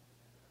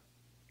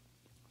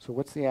 So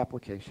what's the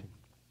application?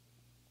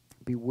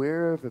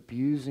 Beware of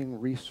abusing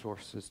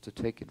resources to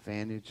take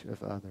advantage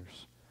of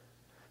others.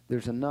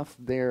 There's enough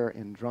there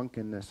in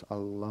drunkenness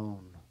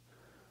alone.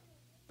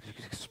 You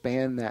can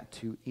expand that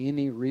to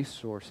any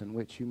resource in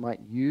which you might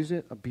use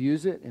it,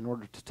 abuse it, in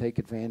order to take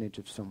advantage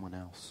of someone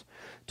else.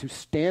 To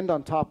stand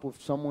on top of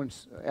someone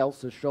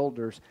else's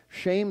shoulders,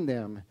 shame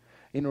them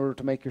in order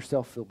to make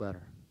yourself feel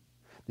better.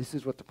 This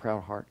is what the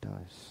proud heart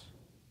does.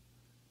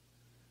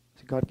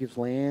 See, God gives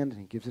land and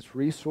He gives us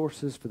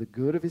resources for the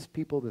good of His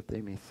people that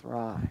they may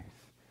thrive.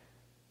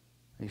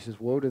 And He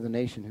says, woe to the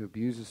nation who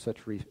abuses such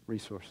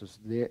resources,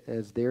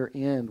 as their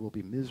end will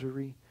be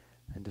misery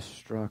and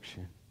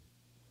destruction.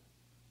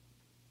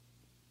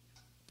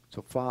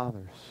 So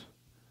fathers,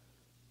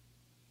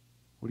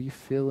 what are you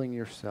filling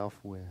yourself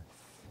with?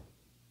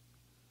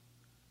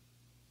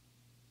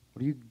 What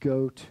do you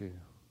go to?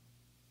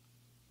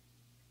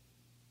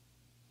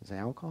 Is it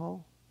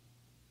alcohol?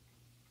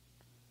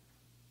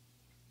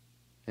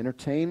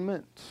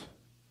 Entertainment?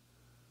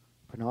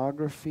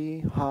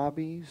 Pornography?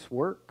 Hobbies?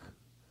 Work?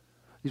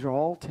 These are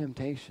all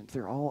temptations.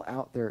 They're all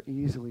out there,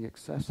 easily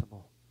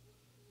accessible.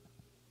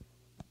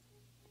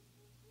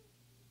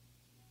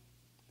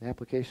 The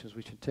application is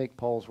we should take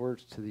Paul's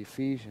words to the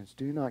Ephesians.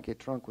 Do not get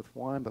drunk with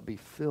wine, but be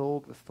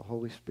filled with the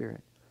Holy Spirit.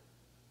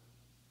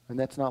 And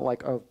that's not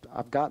like, oh,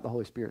 I've got the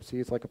Holy Spirit. See,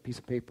 it's like a piece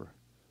of paper.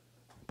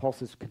 Paul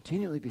says,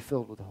 continually be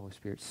filled with the Holy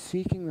Spirit,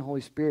 seeking the Holy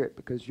Spirit,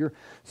 because your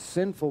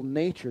sinful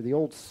nature, the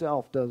old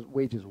self,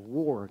 wages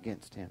war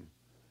against Him.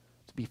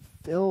 To be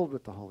filled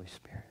with the Holy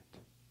Spirit.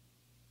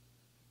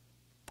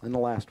 And the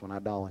last one,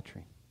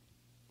 idolatry.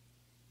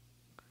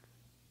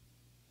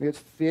 It's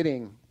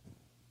fitting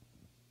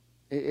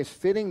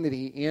that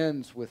he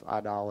ends with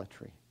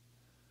idolatry.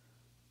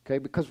 Okay,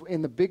 because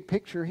in the big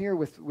picture here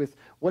with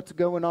what's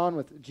going on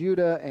with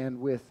Judah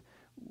and with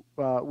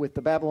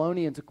the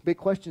Babylonians, the big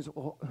question is,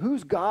 well,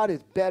 whose God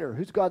is better?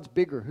 Whose God's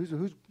bigger? Who's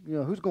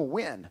going to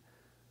win?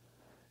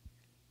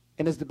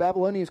 And as the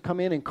Babylonians come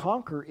in and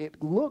conquer,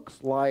 it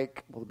looks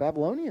like, well, the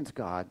Babylonians'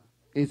 God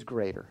is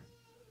greater.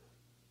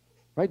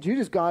 Right?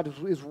 Judah's God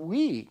is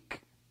weak.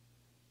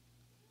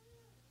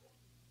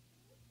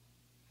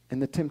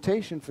 And the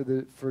temptation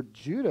for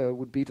Judah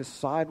would be to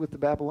side with the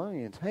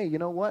Babylonians. Hey, you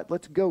know what?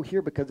 Let's go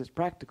here because it's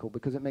practical,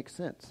 because it makes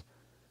sense.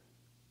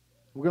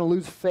 We're going to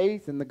lose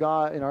faith in the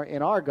God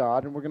in our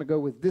God, and we're going to go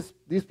with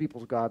these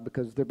people's God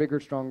because they're bigger,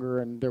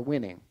 stronger, and they're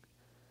winning.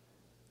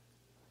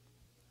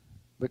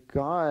 But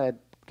God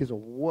gives a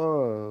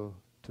woe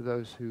to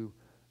those who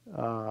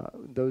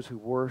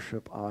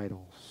worship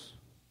idols.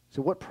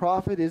 So what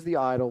profit is the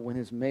idol when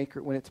its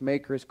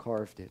maker has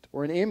carved it,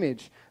 or an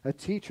image, a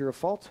teacher of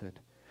falsehood?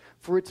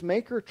 For its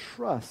maker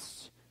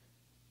trusts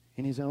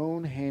in his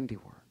own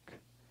handiwork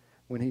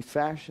when he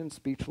fashions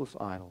speechless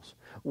idols.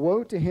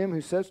 Woe to him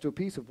who says to a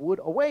piece of wood,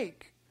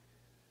 awake,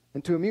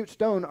 and to a mute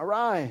stone,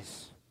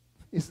 arise.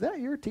 Is that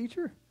your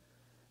teacher?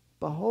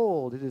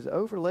 Behold, it is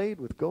overlaid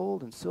with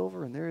gold and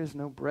silver, and there is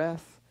no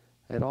breath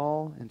at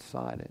all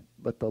inside it.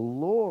 But the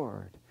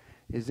Lord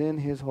is in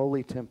his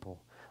holy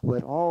temple.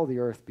 Let all the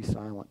earth be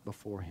silent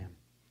before him.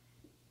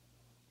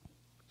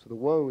 So the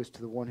woe is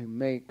to the one who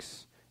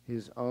makes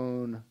his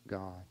own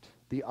God,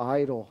 the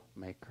idol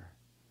maker.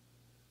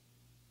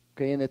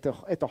 Okay, and at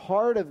the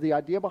heart of the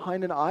idea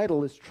behind an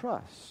idol is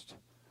trust.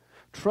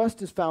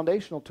 Trust is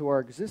foundational to our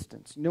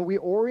existence. You know, we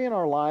orient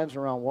our lives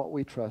around what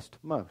we trust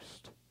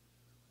most.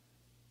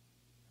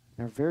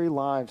 Our very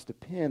lives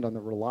depend on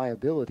the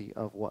reliability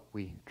of what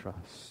we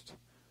trust.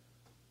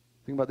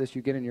 Think about this.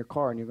 You get in your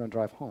car and you're going to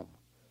drive home.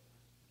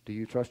 Do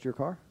you trust your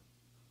car?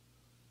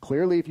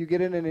 Clearly, if you get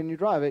in it and you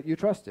drive it, you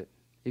trust it.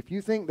 If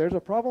you think there's a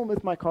problem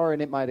with my car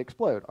and it might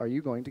explode, are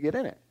you going to get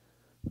in it?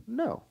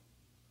 No.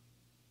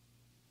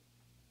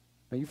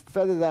 Now you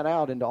feather that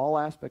out into all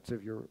aspects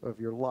of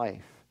your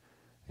life,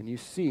 and you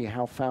see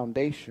how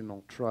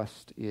foundational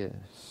trust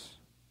is.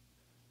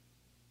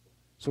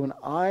 So an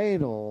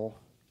idol,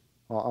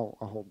 I'll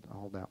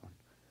hold that one.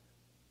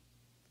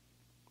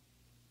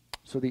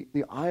 So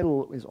the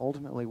idol is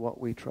ultimately what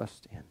we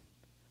trust in.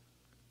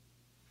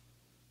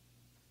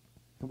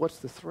 And what's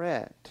the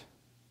threat?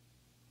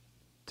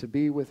 To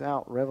be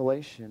without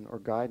revelation or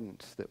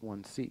guidance that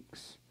one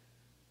seeks.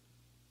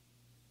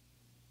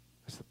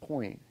 That's the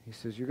point. He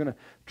says you're going to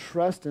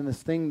trust in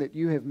this thing that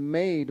you have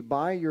made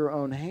by your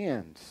own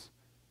hands.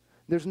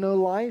 There's no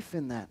life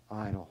in that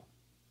idol.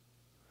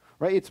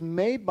 Right? It's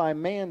made by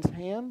man's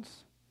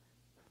hands,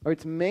 or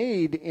it's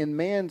made in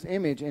man's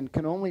image and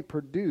can only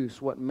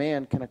produce what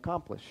man can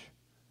accomplish.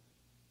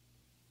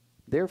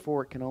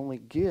 Therefore, it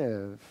cannot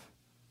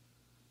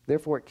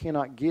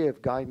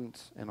give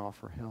guidance and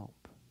offer help.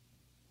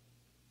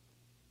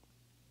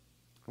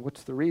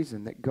 What's the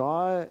reason? That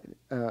God,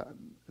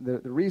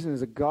 the reason is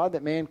that God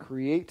that man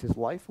creates is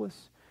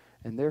lifeless,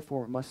 and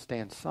therefore must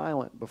stand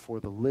silent before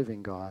the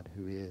living God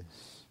who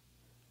is.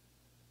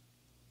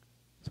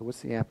 So what's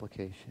the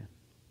application?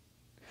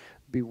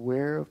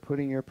 Beware of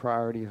putting your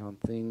priorities on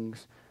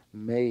things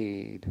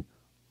made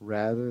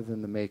rather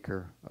than the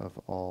maker of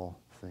all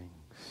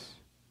things.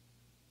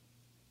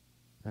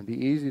 It'd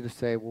be easy to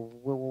say, well,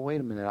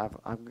 wait a minute.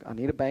 I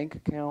need a bank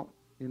account.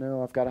 You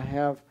know, I've got to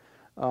have.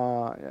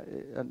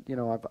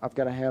 I've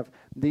got to have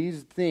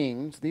these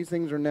things. These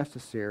things are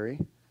necessary.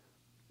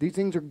 These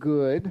things are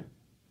good,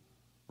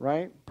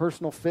 right?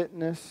 Personal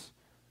fitness,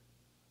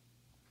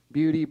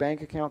 beauty,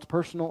 bank accounts,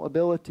 personal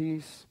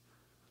abilities.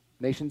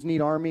 Nations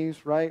need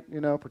armies, right? You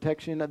know,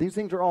 protection. These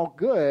things are all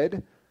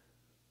good.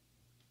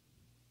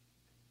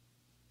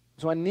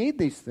 So I need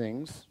these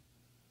things.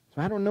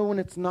 So I don't know when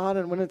it's not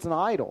and when it's an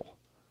idol.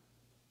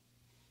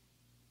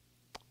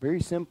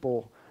 Very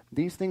simple.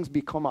 These things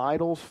become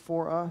idols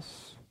for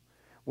us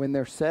when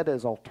they're set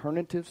as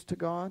alternatives to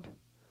God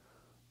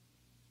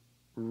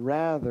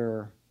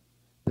rather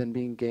than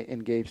being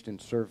engaged in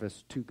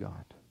service to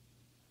God.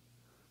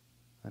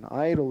 An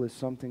idol is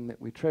something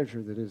that we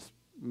treasure that is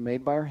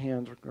made by our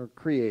hands or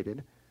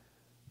created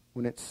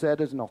when it's set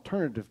as an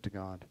alternative to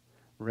God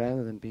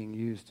rather than being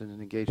used in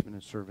an engagement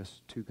in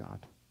service to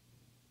God.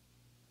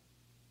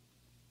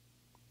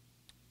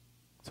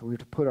 So we have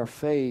to put our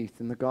faith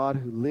in the God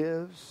who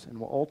lives and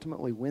will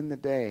ultimately win the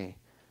day,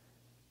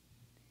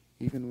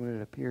 even when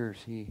it appears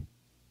he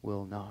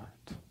will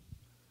not.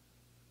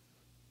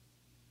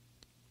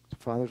 So,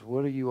 fathers,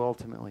 what are you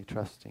ultimately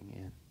trusting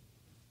in?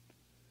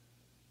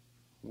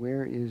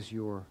 Where is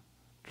your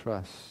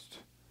trust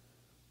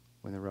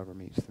when the rubber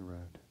meets the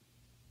road?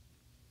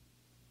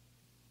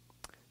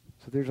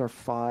 So there's our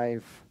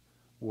 5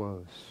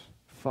 woes,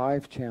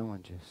 5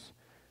 challenges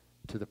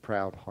to the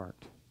proud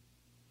heart.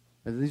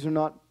 Now, these are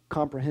not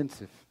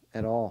comprehensive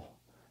at all.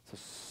 It's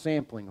a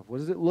sampling of what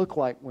does it look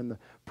like when the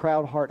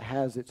proud heart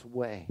has its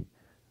way,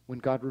 when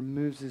God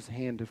removes his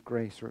hand of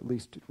grace, or at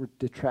least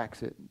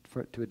detracts it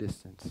to a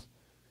distance.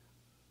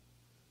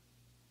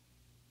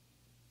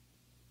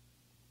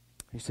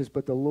 He says,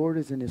 but the Lord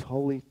is in his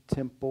holy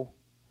temple.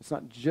 It's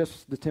not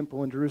just the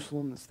temple in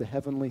Jerusalem, it's the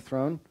heavenly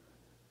throne.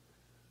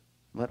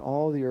 Let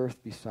all the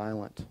earth be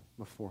silent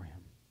before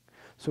him.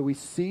 So we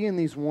see in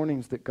these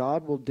warnings that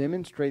God will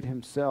demonstrate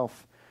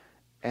himself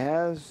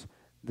as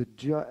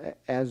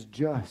as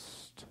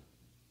just.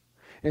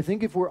 And I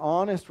think if we're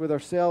honest with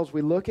ourselves,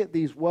 we look at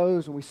these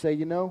woes and we say,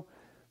 you know,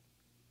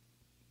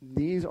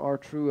 these are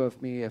true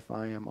of me if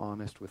I am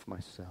honest with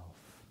myself.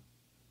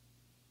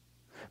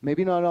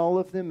 Maybe not all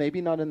of them, maybe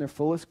not in their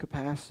fullest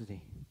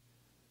capacity.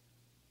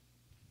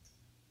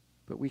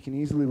 But we can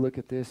easily look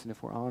at this and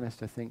if we're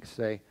honest, I think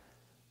say,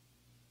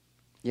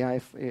 yeah,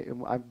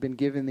 I've been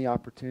given the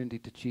opportunity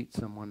to cheat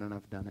someone and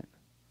I've done it.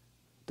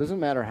 Doesn't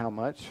matter how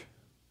much,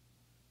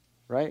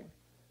 right?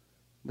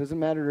 Doesn't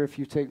matter if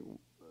you take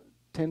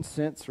 10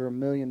 cents or $1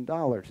 million,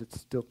 it's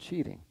still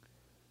cheating.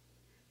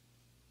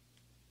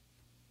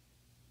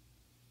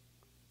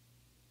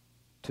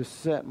 To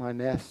set my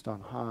nest on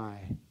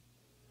high,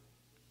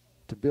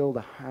 to build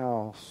a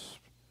house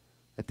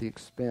at the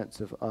expense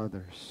of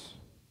others,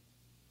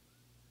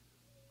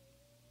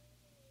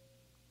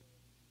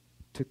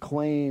 to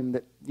claim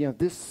that, you know,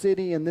 this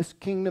city and this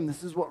kingdom,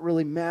 this is what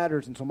really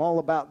matters, and so I'm all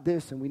about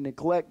this, and we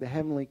neglect the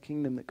heavenly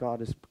kingdom that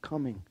God is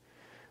becoming.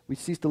 We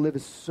cease to live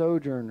as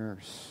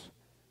sojourners,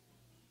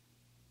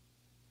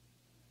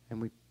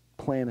 and we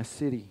plant a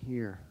city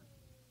here.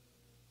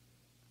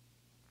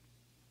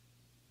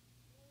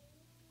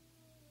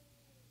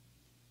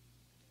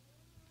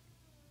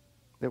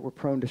 That we're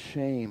prone to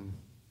shame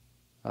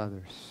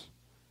others.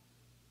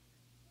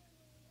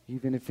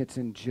 Even if it's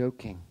in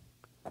joking,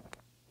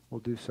 we'll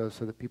do so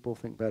that people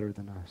think better of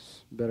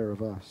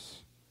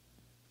us.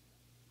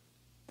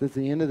 That at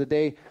the end of the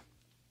day,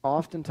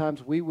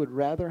 oftentimes we would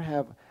rather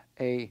have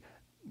a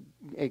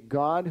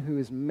God who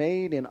is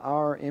made in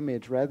our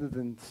image rather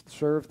than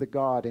serve the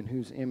God in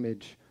whose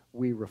image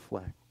we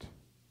reflect.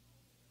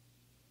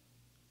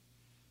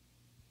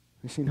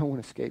 You see, no one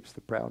escapes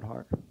the proud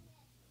heart.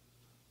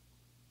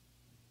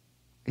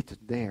 It's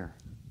there.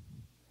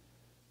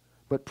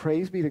 But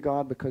praise be to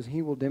God because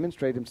he will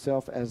demonstrate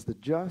himself as the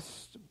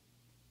just,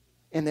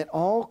 and that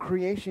all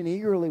creation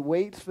eagerly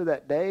waits for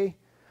that day.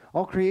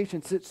 All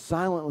creation sits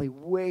silently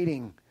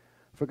waiting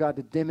for God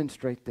to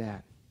demonstrate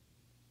that.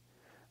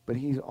 But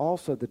he's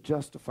also the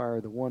justifier,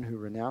 the one who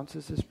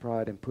renounces his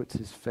pride and puts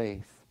his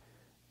faith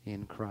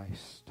in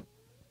Christ.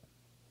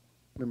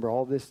 Remember,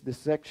 all this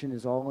section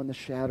is all in the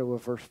shadow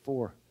of verse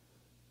 4.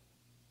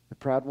 The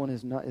proud one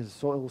is not, his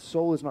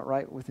soul is not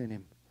right within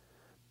him.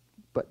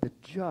 But the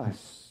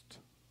just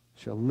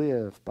shall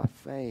live by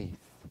faith.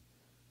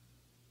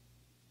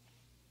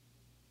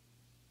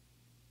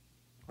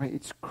 Right?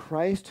 It's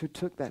Christ who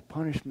took that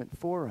punishment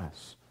for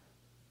us.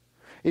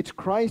 It's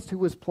Christ who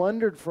was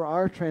plundered for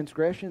our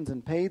transgressions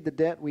and paid the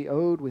debt we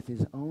owed with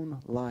his own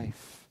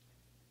life.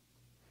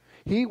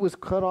 He was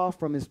cut off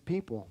from his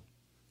people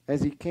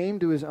as he came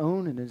to his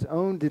own, and his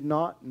own did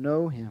not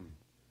know him.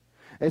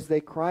 As they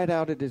cried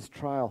out at his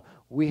trial,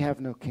 "We have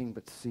no king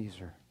but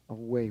Caesar.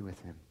 Away with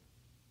him."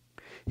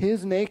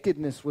 His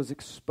nakedness was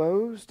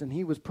exposed, and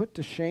he was put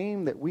to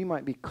shame that we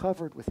might be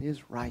covered with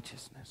his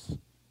righteousness.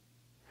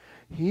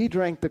 He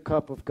drank the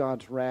cup of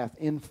God's wrath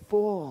in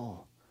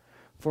full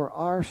for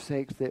our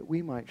sakes, that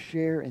we might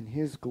share in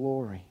his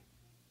glory.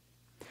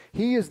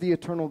 He is the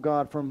eternal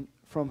God from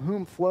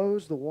whom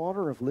flows the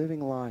water of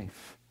living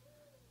life.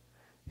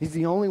 He's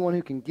the only one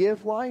who can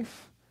give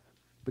life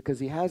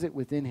because he has it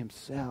within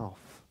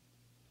himself.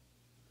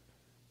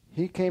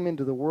 He came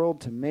into the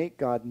world to make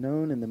God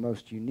known in the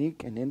most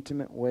unique and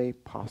intimate way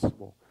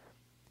possible.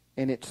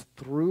 And it's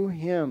through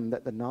him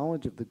that the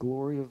knowledge of the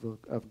glory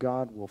of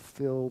God will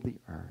fill the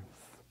earth.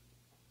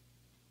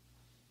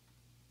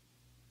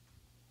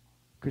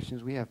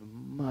 Christians, we have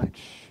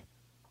much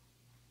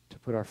to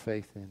put our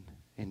faith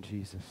in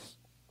Jesus.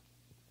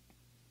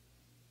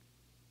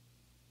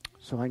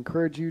 So I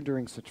encourage you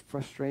during such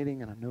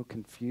frustrating and I know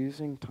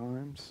confusing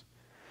times,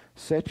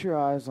 set your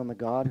eyes on the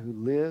God who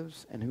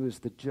lives and who is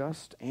the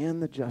just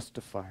and the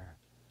justifier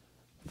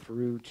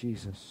through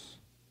Jesus.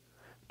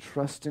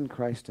 Trust in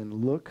Christ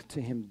and look to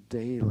him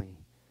daily,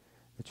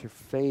 that your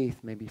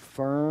faith may be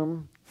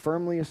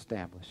firmly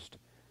established,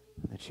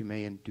 and that you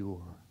may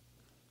endure.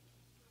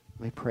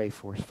 Let me pray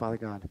for us. Father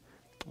God,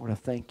 Lord, I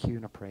thank you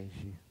and I praise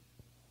you.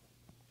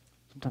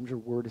 Sometimes your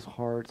word is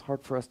hard. It's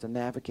hard for us to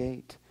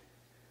navigate.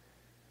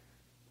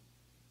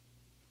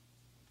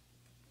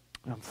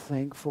 And I'm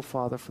thankful,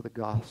 Father, for the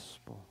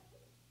gospel.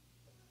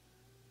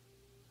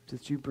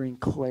 That you bring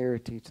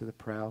clarity to the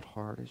proud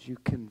heart as you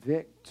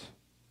convict,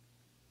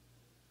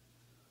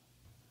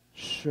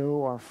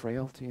 show our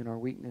frailty and our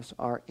weakness,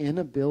 our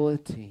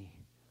inability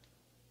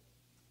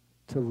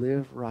to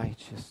live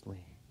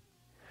righteously,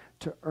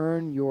 to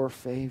earn your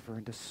favor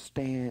and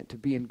to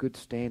be in good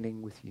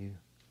standing with you.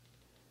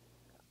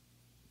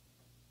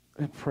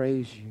 And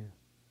praise you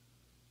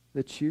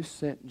that you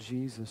sent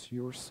Jesus,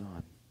 your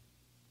Son,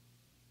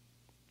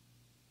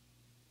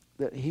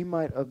 that he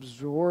might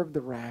absorb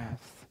the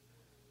wrath,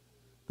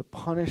 the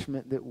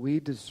punishment that we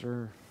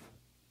deserve.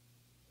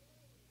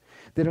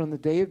 That on the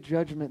day of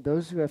judgment,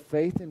 those who have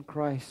faith in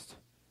Christ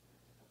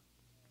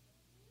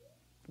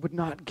would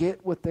not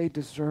get what they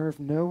deserve,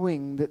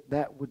 knowing that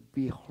that would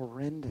be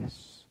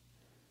horrendous.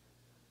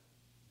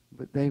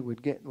 but they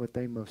would get what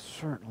they most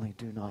certainly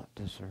do not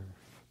deserve.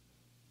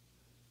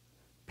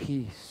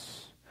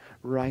 Peace,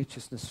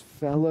 righteousness,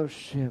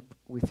 fellowship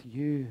with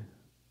you.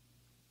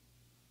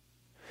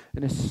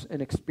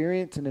 An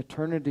experience in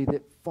eternity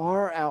that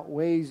far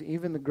outweighs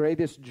even the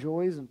greatest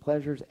joys and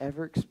pleasures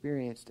ever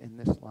experienced in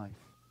this life.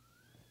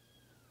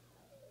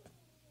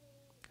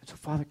 And so,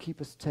 Father,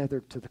 keep us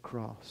tethered to the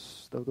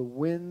cross. Though the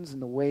winds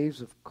and the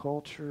waves of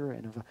culture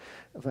and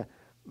of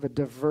a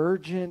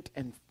divergent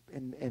and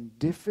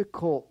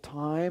difficult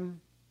time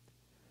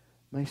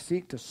may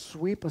seek to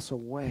sweep us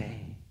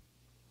away,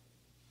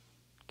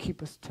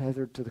 keep us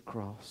tethered to the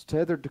cross,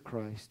 tethered to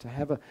Christ, to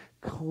have a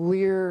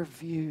clear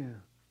view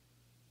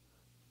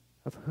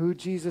of who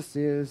Jesus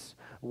is,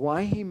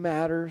 why he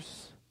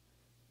matters,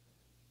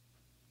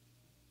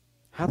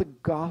 how the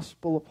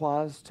gospel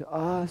applies to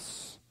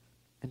us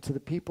and to the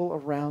people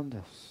around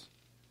us.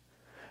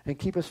 And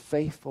keep us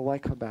faithful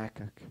like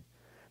Habakkuk,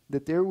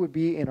 that there would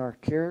be in our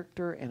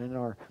character and in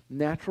our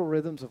natural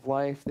rhythms of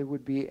life, there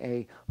would be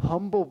a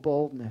humble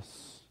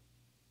boldness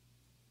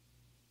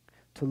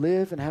to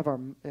live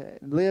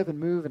and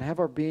move and have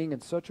our being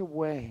in such a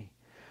way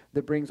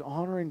that brings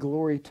honor and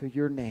glory to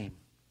your name.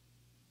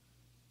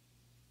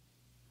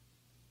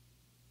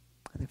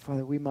 And that,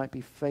 Father, we might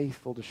be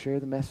faithful to share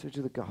the message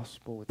of the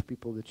gospel with the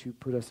people that you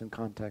put us in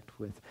contact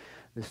with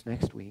this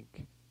next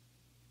week.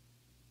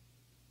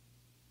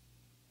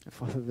 And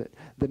Father, that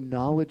the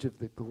knowledge of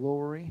the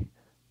glory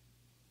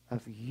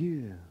of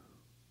you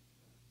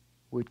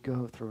would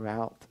go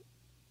throughout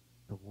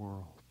the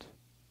world.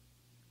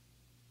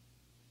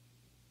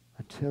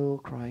 Until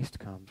Christ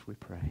comes, we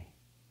pray.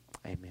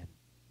 Amen.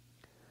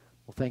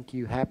 Well, thank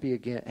you.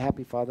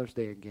 Happy Father's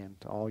Day again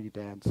to all you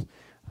dads.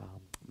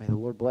 May the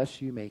Lord bless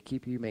you, may he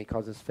keep you, may he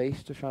cause his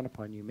face to shine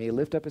upon you, may he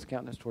lift up his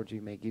countenance towards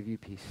you, may he give you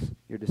peace.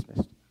 You're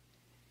dismissed.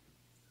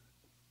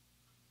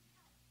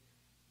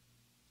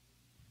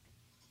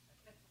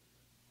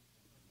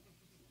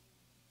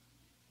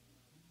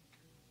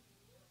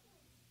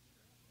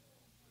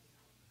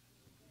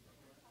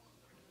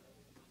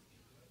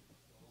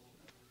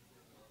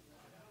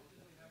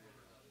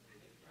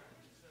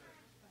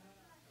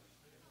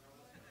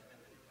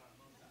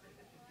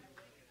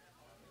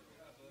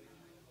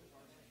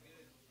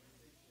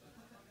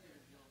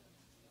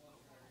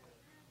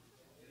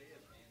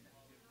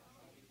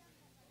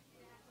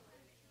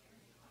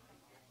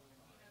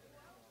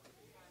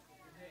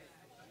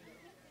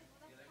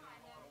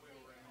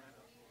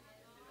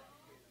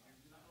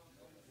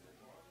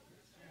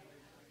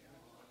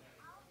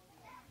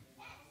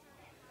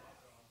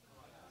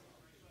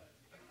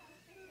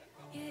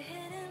 Your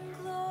hidden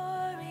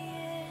glory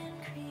in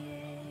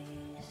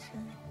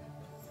creation,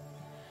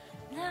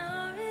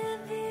 now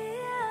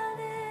revealed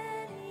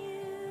in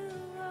you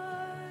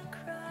are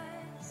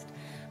Christ.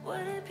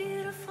 What a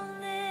beautiful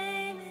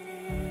name it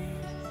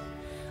is.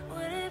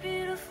 What a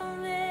beautiful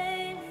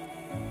name it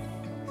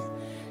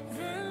is.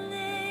 The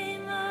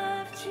name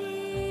of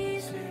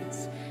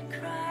Jesus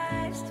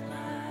Christ,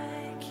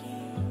 my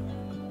King.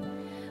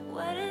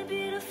 What a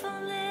beautiful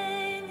name.